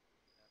gun up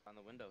on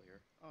the window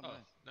here. Oh,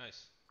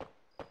 nice.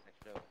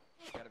 Next show.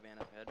 Got a van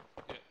up ahead.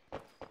 Yeah.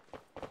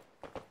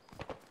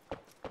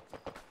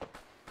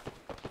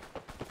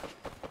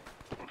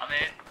 I'm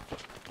in.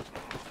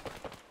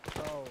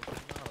 Oh,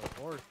 not a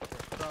horse.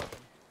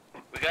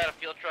 We got a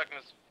field truck in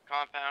this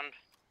compound.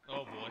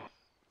 Oh boy.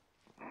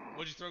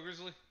 What'd you throw,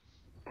 Grizzly?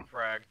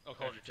 Frag.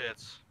 Okay. Hold your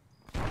tits.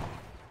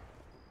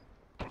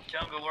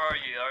 Jungle, where are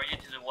you? Are you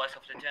to the west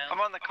of the town? I'm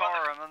on the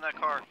car. I'm on that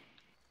car.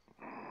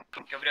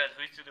 Copy that.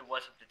 Who's to the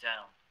west of the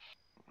town?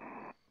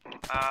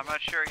 I'm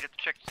not sure. You have to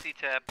check the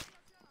C-tab.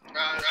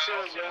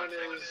 One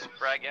is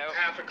Frag out.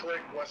 half a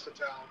click west of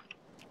town.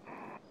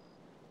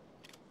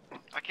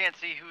 I can't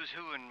see who's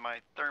who in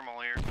my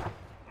thermal here.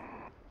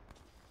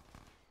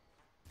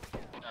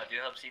 Do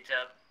you have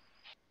C-tab?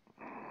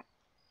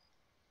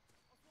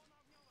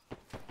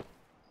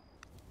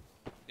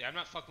 Yeah, I'm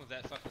not fucking with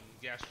that fucking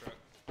gas truck.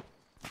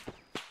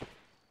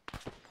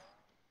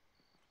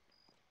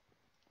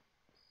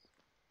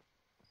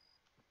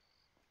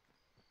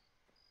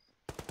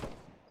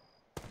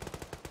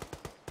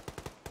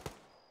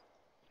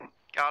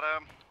 Got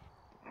him.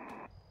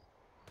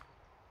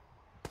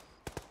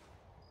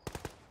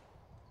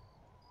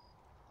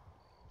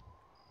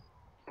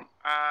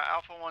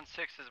 Alpha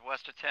 16 is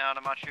west of town.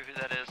 I'm not sure who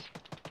that is.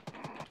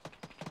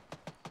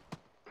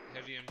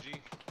 Heavy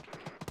MG.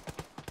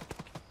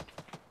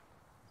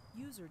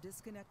 User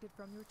disconnected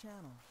from your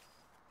channel.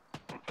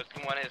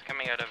 Whiskey 1 is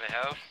coming out of a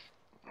house.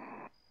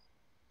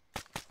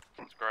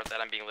 Disregard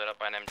that, I'm being lit up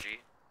by an MG.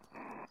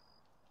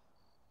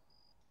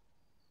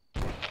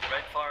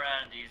 Red far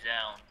and he's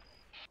down.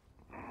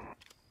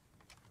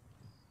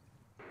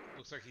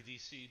 Looks like he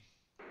DC'd.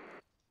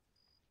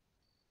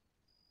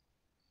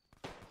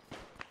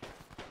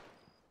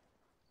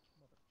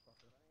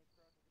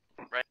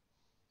 Right.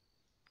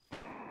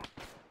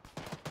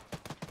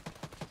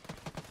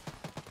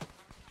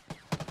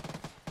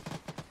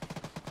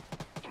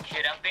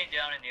 Shit, I'm pinned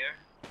down in here.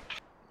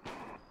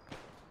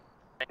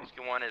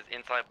 Whiskey 1 is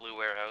inside Blue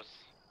Warehouse.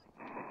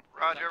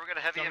 Roger, we got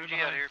a heavy Somebody MG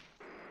out behind. here.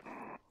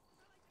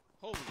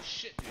 Holy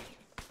shit, dude.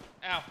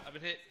 Ow, I've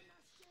been hit.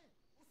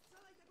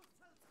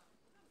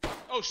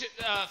 Oh shit,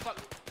 fuck.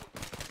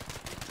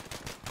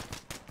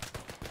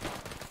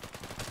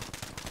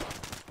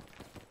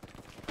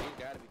 He's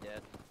gotta be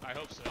dead. I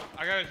hope so.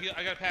 I gotta heal,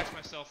 I gotta patch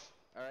myself.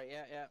 Alright,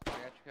 yeah, I got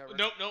you covered.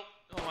 Nope, nope.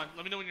 Hold on,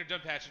 let me know when you're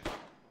done patching.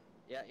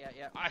 Yeah.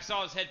 I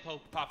saw his head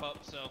pop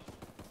up, so.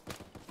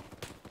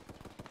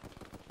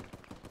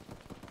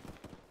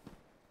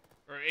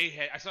 Or a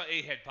head. I saw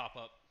a head pop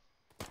up.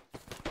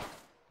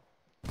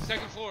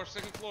 Second floor.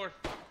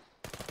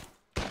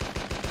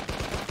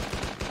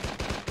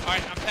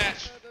 Alright, I'm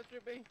patched. Don't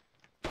shoot me.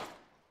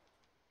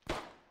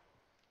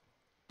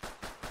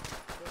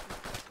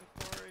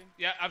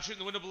 Yeah, I'm shooting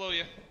the window below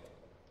you.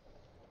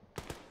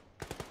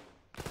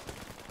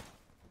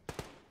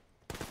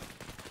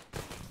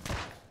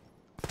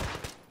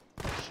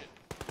 Shit.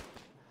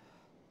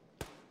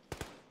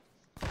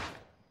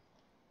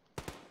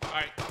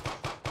 Alright.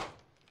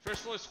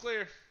 First floor is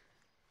clear.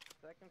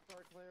 Second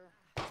floor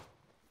clear.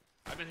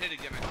 I've been hit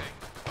again, I think.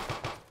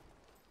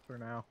 For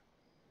now.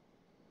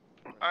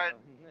 Alright,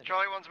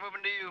 Charlie 1's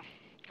moving to you.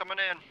 Coming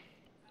in.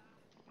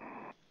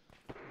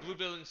 Blue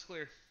building's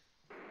clear.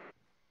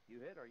 You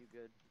hit? Or are you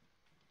good?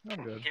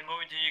 I'm good. Keep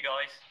moving to you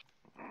guys.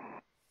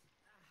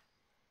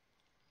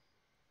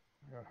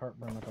 I got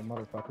heartburn like a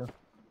motherfucker.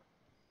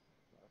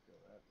 I feel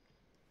that.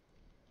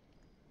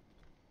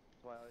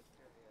 That's why I always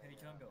carry a Hey,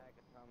 Jungle. pack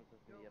of Tums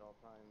with me at all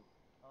times.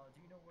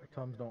 Do you know where My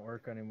Tums don't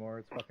work anymore.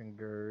 It's fucking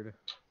GERD.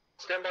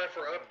 Stand by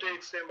for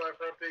update. Stand by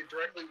for update.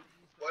 Directly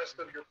west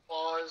of your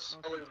pause,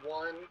 only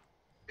one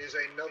is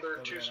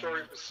another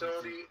two-story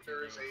facility.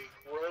 There is a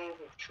grove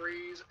of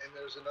trees, and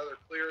there's another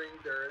clearing.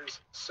 There is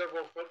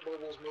several foot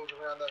mobiles moving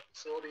around that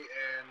facility,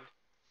 and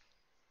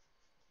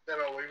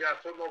no, we've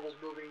got foot mobiles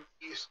moving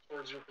east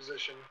towards your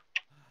position.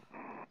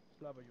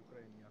 Slava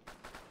Ukrainia.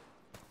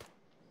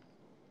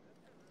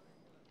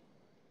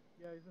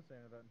 Yeah, he's been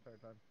saying it that entire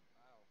time.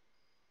 Wow.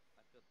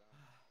 I feel dumb.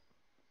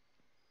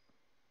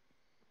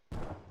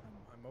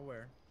 I'm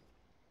aware.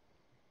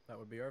 That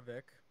would be our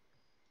Vic.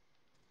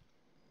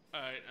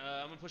 Alright,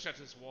 I'm gonna push out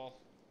to this wall.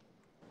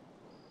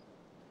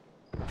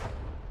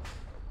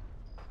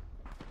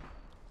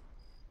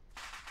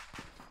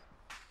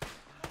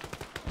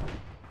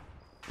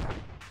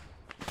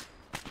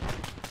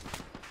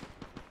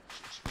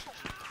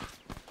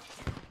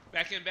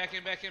 Back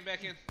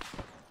in.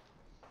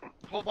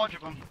 Whole bunch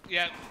of them.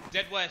 Yeah,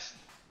 dead west.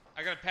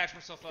 I gotta patch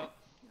myself up.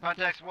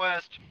 Contacts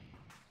west.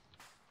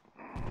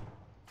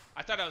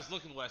 I thought I was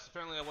looking west.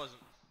 Apparently I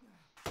wasn't.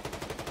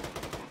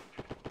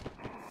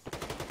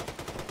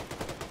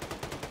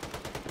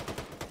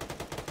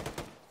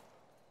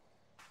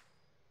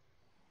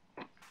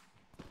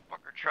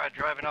 Fucker tried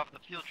driving off the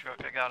fuel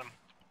truck. I got him.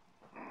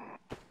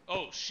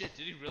 Oh shit,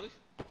 did he really?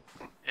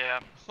 Yeah.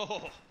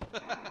 Oh.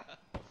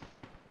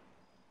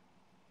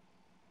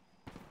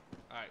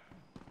 Alright.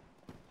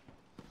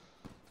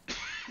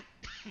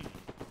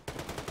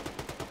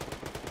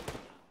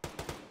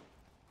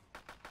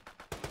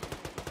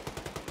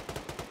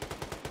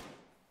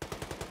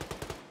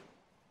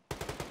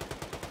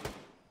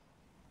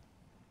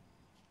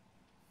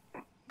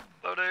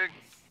 Loading.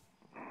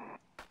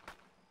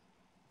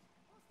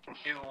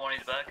 Q1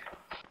 is back.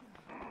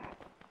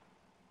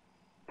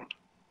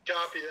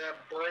 Copy that.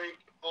 Break.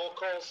 All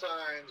call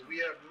signs. We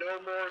have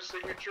no more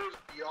signatures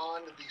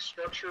beyond the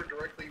structure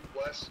directly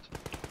west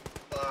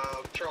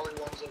of Charlie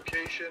 1's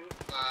location.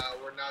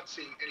 We're not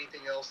seeing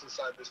anything else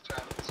inside this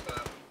town at this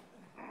time.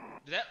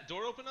 Did that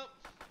door open up?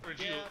 Or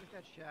did you? Yeah, I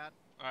got shot.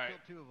 Alright.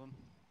 Killed 2 of them.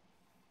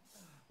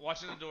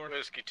 Watching the door.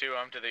 Whiskey 2,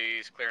 I'm to the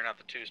east, clearing out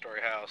the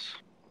two-story house.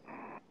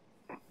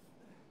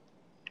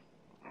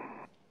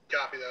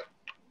 Copy that.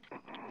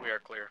 We are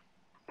clear.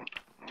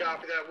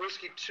 Copy that.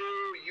 Whiskey 2,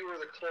 you are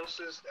the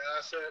closest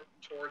asset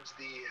towards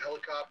the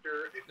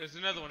helicopter. If There's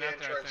another one you out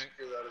can there, try I to think.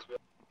 secure that as well.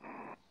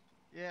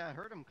 Yeah, I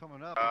heard him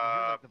coming up.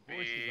 I could hear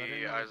like the voices. I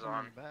didn't know eyes they were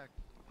on. in the back.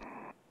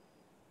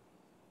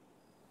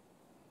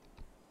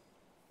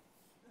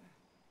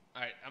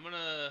 Alright, I'm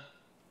gonna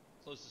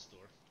close this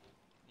door.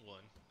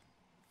 One.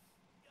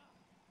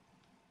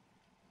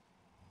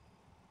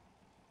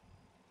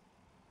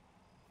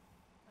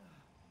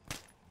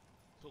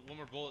 Put one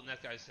more bullet in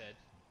that guy's head.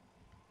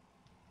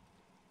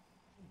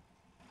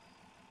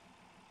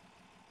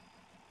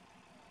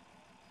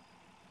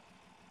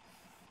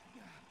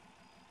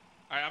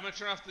 Alright, I'm gonna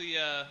turn off the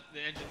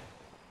engine.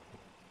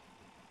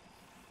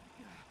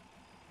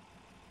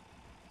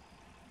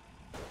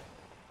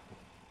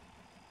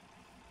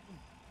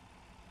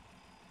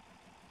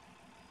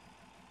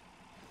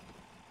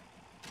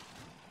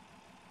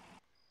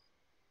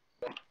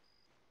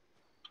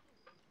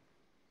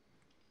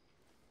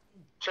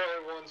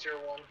 Charlie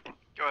 101.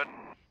 Go ahead.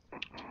 You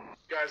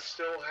guys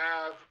still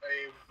have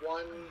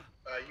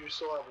you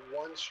still have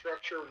one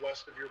structure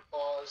west of your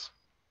pause.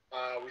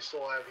 We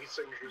still have heat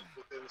signatures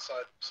within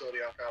inside the facility.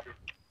 I'll copy.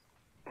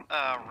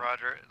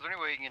 Roger. Is there any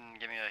way you can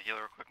give me a heal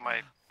real quick?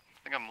 I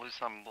think I'm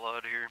loose on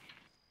blood here.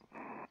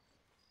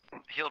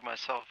 healed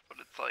myself, but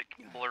it's like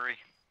blurry.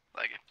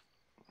 Like.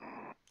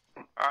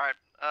 Alright,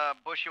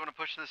 Bush, you wanna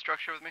push to the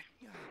structure with me?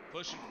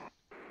 Push.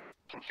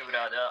 Copy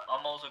that.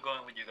 I'm also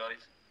going with you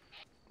guys.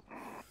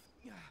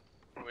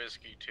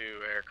 Whiskey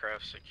 2,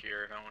 aircraft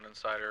secure, no one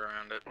inside or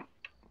around it.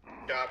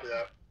 Copy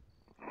that.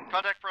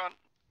 Contact front.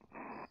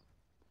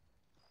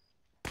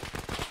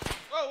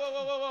 Whoa, whoa,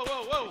 whoa, whoa,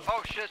 whoa, whoa!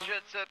 Oh shit,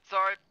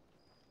 sorry.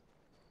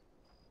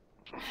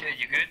 Shit,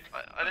 you good?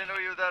 I didn't know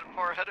you were that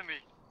far ahead of me.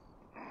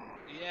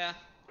 Yeah.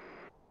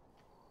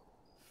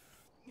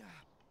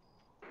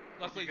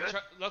 Luckily,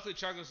 luckily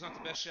Chargo's not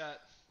the best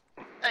shot.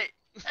 Hey!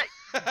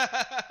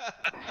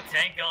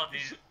 Thank God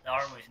this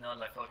armor is not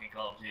like fucking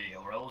Call of Duty,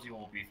 or else you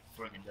will be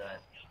freaking dead.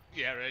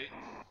 Yeah, right.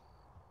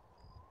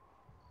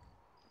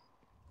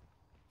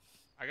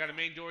 I got a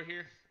main door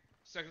here.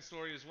 Second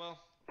story as well.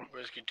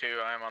 Whiskey 2,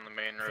 I am on the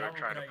main road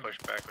trying to push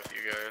back with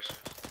you guys.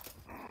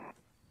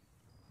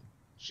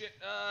 Shit,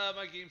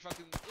 my game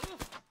fucking...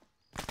 Ugh.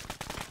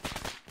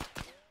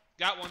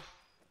 Got one.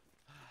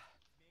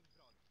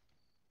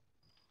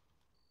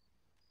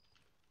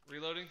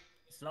 Reloading.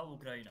 Slava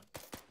Ukraina.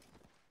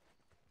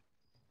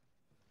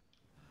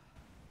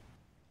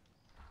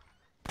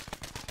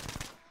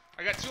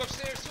 I got two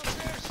upstairs,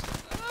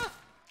 Ah!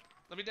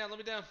 Let me down.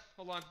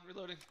 Hold on,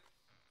 reloading.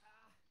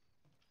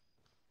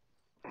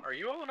 Are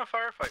you all in a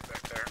firefight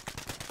back there?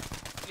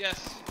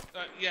 Yes,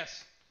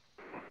 yes.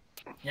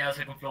 Yeah,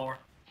 second floor.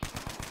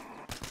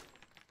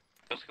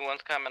 Whiskey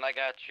 1's coming, I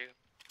got you.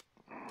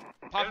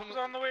 Pop Who's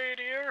on the way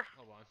to here?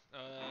 Hold on.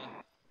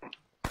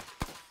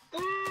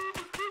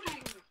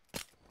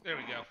 There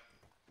we go.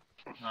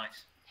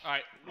 Nice.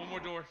 Alright, one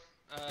more door.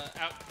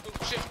 Out.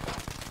 Oh, shit.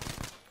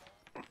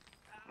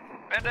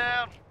 Man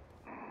down!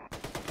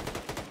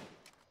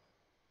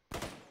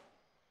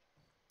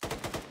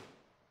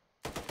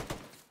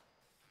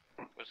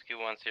 Whiskey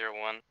 1's here,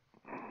 1.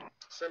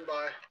 Send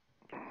by.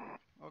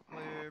 All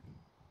clear.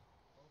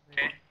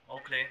 Okay,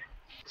 all clear.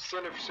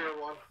 Send it for Sierra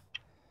 1.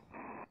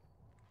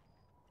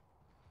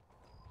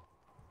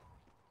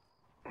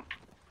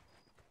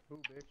 Ooh,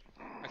 bitch.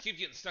 I keep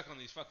getting stuck on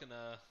these fucking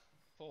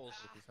poles.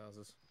 These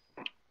houses.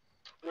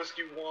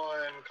 Whiskey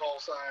 1, call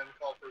sign,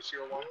 call for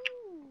Sierra 1.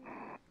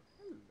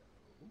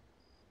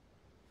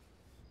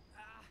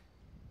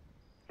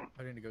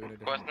 I need to go get a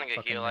different Requesting a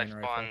fucking heal, I main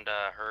rifle. spawned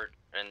hurt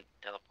and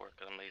teleport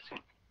because I'm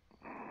lazy.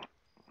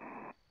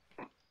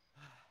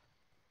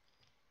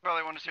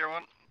 Probably want to Sierra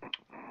 1.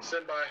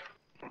 Send by.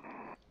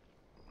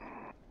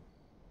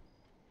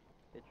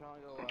 Hey,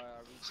 Trongo,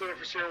 Send it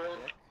for Sierra 1.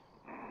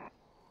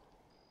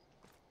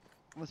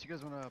 Unless you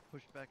guys want to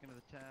push back into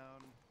the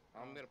town.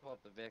 I'm gonna pull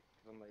up the Vic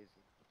because I'm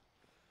lazy.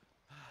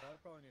 I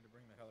probably need to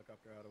bring the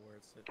helicopter out of where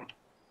it's sitting.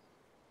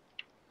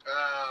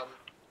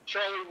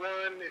 Charlie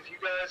 1, if you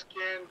guys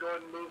can, go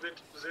ahead and move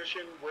into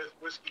position with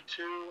Whiskey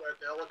 2 at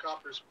the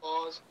helicopter's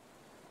pause.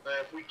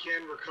 If we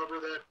can, recover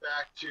that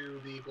back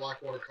to the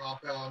Blackwater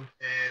compound,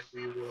 and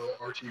we will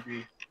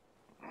RTB.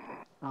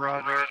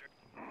 Roger.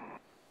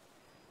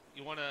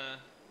 You wanna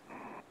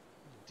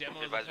demo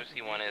the Advise fucking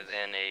Whiskey 1 is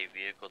in a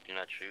vehicle, do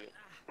not shoot.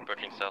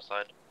 Approaching south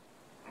side.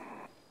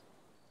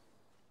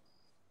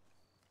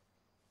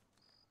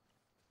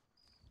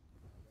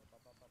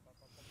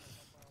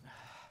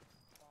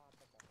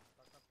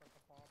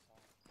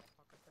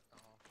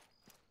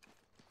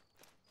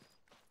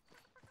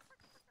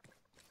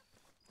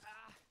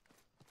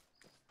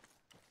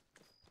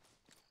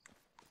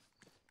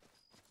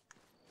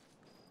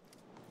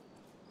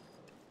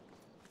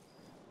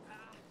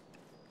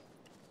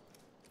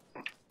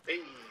 Hey.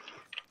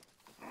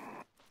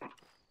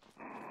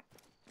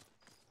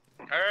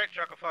 Alright,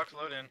 Choco Fox,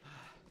 load in.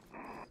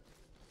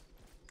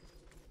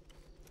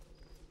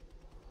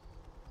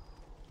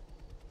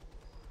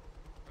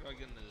 How do I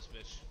get into this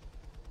bitch?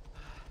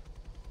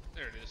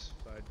 There it is.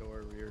 Side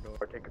door, rear door.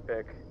 Take a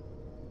pick.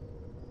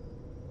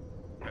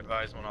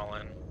 Advise when all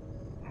in.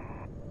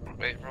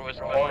 Wait for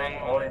Whiskey All 1. in,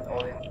 all in,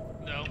 all in.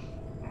 No.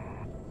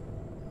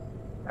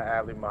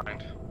 Alley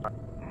mind.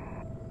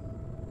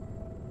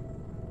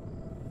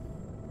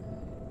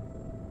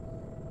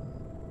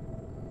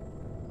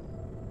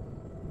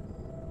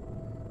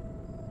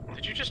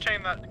 Did you just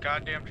chain that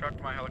goddamn truck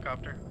to my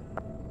helicopter?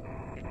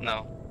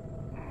 No.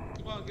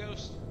 Come on,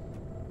 Ghost.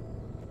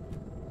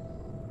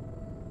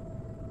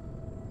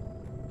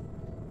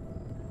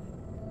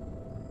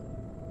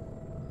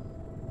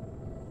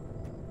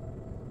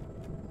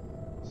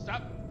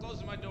 Stop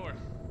closing my door.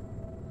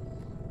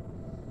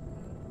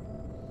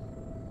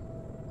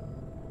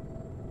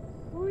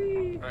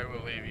 I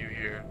will leave you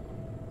here.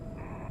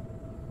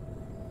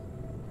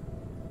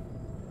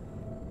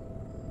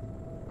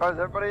 Oh, is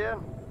everybody in?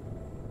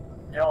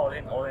 Yeah, all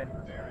in, all in.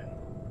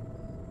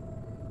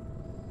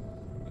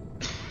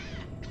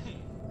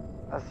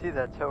 I see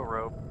that tow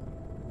rope.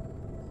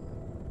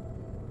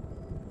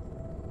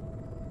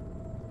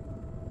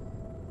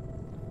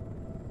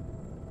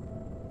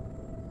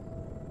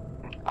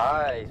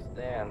 I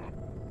stand.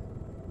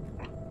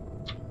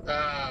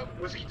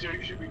 Whiskey 2,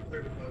 you should be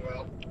clear to move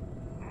out.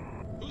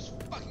 Who's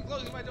fucking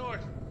closing my door?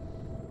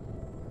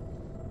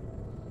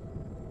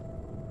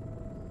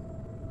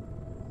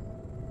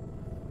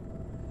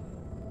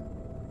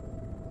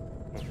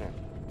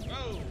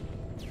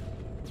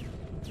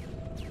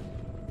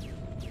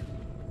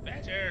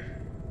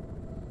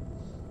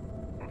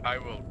 I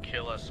will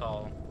kill us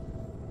all.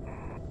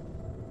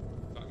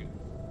 Okay.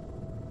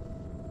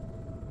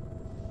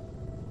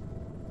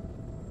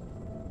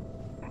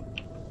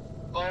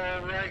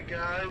 Alright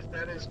guys,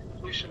 that is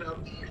completion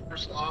of the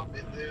first op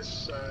in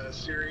this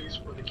series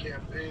for the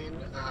campaign.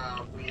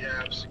 We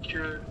have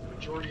secured the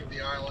majority of the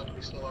island.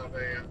 We still have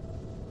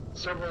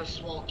several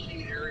small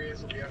key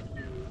areas that we have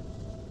to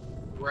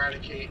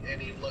eradicate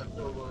any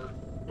leftover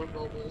foot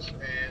mobiles,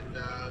 and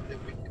then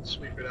we can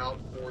sweep it out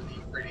for the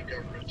Ukrainian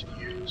government to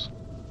use.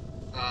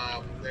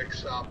 Next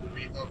stop will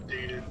be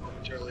updated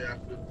momentarily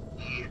after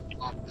the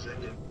op is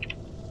ended.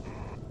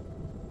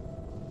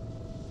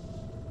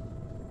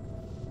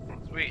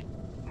 Sweet.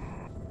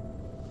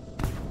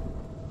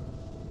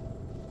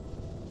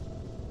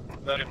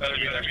 Better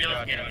be that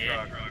shotgun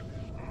truck.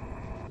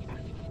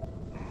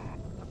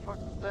 The fuck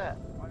was that?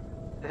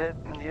 It hit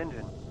in the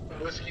engine.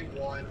 Whiskey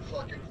 1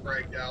 fucking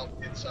fragged out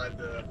inside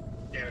the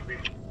canopy.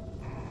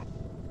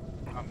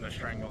 I'm gonna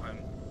strangle him.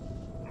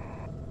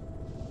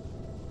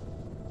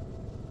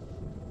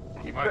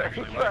 He Might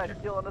actually tried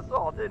like killing us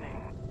all, didn't he?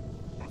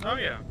 Oh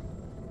yeah.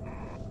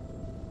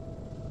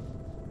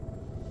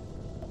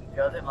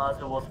 Captain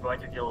Master was trying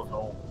to kill us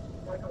all.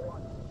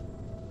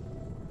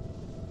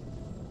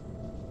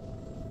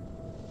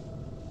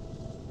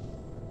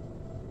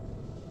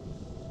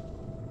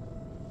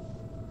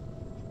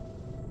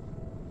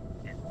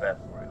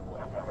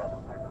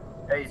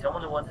 Hey,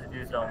 someone wants to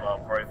do some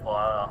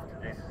profile after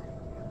this.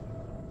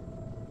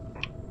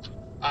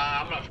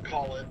 I'm gonna have to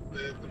call it.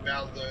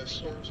 The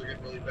storms are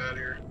getting really bad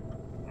here.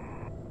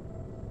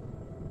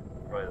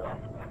 Right on.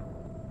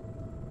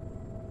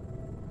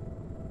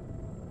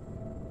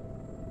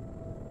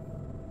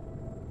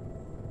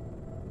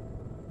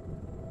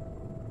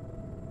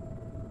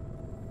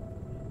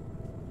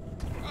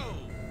 Oh!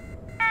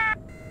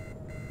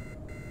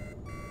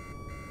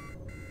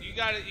 You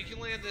got it. You can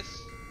land this.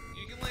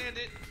 You can land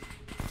it.